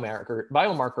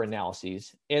biomarker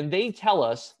analyses and they tell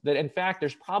us that in fact,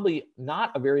 there's probably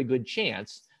not a very good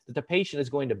chance that the patient is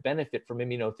going to benefit from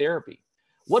immunotherapy?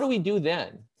 What do we do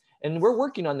then? And we're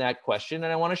working on that question,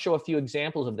 and I want to show a few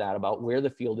examples of that about where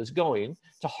the field is going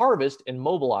to harvest and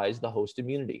mobilize the host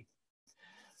immunity.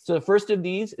 So the first of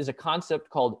these is a concept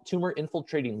called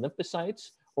tumor-infiltrating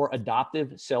lymphocytes, or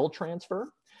adoptive cell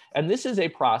transfer. And this is a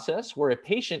process where a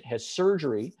patient has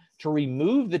surgery to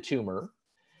remove the tumor,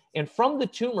 and from the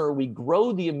tumor, we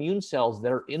grow the immune cells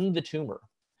that are in the tumor.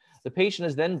 The patient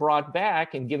is then brought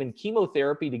back and given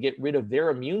chemotherapy to get rid of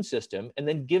their immune system, and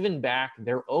then given back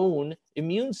their own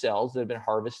immune cells that have been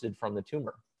harvested from the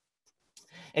tumor.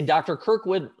 And Dr.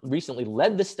 Kirkwood recently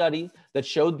led the study that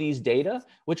showed these data,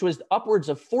 which was upwards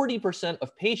of 40%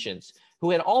 of patients who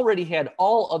had already had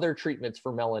all other treatments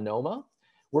for melanoma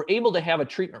were able to have a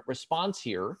treatment response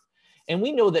here. And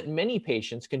we know that many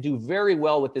patients can do very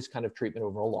well with this kind of treatment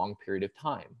over a long period of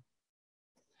time.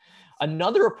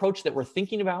 Another approach that we're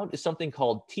thinking about is something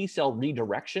called T-cell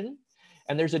redirection.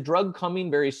 And there's a drug coming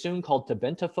very soon called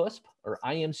tebentafusp, or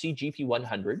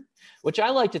IMC-GP100, which I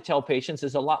like to tell patients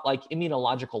is a lot like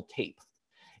immunological tape.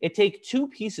 It takes two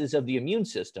pieces of the immune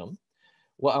system,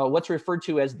 what's referred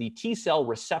to as the T-cell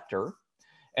receptor,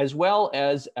 as well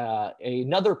as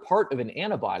another part of an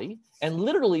antibody, and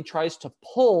literally tries to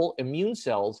pull immune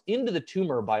cells into the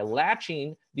tumor by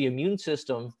latching the immune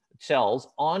system cells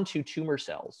onto tumor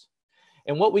cells.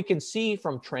 And what we can see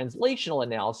from translational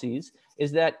analyses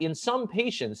is that in some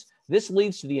patients, this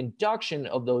leads to the induction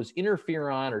of those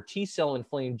interferon or T-cell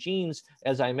inflamed genes,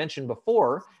 as I mentioned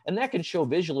before, and that can show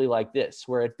visually like this,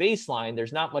 where at baseline,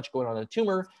 there's not much going on in the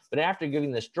tumor, but after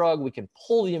giving this drug, we can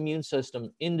pull the immune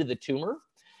system into the tumor.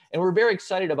 And we're very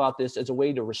excited about this as a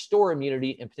way to restore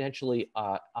immunity and potentially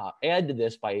add to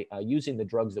this by using the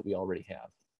drugs that we already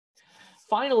have.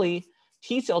 Finally,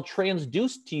 T-cell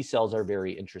transduced T-cells are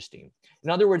very interesting.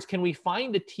 In other words, can we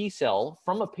find a T-cell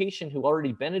from a patient who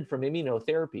already benefited from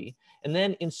immunotherapy and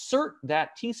then insert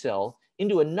that T-cell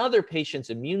into another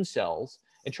patient's immune cells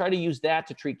and try to use that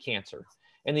to treat cancer?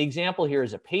 And the example here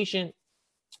is a patient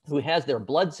who has their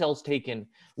blood cells taken.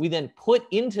 We then put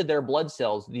into their blood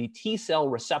cells the T-cell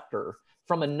receptor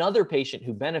from another patient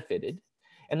who benefited,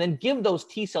 and then give those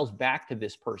T cells back to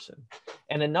this person.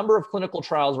 And a number of clinical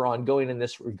trials are ongoing in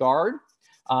this regard,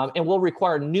 and will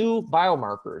require new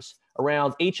biomarkers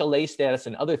around HLA status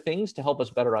and other things to help us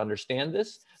better understand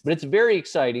this. But it's very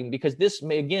exciting because this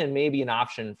may be an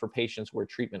option for patients where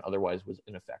treatment otherwise was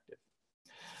ineffective.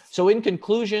 So in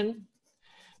conclusion,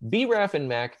 BRAF and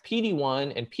MEK,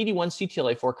 PD-1 and PD-1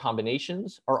 CTLA-4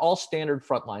 combinations are all standard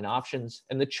frontline options,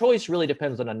 and the choice really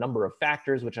depends on a number of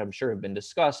factors, which I'm sure have been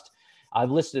discussed. I've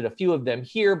listed a few of them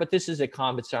here, but this is a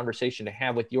common conversation to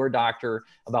have with your doctor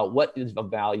about what is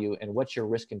of value and what your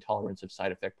risk and tolerance of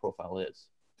side effect profile is.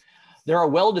 There are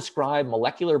well-described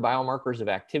molecular biomarkers of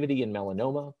activity in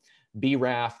melanoma,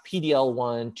 BRAF,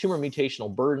 PD-L1, tumor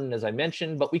mutational burden, as I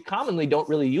mentioned, but we commonly don't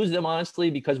really use them, honestly,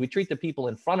 because we treat the people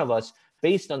in front of us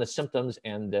based on the symptoms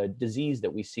and the disease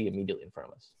that we see immediately in front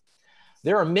of us.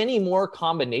 There are many more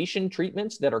combination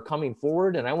treatments that are coming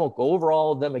forward, and I won't go over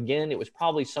all of them again. It was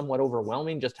probably somewhat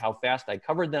overwhelming just how fast I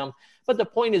covered them. But the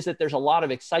point is that there's a lot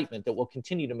of excitement that will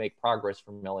continue to make progress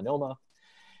for melanoma.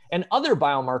 And other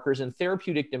biomarkers and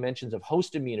therapeutic dimensions of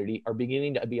host immunity are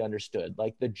beginning to be understood,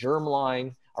 like the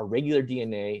germline, our regular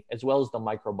DNA, as well as the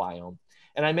microbiome.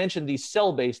 And I mentioned these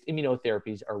cell-based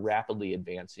immunotherapies are rapidly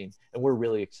advancing, and we're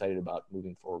really excited about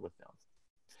moving forward with them.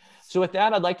 So with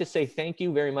that, I'd like to say thank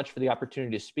you very much for the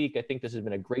opportunity to speak. I think this has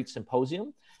been a great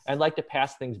symposium. I'd like to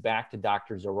pass things back to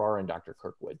Dr. Zarar and Dr.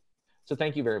 Kirkwood. So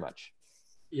thank you very much.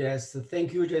 Yes,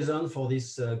 thank you, Jason, for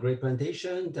this great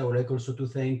presentation. I would like also to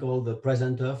thank all the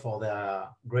presenters for their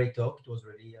great talk. It was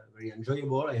really very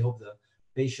enjoyable. I hope the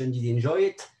patient did enjoy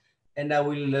it. And I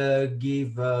will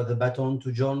give the baton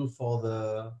to John for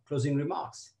the closing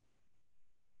remarks.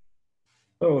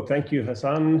 Oh, thank you,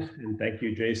 Hassan, and thank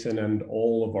you, Jason, and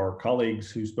all of our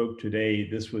colleagues who spoke today.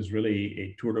 This was really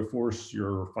a tour de force,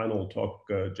 your final talk,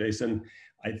 Jason.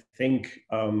 I think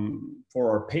for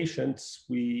our patients,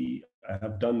 we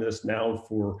have done this now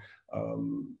for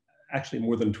actually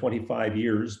more than 25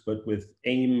 years, but with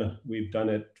AIM, we've done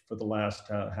it for the last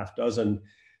half dozen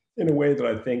in a way that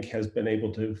I think has been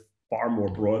able to far more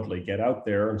broadly get out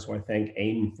there. And so I thank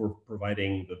AIM for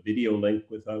providing the video link,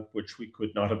 without which we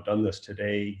could not have done this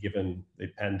today, given the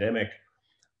pandemic.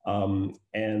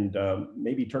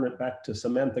 Maybe turn it back to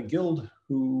Samantha Guild,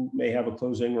 who may have a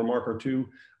closing remark or two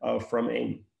from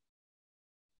AIM.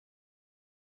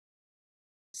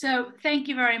 So thank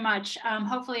you very much.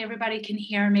 Hopefully everybody can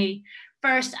hear me.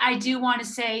 First, I do want to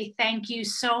say thank you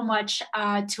so much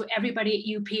to everybody at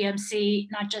UPMC,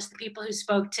 not just the people who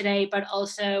spoke today, but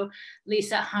also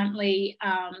Lisa Huntley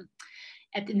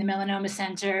in the Melanoma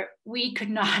Center. We could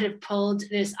not have pulled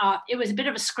this off. It was a bit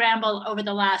of a scramble over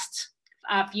the last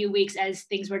few weeks as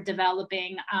things were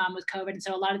developing with COVID. And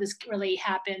so a lot of this really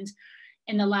happened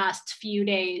in the last few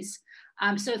days.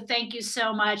 So thank you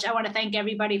so much. I want to thank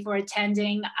everybody for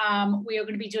attending. We are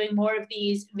going to be doing more of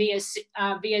these via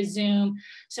Zoom.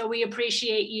 So we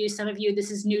appreciate you. Some of you,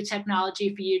 this is new technology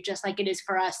for you, just like it is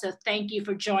for us. So thank you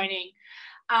for joining.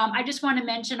 I just want to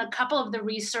mention a couple of the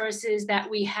resources that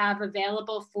we have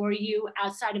available for you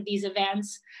outside of these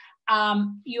events.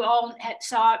 You all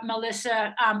saw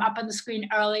Melissa up on the screen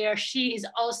earlier. She is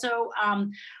also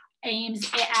AIM's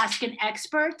Ask an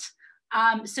Expert.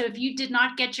 So if you did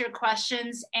not get your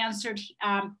questions answered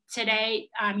today,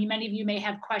 many of you may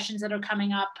have questions that are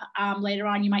coming up later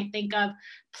on you might think of,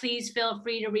 please feel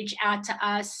free to reach out to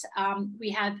us. We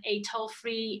have a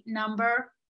toll-free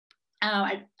number,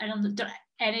 and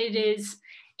it is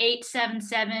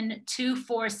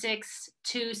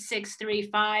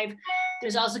 877-246-2635.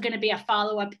 There's also going to be a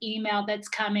follow-up email that's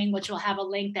coming, which will have a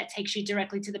link that takes you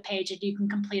directly to the page, and you can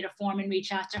complete a form and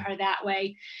reach out to her that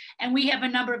way. And we have a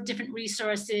number of different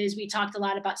resources. We talked a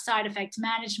lot about side effect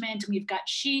management. We've got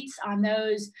sheets on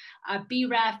those,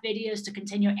 BRAF videos to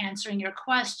continue answering your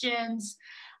questions.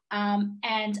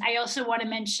 And I also want to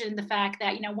mention the fact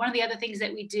that, one of the other things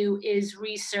that we do is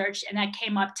research, and that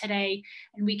came up today,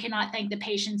 and we cannot thank the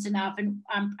patients enough. And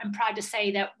I'm proud to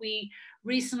say that we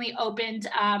recently opened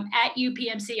at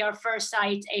UPMC, our first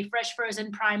site, a fresh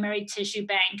frozen primary tissue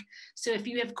bank. So if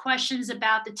you have questions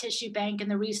about the tissue bank and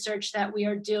the research that we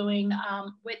are doing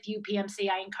with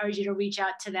UPMC, I encourage you to reach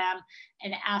out to them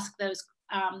and ask those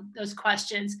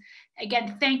questions.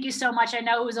 Again, thank you so much. I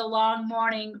know it was a long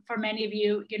morning for many of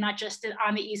you. You're not just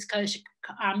on the East Coast,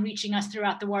 reaching us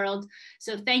throughout the world.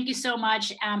 So thank you so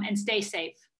much, and stay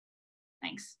safe.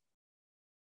 Thanks.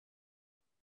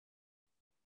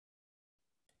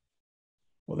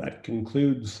 Well, that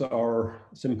concludes our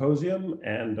symposium,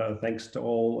 and thanks to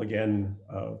all again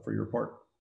for your part.